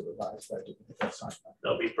to as a revised budget.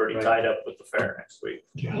 They'll be pretty tied up with the fair next week.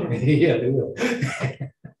 Yeah, they will.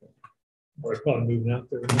 We're probably moving out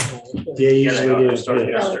there. Yeah, usually they we do. started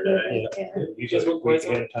Yeah. yesterday. Usually a week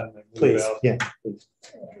ahead of time they move Please, out. yeah. Please.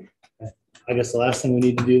 I guess the last thing we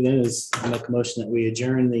need to do then is make a motion that we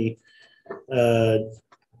adjourn the,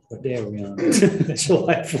 what day are we on?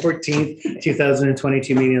 July 14th,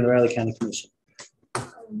 2022 meeting of the Riley County Commission.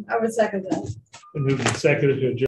 I would second that. And moving second to adjourn.